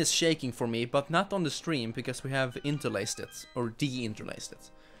screen is shaking for me, but not on the stream because we have interlaced it, or de-interlaced it.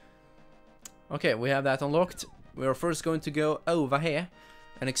 Okay, we have that unlocked. We are first going to go over here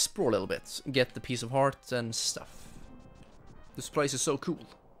and explore a little bit, get the piece of heart and stuff. This place is so cool.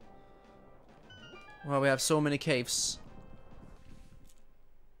 Wow, we have so many caves.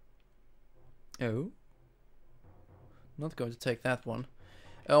 Oh. Not going to take that one.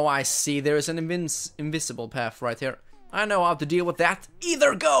 Oh, I see. There is an invisible path right here. I know how to deal with that.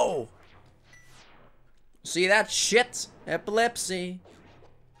 Either go! See that shit? Epilepsy.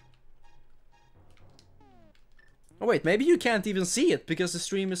 Oh wait, maybe you can't even see it because the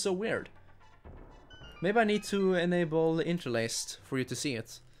stream is so weird. Maybe I need to enable interlaced for you to see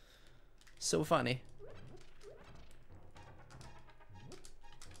it. So funny.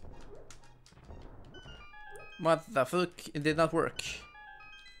 What the fuck? It did not work.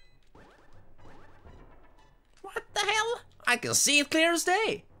 What the hell? I can see it clear as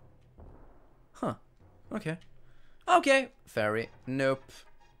day. Huh. Okay. Okay. Fairy. Nope.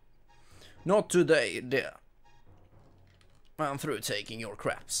 Not today, dear. I'm through taking your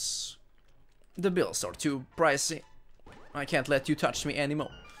craps. The bills are too pricey. I can't let you touch me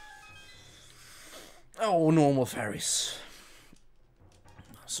anymore. Oh, normal fairies.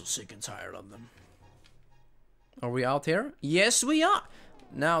 I'm so sick and tired of them. Are we out here? Yes, we are!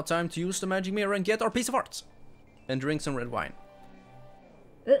 Now time to use the magic mirror and get our piece of heart. And drink some red wine.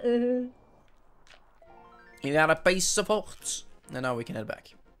 You got a piece of heart. And now we can head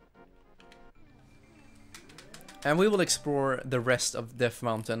back. And we will explore the rest of Death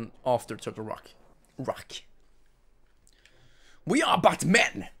Mountain after Turtle Rock. Rock. We are but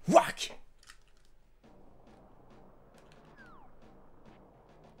men! Rock!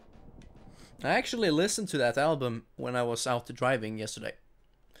 I actually listened to that album when I was out driving yesterday.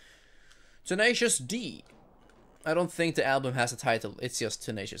 Tenacious D. I don't think the album has a title, it's just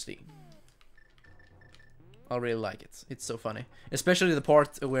Tenacious D. I really like it. It's so funny. Especially the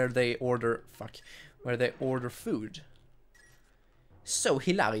part where they order... Fuck. Where they order food. So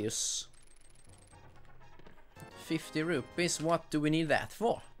hilarious. 50 rupees. What do we need that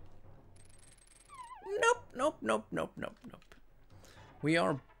for? Nope, nope, nope, nope, nope, nope. We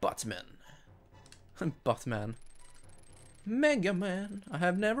are Buttmen. Buttman. Mega Man. I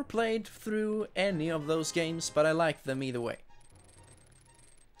have never played through any of those games, but I like them either way.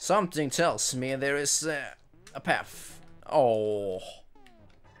 Something tells me there is a path. Oh.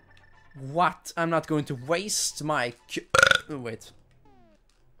 What? I'm not going to waste my... Oh, wait.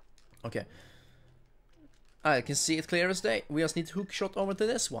 Okay. I can see it clear as day. We just need to hookshot over to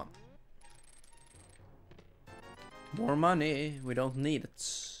this one. More money. We don't need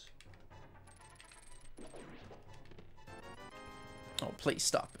it. Oh, please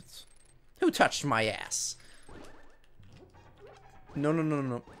stop it. Who touched my ass? No, no, no,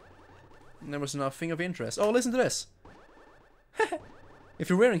 no, no. There was nothing of interest. Oh, listen to this. If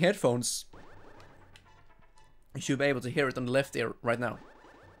you're wearing headphones, you should be able to hear it on the left ear right now.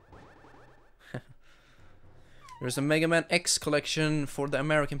 There's a Mega Man X collection for the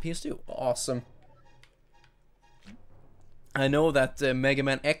American PS2. Awesome. I know that Mega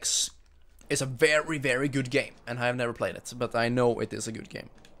Man X is a very, very good game, and I have never played it, but I know it is a good game.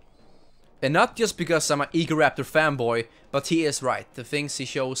 And not just because I'm an Egoraptor fanboy, but he is right. The things he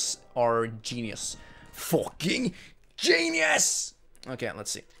shows are genius. Fucking genius! Okay, let's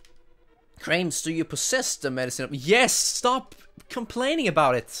see. Claims, do you possess the medicine? Yes! Stop complaining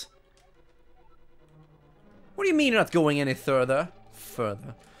about it! What do you mean you're not going any further?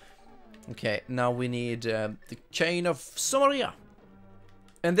 Further. Okay, now we need the Chain of Somalia.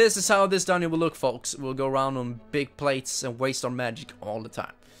 And this is how this dungeon will look, folks. We'll go around on big plates and waste our magic all the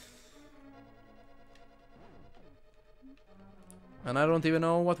time. And I don't even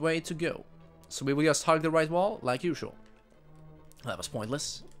know what way to go. So we will just hug the right wall, like usual. That was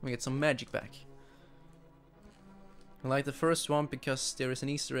pointless. We get some magic back. I like the first one because there is an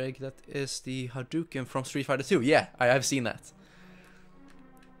Easter egg that is the Hadouken from Street Fighter 2. Yeah, I have seen that.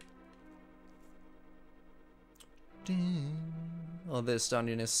 Oh, this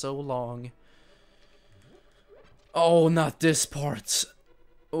dungeon is so long. Oh, not this part.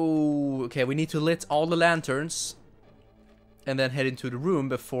 Oh, okay, we need to lit all the lanterns and then head into the room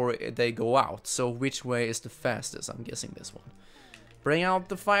before they go out. So which way is the fastest? I'm guessing this one. Bring out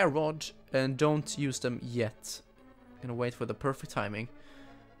the fire rod and don't use them yet. Gonna wait for the perfect timing.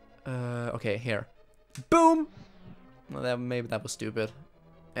 Okay, here. Boom! Well, maybe that was stupid.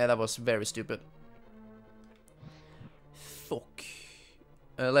 Yeah, that was very stupid. Fuck.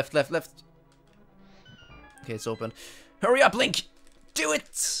 Left, left, left. Okay, it's open. Hurry up, Link! Do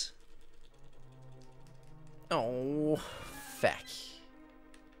it! Oh, fuck.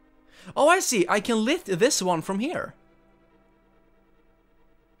 Oh, I see. I can lit this one from here.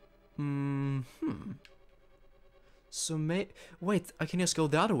 So wait, I can just go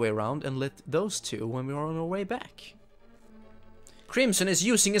the other way around and lit those two when we are on our way back. Crimson is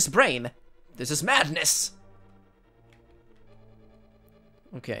using his brain. This is madness.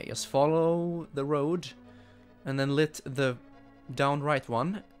 Okay, just follow the road and then lit the down right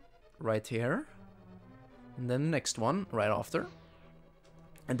one right here. And then the next one right after.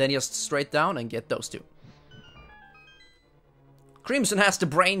 And then just straight down and get those two. Crimson has the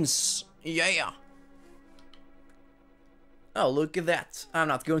brains. Yeah. Oh, look at that. I'm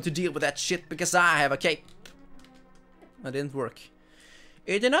not going to deal with that shit because I have a cape. That didn't work.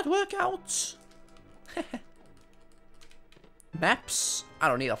 It did not work out. Maps? I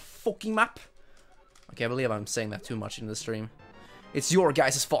don't need a fucking map. Okay, I believe I'm saying that too much in the stream. It's your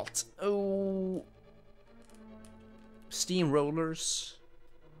guys' fault. Oh. Steamrollers.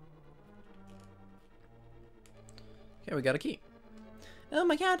 Okay, we got a key. Oh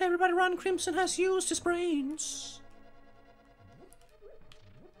my god, everybody run. Crimson has used his brains.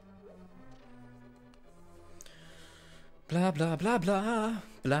 Blah, blah, blah, blah.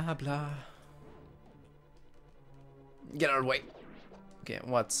 Blah, blah. Get out of the way. Okay,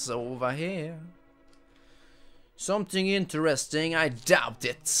 what's over here? Something interesting, I doubt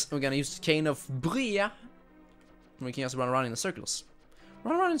it. We're gonna use the Cane of Bria. We can just run around in circles.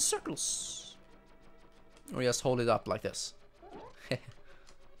 Run around in circles. Or just hold it up like this.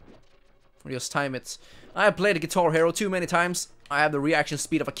 Or just time it. I have played a Guitar Hero too many times. I have the reaction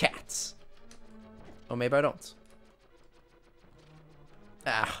speed of a cat. Or maybe I don't.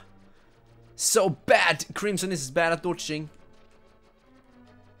 Ah. So bad! Crimson is bad at dodging.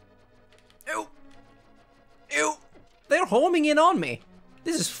 Ew! Ew! They're homing in on me!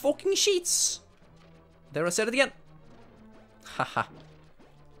 This is fucking cheats! There, I said it again. Haha.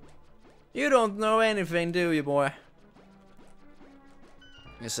 You don't know anything, do you, boy?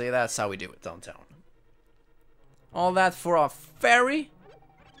 You see, that's how we do it downtown. All that for a ferry?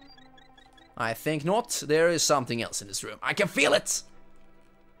 I think not. There is something else in this room. I can feel it!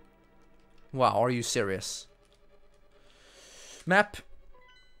 Wow, are you serious? Map.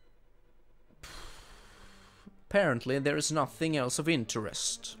 Apparently, there is nothing else of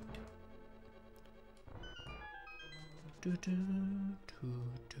interest.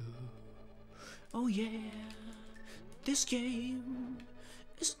 Oh yeah, this game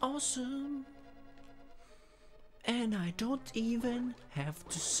is awesome. And I don't even have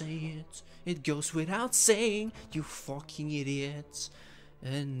to say it. It goes without saying, you fucking idiots.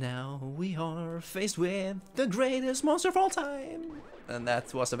 And now we are faced with the greatest monster of all time. And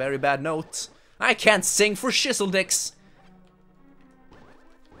that was a very bad note. I can't sing for shizzledicks.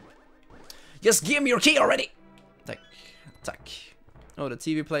 Just give me your key already. Tack, tack. Oh, the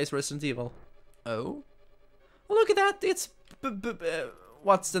TV plays Resident Evil. Oh? Oh, look at that. It's...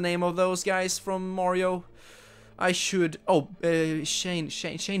 what's the name of those guys from Mario? I should... Oh, Shane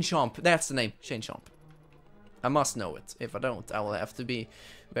Chomp. That's the name. Shane Chomp. I must know it. If I don't, I will have to be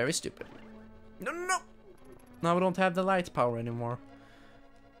very stupid. No, no, no! Now we don't have the light power anymore.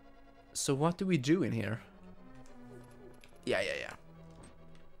 So what do we do in here? Yeah.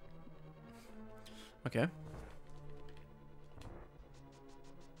 Okay.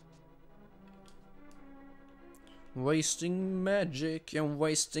 Wasting magic and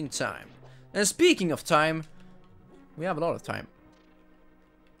wasting time. And speaking of time, we have a lot of time.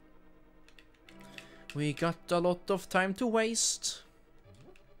 We got a lot of time to waste.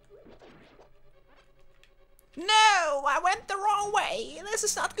 No, I went the wrong way. This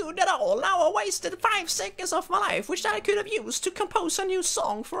is not good at all. Now I wasted 5 seconds of my life, which I could have used to compose a new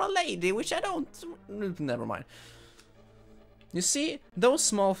song for a lady, which I don't... Never mind. You see, those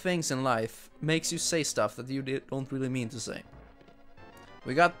small things in life makes you say stuff that you don't really mean to say.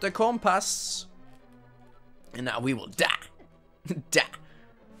 We got the compass. And now we will die. Die.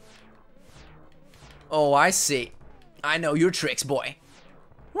 Oh, I see. I know your tricks, boy.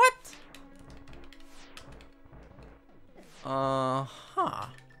 What? Uh-huh.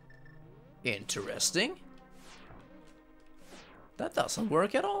 Interesting. That doesn't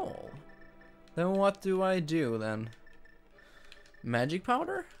work at all. Then what do I do, then? Magic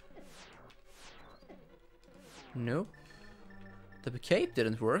powder? Nope. The cape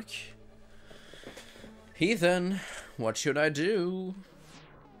didn't work. Ethan, what should I do?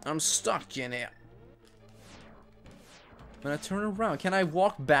 I'm stuck in it. When I turn around, can I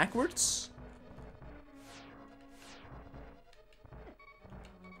walk backwards?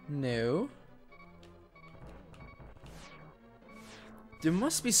 No. There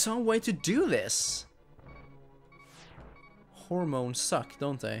must be some way to do this. Hormones suck,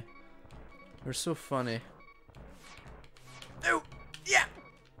 don't they? They're so funny. Oh, yeah.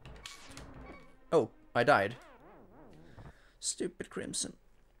 Oh, I died. Stupid Crimson.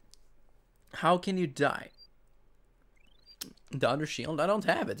 How can you die? The other shield? I don't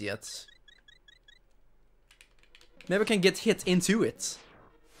have it yet. Maybe I can get hit into it.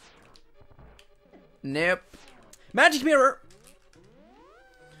 Nope. Magic mirror!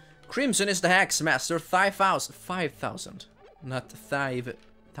 Crimson is the Hacks Master 5,000. Not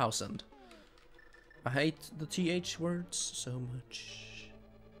 5,000. I hate the TH words so much.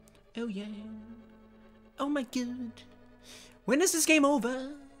 Oh yeah. Oh my god. When is this game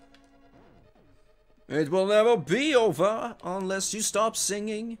over? It will never be over unless you stop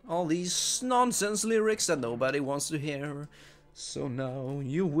singing all these nonsense lyrics that nobody wants to hear. So now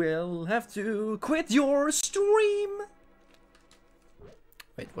you will have to quit your stream.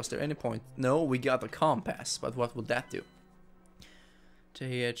 Wait, was there any point? No, we got a compass, but what would that do?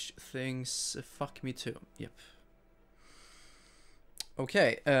 TH things fuck me too. Yep.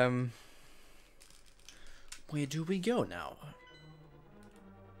 Okay, where do we go now?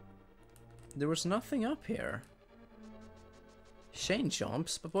 There was nothing up here. Shane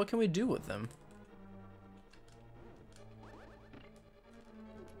chomps, but what can we do with them?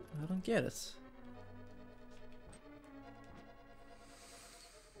 I don't get it.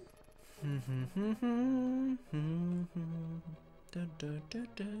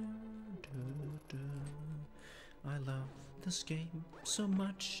 I love this game so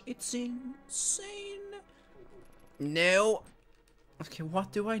much, it's insane. No. Okay,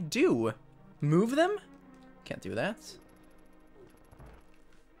 what do I do? Move them? Can't do that.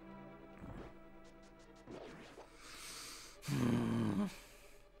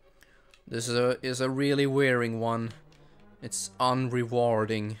 This is a really wearing one. It's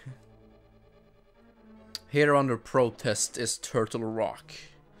unrewarding. Here under protest is Turtle Rock.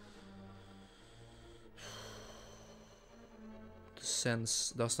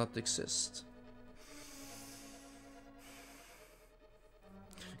 sense does not exist.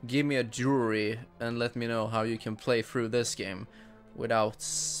 Give me a jury and let me know how you can play through this game without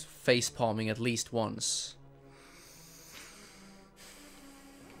facepalming at least once.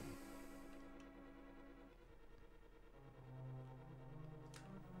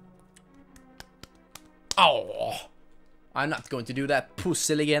 Oh, I'm not going to do that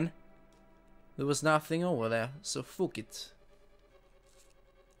puzzle again. There was nothing over there, so fuck it.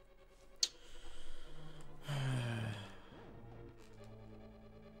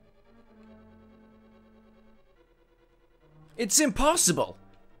 It's impossible!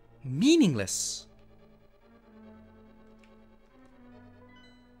 Meaningless.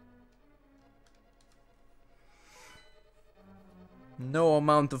 No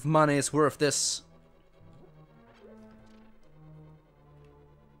amount of money is worth this.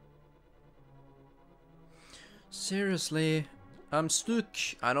 Seriously, I'm stuck.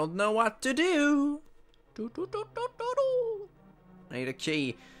 I don't know what to do. I need a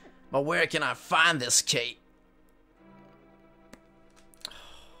key. But where can I find this key?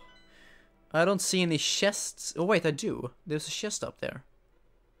 I don't see any chests. Oh wait, I do. There's a chest up there.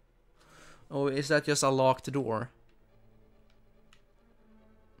 Oh, is that just a locked door?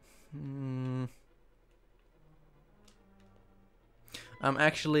 I'm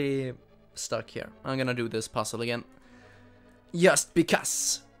actually stuck here. I'm gonna do this puzzle again. Just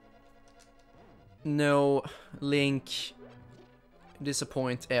because. No, Link.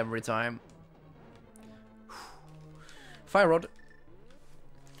 Disappoint every time. Fire rod.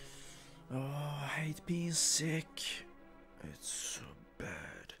 Oh, I hate being sick. It's so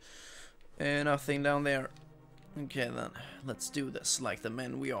bad. And nothing down there. Okay then, let's do this like the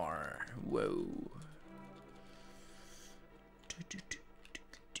men we are. Whoa.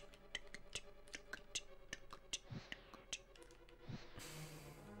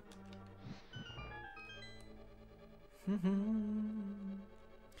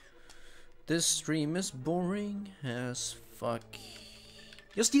 This stream is boring as fuck.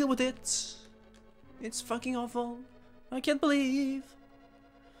 Just deal with it. It's fucking awful. I can't believe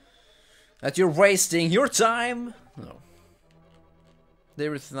that you're wasting your time. No.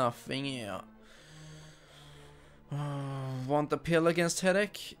 There is nothing here. Want a pill against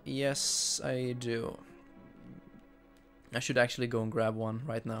headache? Yes, I do. I should actually go and grab one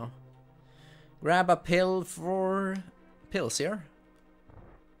right now. Grab a pill for pills here.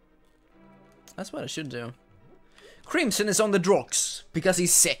 That's what I should do. Crimson is on the drugs because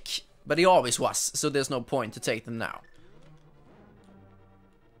he's sick, but he always was, so there's no point to take them now.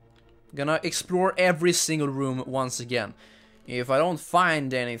 Gonna explore every single room once again. If I don't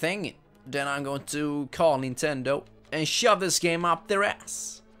find anything, then I'm going to call Nintendo and shove this game up their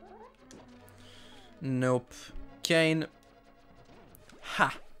ass. Nope. Kane.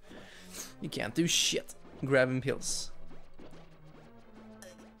 Ha! You can't do shit grabbing pills.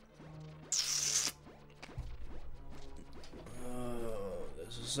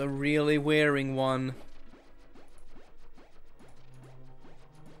 This is a really wearing one.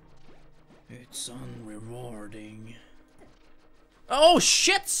 It's unrewarding. Oh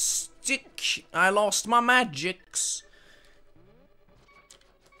shit, stick! I lost my magics.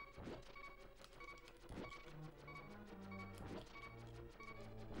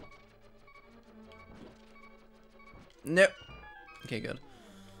 No. Okay, good.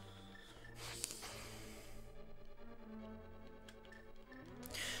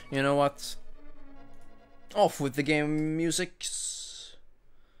 You know what? Off with the game music.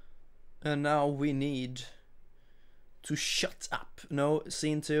 And now we need to shut up. No,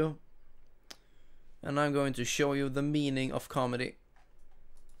 scene 2. And I'm going to show you the meaning of comedy.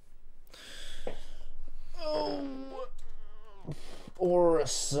 Oh.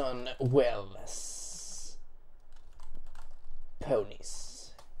 Orson Welles.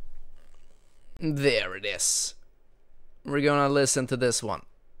 Ponies. There it is. We're gonna listen to this one.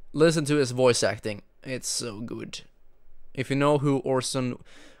 Listen to his voice acting. It's so good. If you know who Orson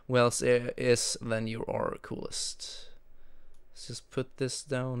Welles is, then you are coolest. Let's just put this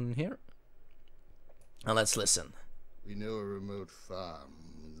down here. And let's listen. We know a remote farm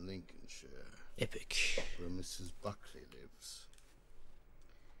in Lincolnshire. Epic. Where Mrs. Buckley lives.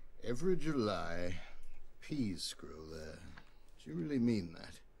 Every July, peas grow there. Do you really mean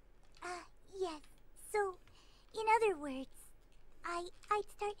that? Yes. So, in other words, I'd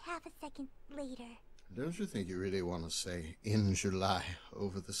start half a second later. Don't you think you really want to say in July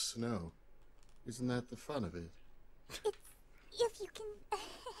over the snow? Isn't that the fun of it? It's if you can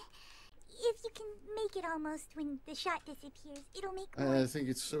if you can make it almost when the shot disappears, it'll make more. I think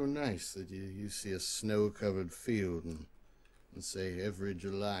it's so nice that you see a snow-covered field and And say every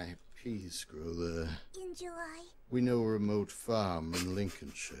July peas grow there. In July? We know a remote farm in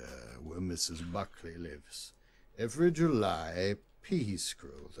Lincolnshire where Mrs. Buckley lives. Every July peas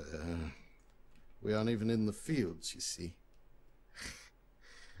grow there. We aren't even in the fields, you see.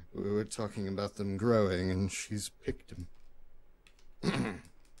 We were talking about them growing, and she's picked them.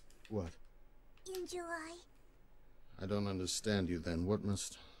 What? In July. I don't understand you then. What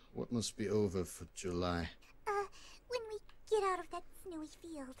must be over for July? When we get out of that snowy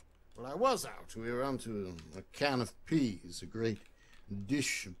field. Well, I was out. We were onto a can of peas, a great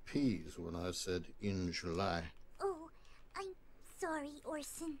dish of peas when I said in July. Oh, I'm sorry,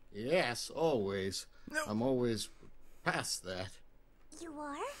 Orson. Yes, always. No. I'm always past that. You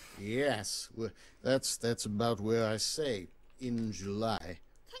are? Yes, that's about where I say in July.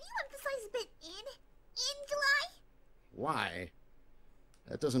 Can you emphasize a bit in July? Why?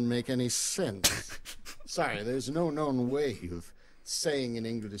 That doesn't make any sense. Sorry, there's no known way of saying an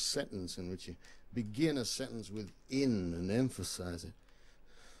English sentence in which you begin a sentence with in and emphasize it.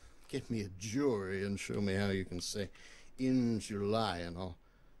 Get me a jury and show me how you can say in July and I'll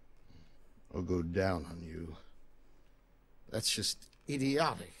go down on you. That's just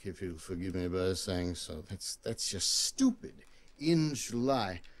idiotic, if you'll forgive me by saying so. That's just stupid. In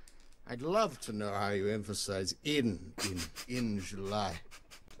July. I'd love to know how you emphasize in July.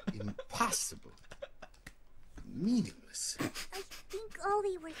 Impossible. Meaningless. I think all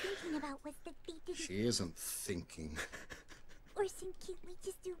they were thinking about was that they didn't... She isn't thinking. Orson, can't we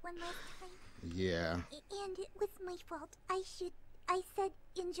just do one last time? Yeah. And it was my fault. I said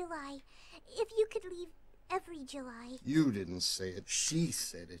in July. If you could leave every July. You didn't say it. She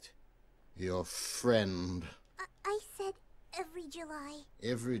said it. Your friend. I said every July.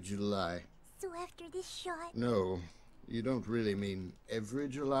 Every July. So after this shot... No, you don't really mean every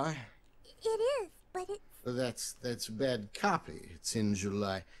July? It is, but it's... Well, that's bad copy. It's in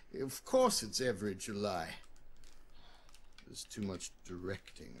July. Of course it's every July. There's too much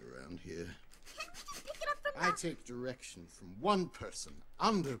directing around here. Can we just pick it up from I take direction from one person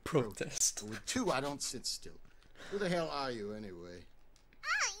under protest. With two, I don't sit still. Who the hell are you, anyway?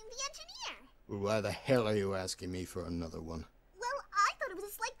 I'm the engineer. Well, why the hell are you asking me for another one? Well, I thought it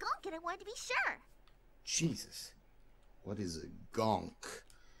was a slight gonk and I wanted to be sure. Jesus. What is a gonk?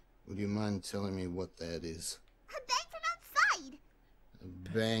 Would you mind telling me what that is? A bang from outside. A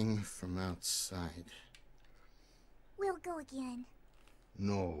bang from outside. We'll go again.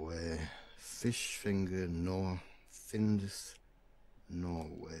 Norway. Fish finger nor findeth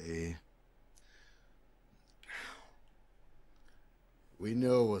Norway. We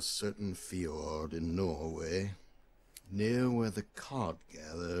know a certain fjord in Norway, near where the cod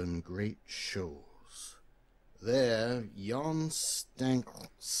gather in great shoals. There, yon stangler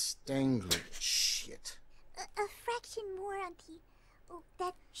shit. A fraction more on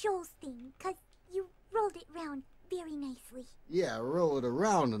that shoals thing, 'cause you rolled it round very nicely. Yeah, roll it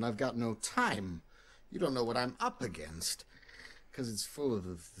around and I've got no time. You don't know what I'm up against. 'Cause it's full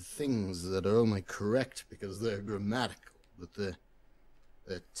of things that are only correct because they're grammatical, but they're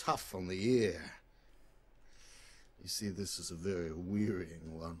tough on the ear. You see, this is a very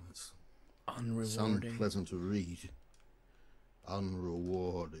wearying one. It's unpleasant to read.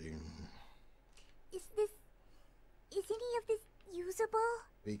 Unrewarding. Is any of this usable?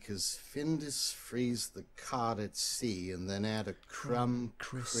 Because Findus frees the cod at sea and then add a crumb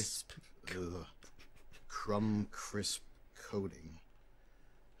crisp coating.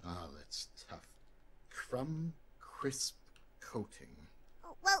 Ah, that's tough. Crumb crisp coating.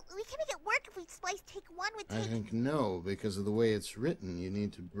 Oh, well, we can make it work if we splice take one with take... I think no, because of the way it's written, you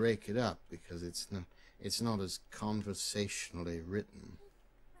need to break it up because it's not as conversationally written.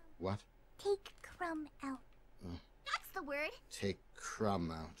 What? Take crumb out. That's the word. Take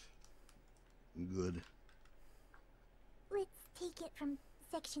crumb out. Good. Let's take it from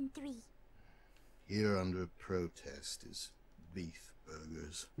section 3. Here under protest is beef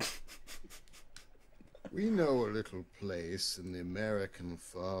burgers. We know a little place in the American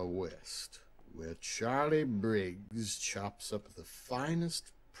far west where Charlie Briggs chops up the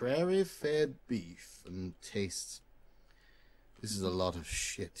finest prairie-fed beef and tastes... This is a lot of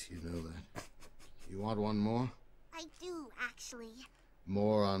shit, you know that. You want one more? I do, actually.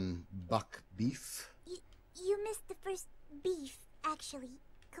 More on buck beef? You missed the first beef, actually,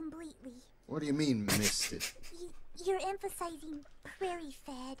 completely. What do you mean, missed it? You're emphasizing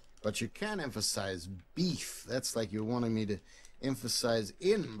prairie-fed. But you can't emphasize beef. That's like you're wanting me to emphasize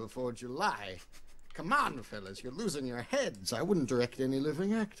in before July. Come on, fellas, you're losing your heads. I wouldn't direct any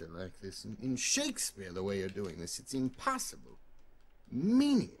living actor like this. In Shakespeare, the way you're doing this, it's impossible.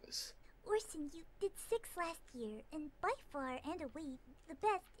 Meaningless. Orson, you did 6 last year, and by far and away the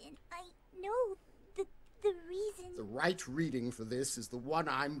best, and I know the reason... The right reading for this is the one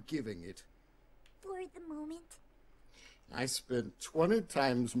I'm giving it. For the moment. I spent 20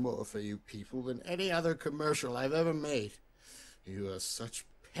 times more for you people than any other commercial I've ever made. You are such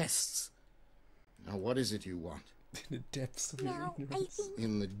pests. Now what is it you want? In the depths of Now, your I ignorance. think...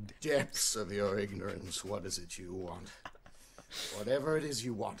 In the depths of your ignorance, what is it you want? Whatever it is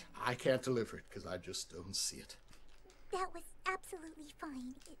you want, I can't deliver it because I just don't see it. That was absolutely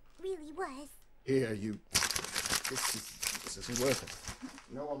fine. It really was. Here, you... This isn't worth it.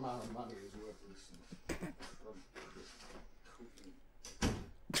 No amount of money is worth this.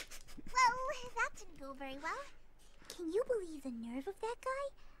 Well, that didn't go very well. Can you believe the nerve of that guy?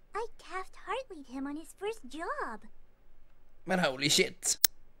 I Taft-Hartley'd him on his first job. Man, holy shit.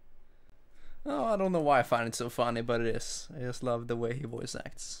 Oh, I don't know why I find it so funny, but it is. I just love the way he voice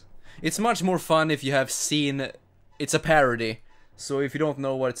acts. It's much more fun if you have seen... It's a parody. So if you don't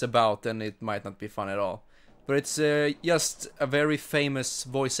know what it's about, then it might not be fun at all. But it's just a very famous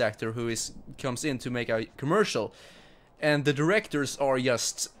voice actor who comes in to make a commercial. And the directors are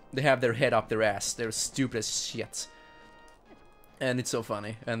just... They have their head up their ass. They're stupid as shit. And it's so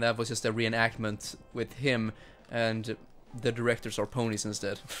funny. And that was just a reenactment with him. And the directors are ponies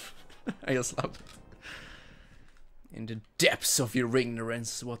instead. I just love it. In the depths of your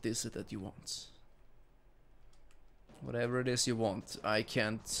ignorance, what is it that you want? Whatever it is you want, I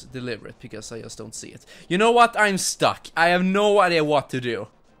can't deliver it because I just don't see it. You know what? I'm stuck. I have no idea what to do.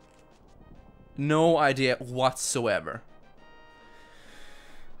 No idea whatsoever.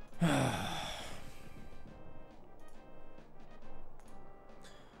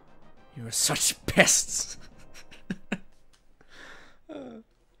 You're such pests.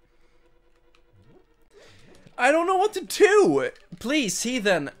 I don't know what to do! Please,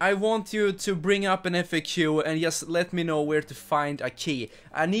 Heathen, I want you to bring up an FAQ and just let me know where to find a key.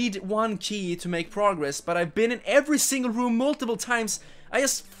 I need one key to make progress, but I've been in every single room multiple times. I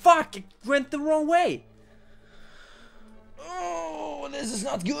just, it went the wrong way. Oh, this is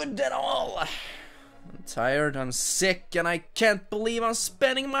not good at all. I'm tired, I'm sick, and I can't believe I'm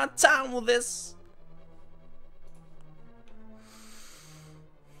spending my time with this.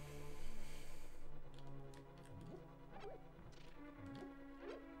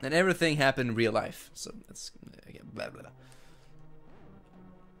 And everything happened in real life, so that's again blah blah.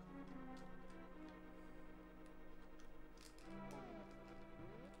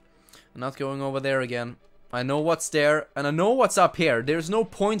 I'm not going over there again. I know what's there, and I know what's up here. There's no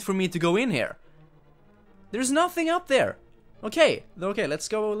point for me to go in here. There's nothing up there. Okay, let's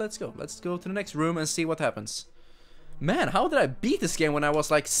go. Let's go to the next room and see what happens. Man, how did I beat this game when I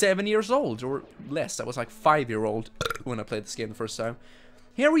was like 7 years old or less? I was like 5-year-old when I played this game the first time.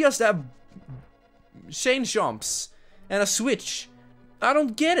 Here we just have chain jumps and a switch. I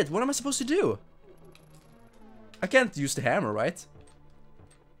don't get it. What am I supposed to do? I can't use the hammer, right?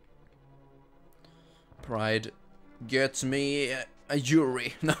 Pride, get me a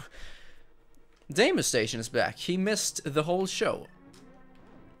jury. No. Damer Station is back. He missed the whole show.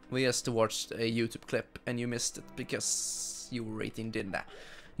 We just watched a YouTube clip and you missed it because you were eating dinner.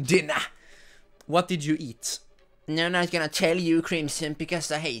 Dinner! What did you eat? No, I'm not gonna tell you, Crimson,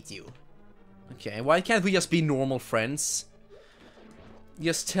 because I hate you. Okay, why can't we just be normal friends?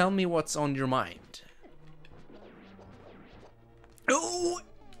 Just tell me what's on your mind. Oh,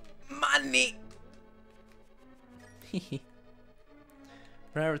 money!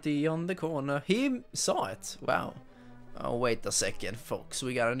 Rarity on the corner. He saw it. Wow. Oh, wait a second, folks.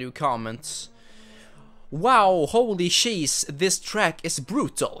 We got a new comment. Wow, holy cheese. This track is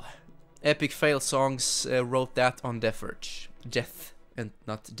brutal. Epic Fail Songs wrote that on Death Urge. Death, and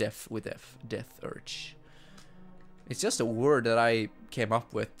not death with F. Death Urge. It's just a word that I came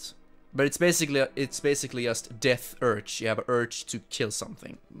up with. But it's basically just Death Urge. You have an urge to kill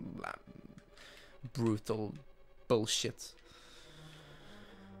something. Blah. Brutal bullshit.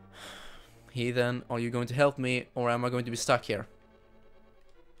 Heathen, are you going to help me, or am I going to be stuck here?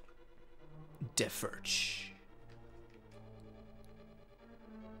 Death Urge.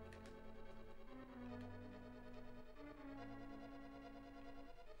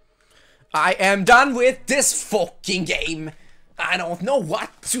 I am done with this fucking game. I don't know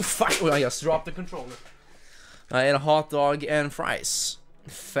what to fight. Oh, I just dropped the controller. I ate a hot dog and fries.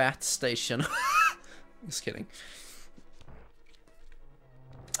 Fat station. Just kidding.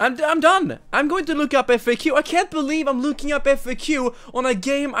 I'm done. I'm going to look up FAQ. I can't believe I'm looking up FAQ on a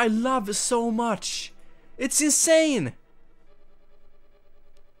game I love so much. It's insane.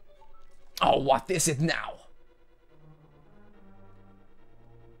 Oh, what is it now?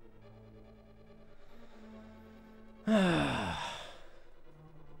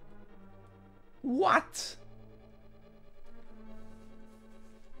 What?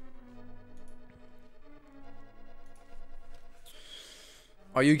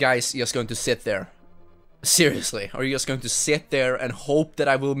 Are you guys just going to sit there? Seriously, are you just going to sit there and hope that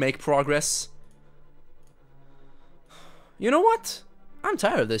I will make progress? You know what? I'm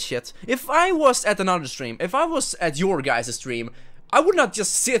tired of this shit. If I was at another stream, if I was at your guys' stream, I would not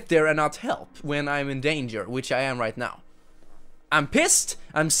just sit there and not help when I'm in danger, which I am right now. I'm pissed,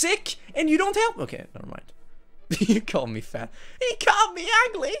 I'm sick, and you don't help. Okay, never mind. You called me fat. He called me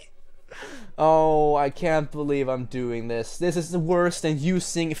ugly! Oh, I can't believe I'm doing this. This is worse than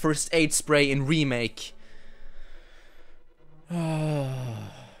using first aid spray in Remake.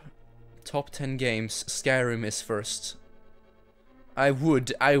 Top 10 games, Skyrim is first. I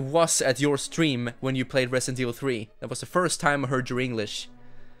was at your stream when you played Resident Evil 3. That was the first time I heard your English.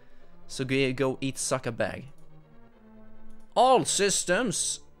 So go eat suck a bag. All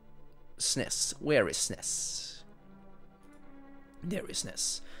systems. SNES. Where is SNES? There is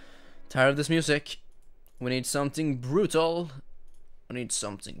SNES. Tired of this music. We need something brutal. We need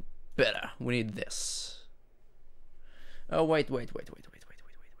something better. We need this. Oh, wait. What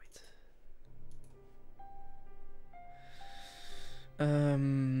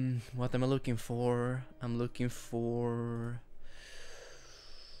am I looking for? I'm looking for...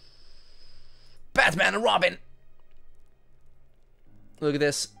 Batman and Robin! Look at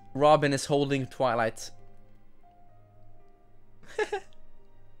this. Robin is holding Twilight.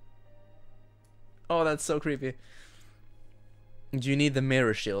 Oh, that's so creepy. Do you need the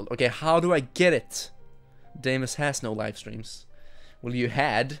mirror shield? Okay, how do I get it? Damus has no live streams. Well, you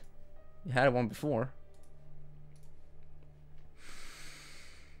had one before.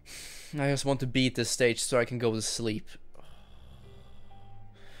 I just want to beat this stage so I can go to sleep.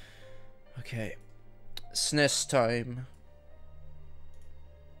 Okay. SNES time.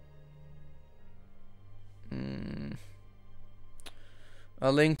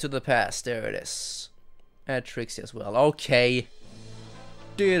 A Link to the Past, there it is. Add Trixie as well. Okay.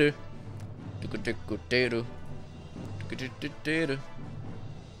 We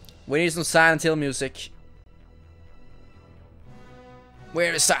need some Silent Hill music.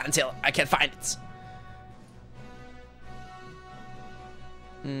 Where is Silent Hill? I can't find it.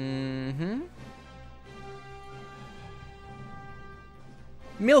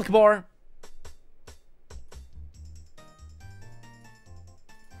 Milk bar.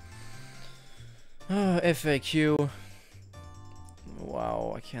 FAQ.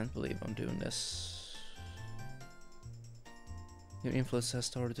 Wow, I can't believe I'm doing this. Your influence has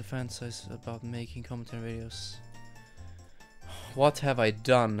started to fantasize about making commentary videos. What have I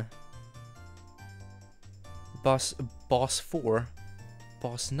done? Boss 4?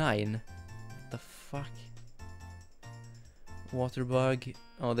 Boss 9? What the fuck? Waterbug?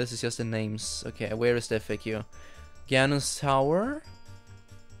 Oh, this is just the names. Okay, where is the FAQ? Ganon's Tower?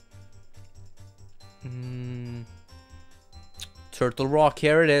 Turtle Rock,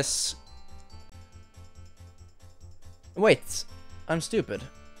 here it is. Wait, I'm stupid.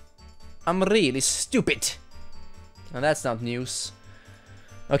 I'm really stupid. Now that's not news.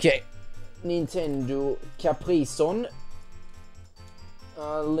 Okay. Nintendo Caprison.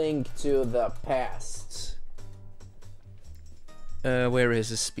 A Link to the Past. Where is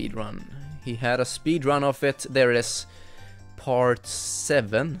his speedrun? He had a speedrun of it. There it is. Part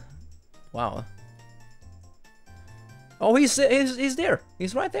 7. Wow. Oh, he's there.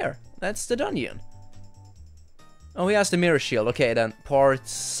 He's right there. That's the dungeon. Oh, he has the mirror shield. Okay, then part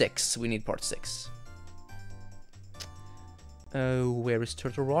 6. We need part 6. Where is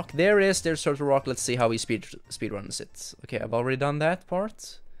Turtle Rock? There it is. There's Turtle Rock. Let's see how he speedruns it. Okay, I've already done that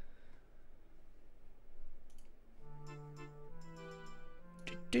part.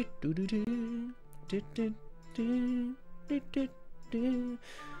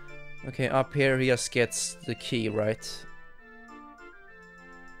 Okay, up here he just gets the key, right?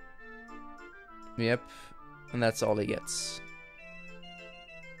 Yep, and that's all he gets.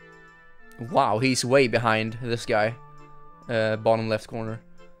 Wow, he's way behind this guy. Bottom left corner.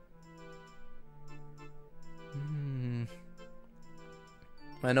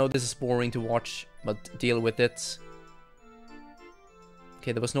 I know this is boring to watch, but deal with it.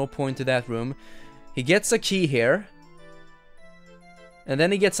 Okay, there was no point to that room. He gets a key here. And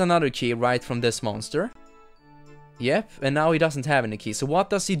then he gets another key right from this monster. Yep, and now he doesn't have any key. So what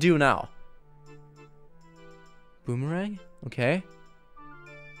does he do now? Boomerang? Okay.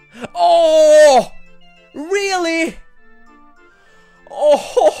 Oh! Really?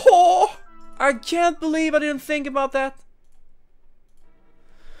 Oh! I can't believe I didn't think about that.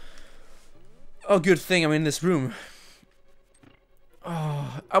 Oh, good thing I'm in this room.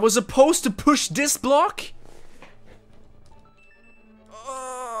 Oh, was supposed to push this block?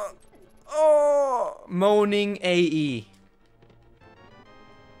 Oh, moaning AE.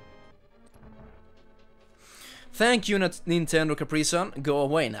 Thank you, Nintendo Capri-Sun. Go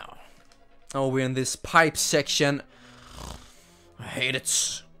away now. Oh, we're in this pipe section. I hate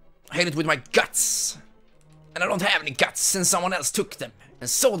it. I hate it with my guts. And I don't have any guts since someone else took them and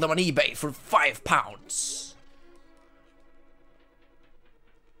sold them on eBay for £5.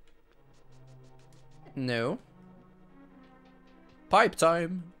 No. Pipe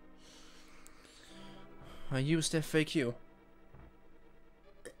time. I used FAQ.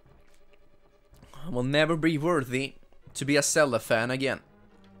 I will never be worthy to be a Zelda fan again.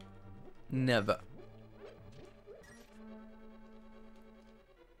 Never.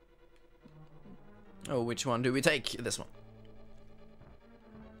 Oh, which one do we take? This one.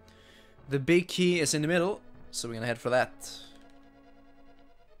 The big key is in the middle, so we're gonna head for that.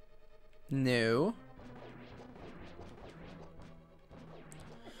 No.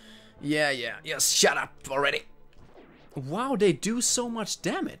 Yeah, just shut up already. Wow, they do so much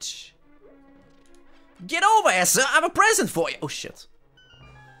damage. Get over here, sir. I have a present for you. Oh, shit.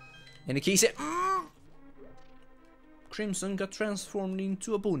 And the key said, Crimson got transformed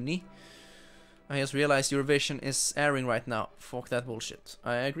into a bunny. I just realized your vision is airing right now. Fuck that bullshit.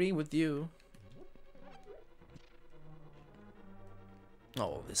 I agree with you.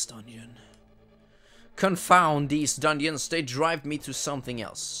 Oh, this dungeon. Confound these dungeons. They drive me to something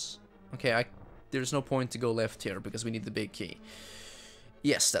else. Okay, there's no point to go left here because we need the big key.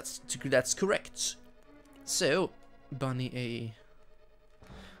 Yes, that's correct. So, Bunny A.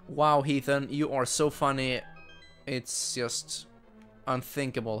 Wow, Ethan, you are so funny. It's just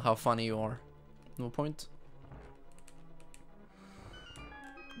unthinkable how funny you are. No point.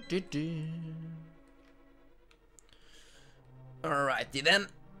 Alrighty then.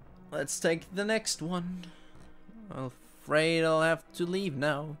 Let's take the next one. I'm afraid I'll have to leave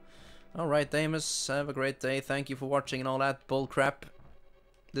now. Alright, Amos, have a great day. Thank you for watching and all that bullcrap.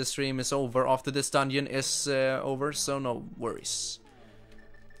 The stream is over after this dungeon is over, so no worries.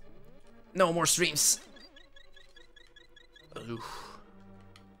 No more streams. Oof.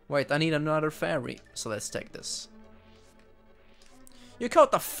 Wait, I need another fairy, so let's take this. You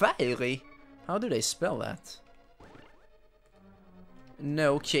caught a fairy? How do they spell that?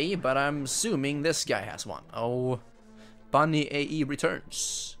 No key, but I'm assuming this guy has one. Oh, Bunny AE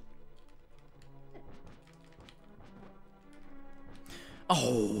returns.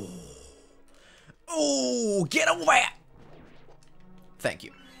 Oh. Oh, get away! Thank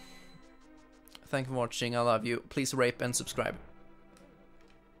you. Thank you for watching. I love you. Please rate and subscribe.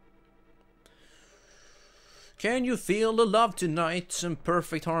 Can you feel the love tonight in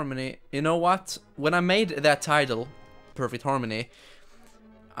perfect harmony? You know what? When I made that title, Perfect Harmony,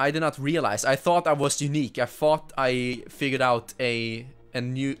 I did not realize. I thought I was unique. I thought I figured out a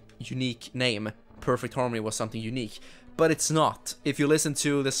new unique name. Perfect Harmony was something unique. But it's not. If you listen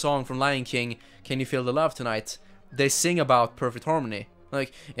to the song from Lion King, Can You Feel the Love Tonight? They sing about perfect harmony.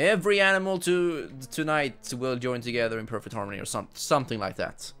 Like, every animal tonight will join together in perfect harmony, or something like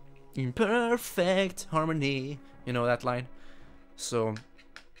that. In perfect harmony. You know that line? So,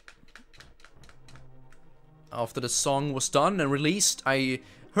 after the song was done and released, I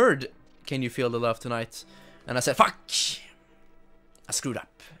heard Can You Feel the Love Tonight? And I said, fuck! I screwed up.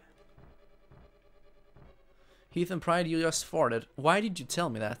 Heath and Pride, you just farted. Why did you tell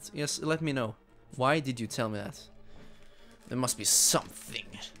me that? Yes, let me know. Why did you tell me that? There must be something.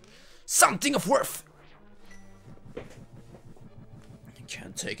 Something of worth! I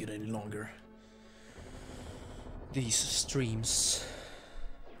can't take it any longer. These streams.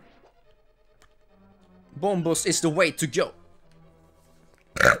 Bombos is the way to go.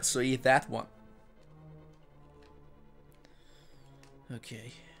 So eat that one.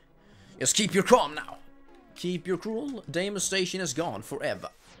 Okay. Just keep your calm now. Keep your cool. Deimos Station is gone forever.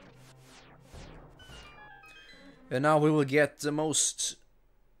 And now we will get the most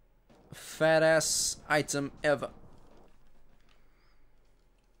fat ass item ever.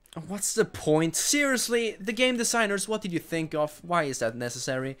 What's the point? Seriously, the game designers, what did you think of? Why is that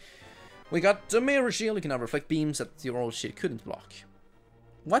necessary? We got the mirror shield. You can now reflect beams that your old shit couldn't block.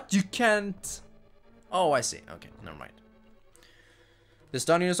 What? You can't? Oh, I see. Okay, never mind. This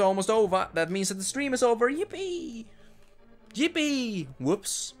dungeon is almost over. That means that the stream is over. Yippee! Yippee!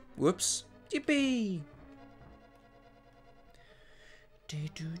 Whoops. Whoops. Yippee!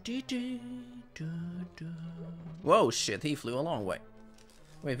 Whoa, shit. He flew a long way.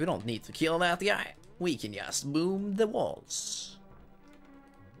 Wait, we don't need to kill that guy. We can just boom the walls.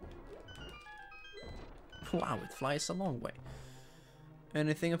 Wow, it flies a long way.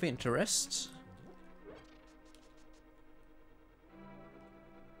 Anything of interest?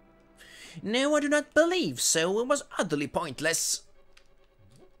 No, I do not believe so. It was utterly pointless.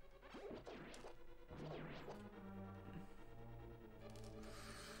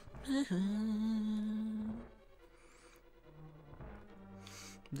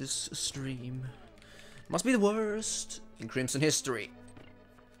 This stream must be the worst in Crimson history.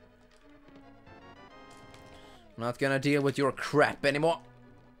 I'm not gonna deal with your crap anymore.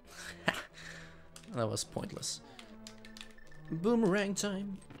 That was pointless. Boomerang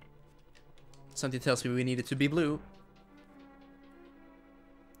time. Something tells me we need it to be blue.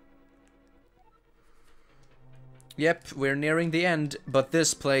 Yep, we're nearing the end, but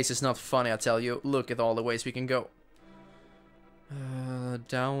this place is not funny, I tell you. Look at all the ways we can go.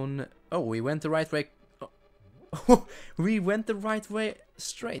 Down... Oh, we went the right way. Oh. We went the right way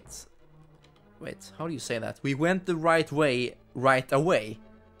straight. Wait, how do you say that? We went the right way right away.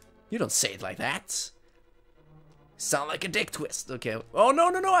 You don't say it like that. Sound like a dick twist. Okay. Oh, no,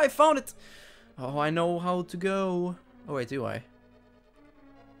 no, no, I found it. Oh, I know how to go. Oh, wait, do I?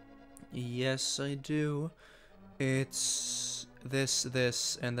 Yes, I do. It's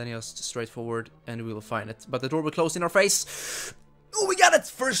this, and then just straight forward, and we will find it. But the door will close in our face. Oh, we got it!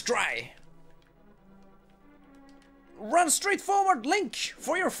 First try. Run straight forward, Link,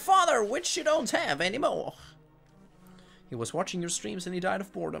 for your father, which you don't have anymore. He was watching your streams and he died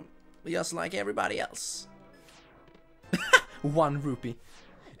of boredom, just like everybody else. 1 rupee.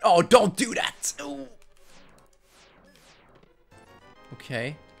 Oh, don't do that! Ooh.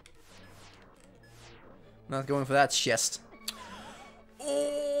 Okay. Not going for that chest.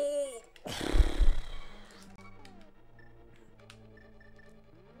 Oh.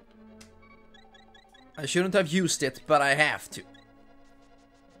 I shouldn't have used it, but I have to.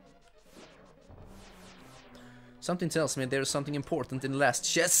 Something tells me there's something important in the last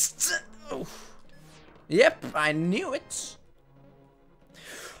chest. Oh. Yep, I knew it.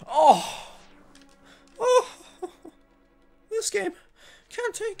 Oh. Oh. This game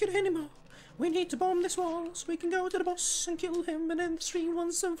can't take it anymore. We need to bomb this wall so we can go to the boss and kill him and end the stream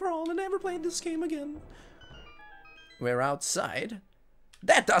once and for all and never play this game again. We're outside?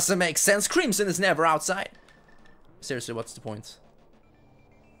 That doesn't make sense. Crimson is never outside. Seriously, what's the point?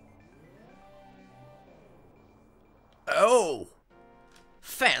 Oh!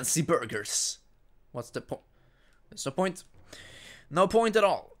 Fancy burgers. What's the point? There's no point. No point at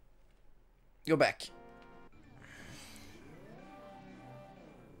all. Go back.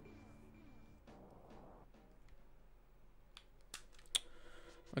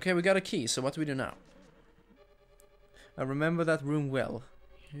 Okay, we got a key, so what do we do now? I remember that room well.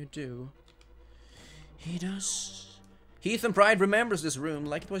 You do. He does. Heath and Pride remembers this room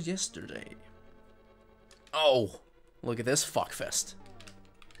like it was yesterday. Oh, look at this fuckfest.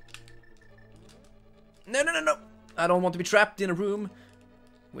 No, no, no, no. I don't want to be trapped in a room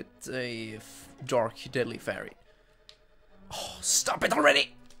with a dark, deadly fairy. Oh, stop it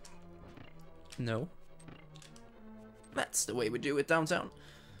already! No. That's the way we do it downtown.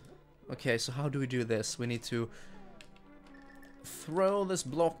 Okay, so how do we do this? We need to throw this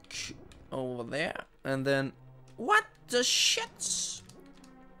block over there, and then... What the shit?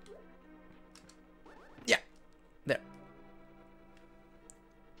 Yeah, there.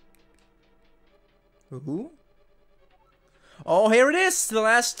 Ooh. Oh, here it is, the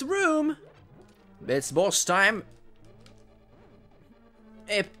last room. It's boss time.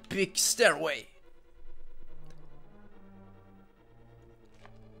 Epic stairway.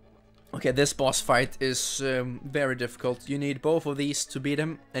 Okay, this boss fight is very difficult. You need both of these to beat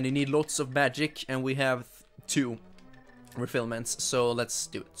him, and you need lots of magic, and we have 2 refillments, so let's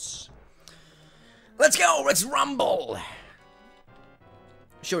do it. Let's go! Let's rumble!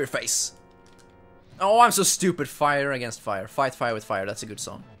 Show your face. Oh, I'm so stupid. Fire against fire. Fight fire with fire. That's a good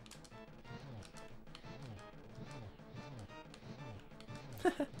song.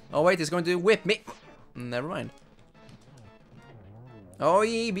 Oh wait, he's going to whip me. Never mind. Oh,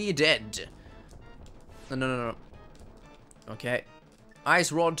 ye be dead. No, no, no, no. Okay.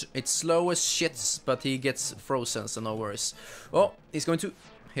 Ice Rod, it's slow as shit, but he gets frozen, so no worries. Oh, he's going to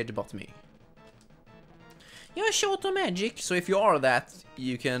headbutt me. You're short on magic, so if you are that,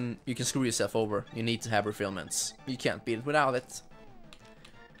 you can screw yourself over. You need to have refillments. You can't beat it without it.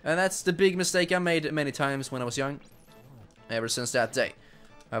 And that's the big mistake I made many times when I was young. Ever since that day.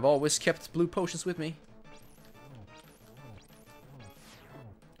 I've always kept blue potions with me.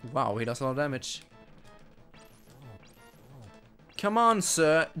 Wow, he does a lot of damage. Come on,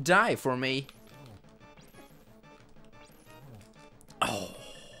 sir. Die for me. Oh.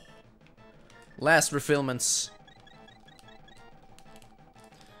 Last refillments.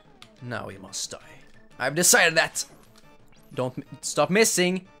 Now he must die. I've decided that. Don't stop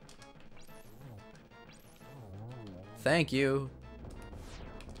missing. Thank you.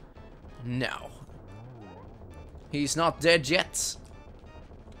 No. He's not dead yet.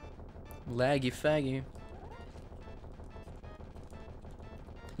 Laggy faggy.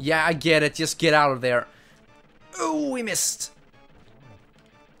 Yeah, I get it. Just get out of there. Oh, we missed.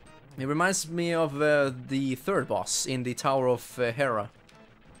 It reminds me of the third boss in the Tower of Hera.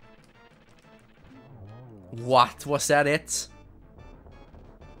 What? Was that it?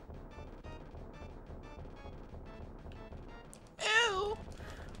 Ew.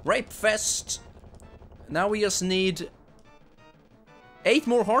 Rape fest. Now we just need 8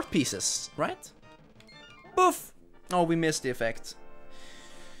 more heart pieces, right? Poof! Oh, we missed the effect.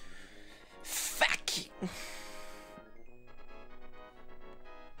 Fuck!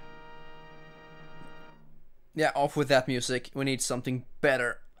 Yeah, off with that music. We need something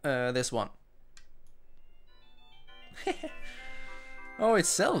better. This one. Oh, it's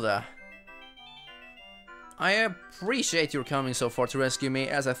Zelda. I appreciate your coming so far to rescue me,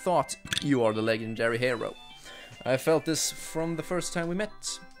 as I thought you are the legendary hero. I felt this from the first time we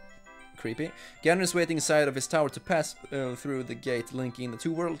met. Creepy. Ganon is waiting inside of his tower to pass through the gate linking the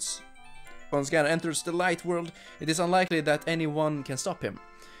two worlds. Once Ganon enters the light world, it is unlikely that anyone can stop him.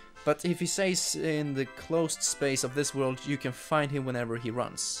 But if he stays in the closed space of this world, you can find him whenever he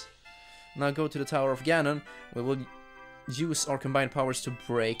runs. Now go to the Tower of Ganon. We will use our combined powers to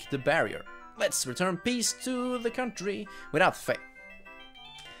break the barrier. Let's return peace to the country without fail.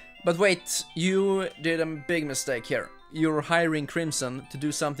 But wait, you did a big mistake here. You're hiring Crimson to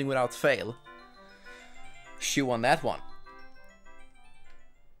do something without fail. Chew on that one.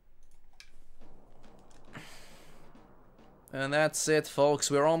 And that's it,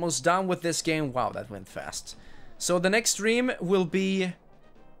 folks. We're almost done with this game. Wow, that went fast. So the next stream will be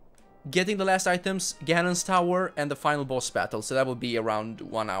getting the last items, Ganon's Tower, and the final boss battle. So that will be around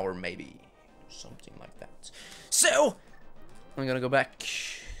 1 hour, maybe. Something like that. So, I'm gonna go back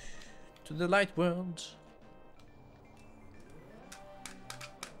to the light world.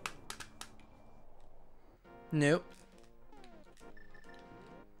 Nope.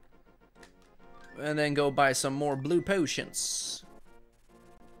 And then go buy some more blue potions.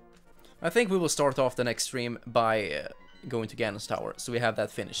 I think we will start off the next stream by going to Ganon's Tower, so we have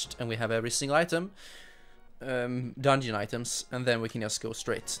that finished, and we have every single item, dungeon items, and then we can just go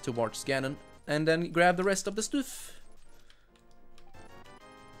straight towards Ganon, and then grab the rest of the stuff.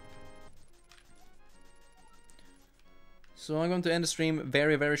 So I'm going to end the stream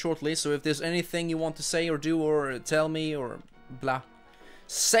very, very shortly, so if there's anything you want to say or do or tell me or blah,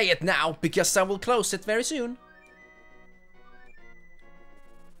 say it now, because I will close it very soon.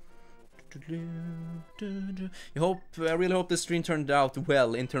 I really hope this stream turned out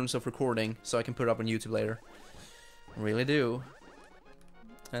well in terms of recording, so I can put it up on YouTube later. I really do.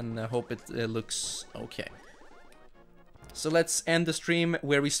 And I hope it looks okay. So let's end the stream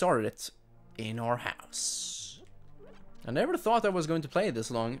where we started it, in our house. I never thought I was going to play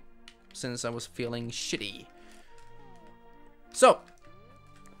this long, since I was feeling shitty. So,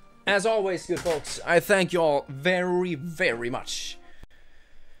 as always, good folks, I thank you all very, very much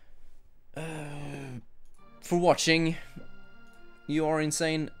for watching. You are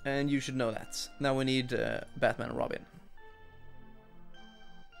insane, and you should know that. Now we need Batman and Robin.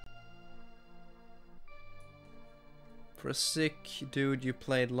 For a sick dude, you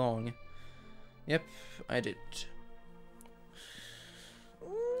played long. Yep, I did.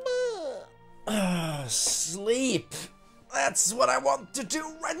 Sleep! That's what I want to do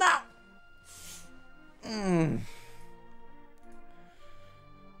right now!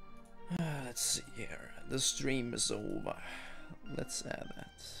 Let's see here. The stream is over. Let's add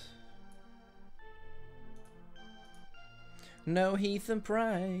that. No Heath and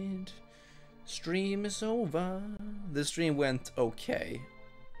Pride. Stream is over. The stream went okay.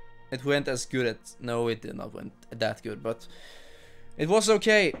 It went as good as... No, it did not went that good, but... It was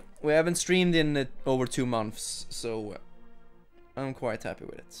okay. We haven't streamed in over 2 months, so... I'm quite happy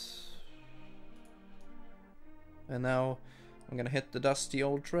with it. And now... I'm gonna hit the dusty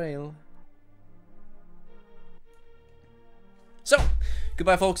old trail. So,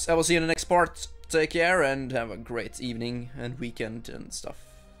 goodbye folks, I will see you in the next part. Take care and have a great evening and weekend and stuff.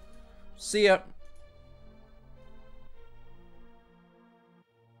 See ya!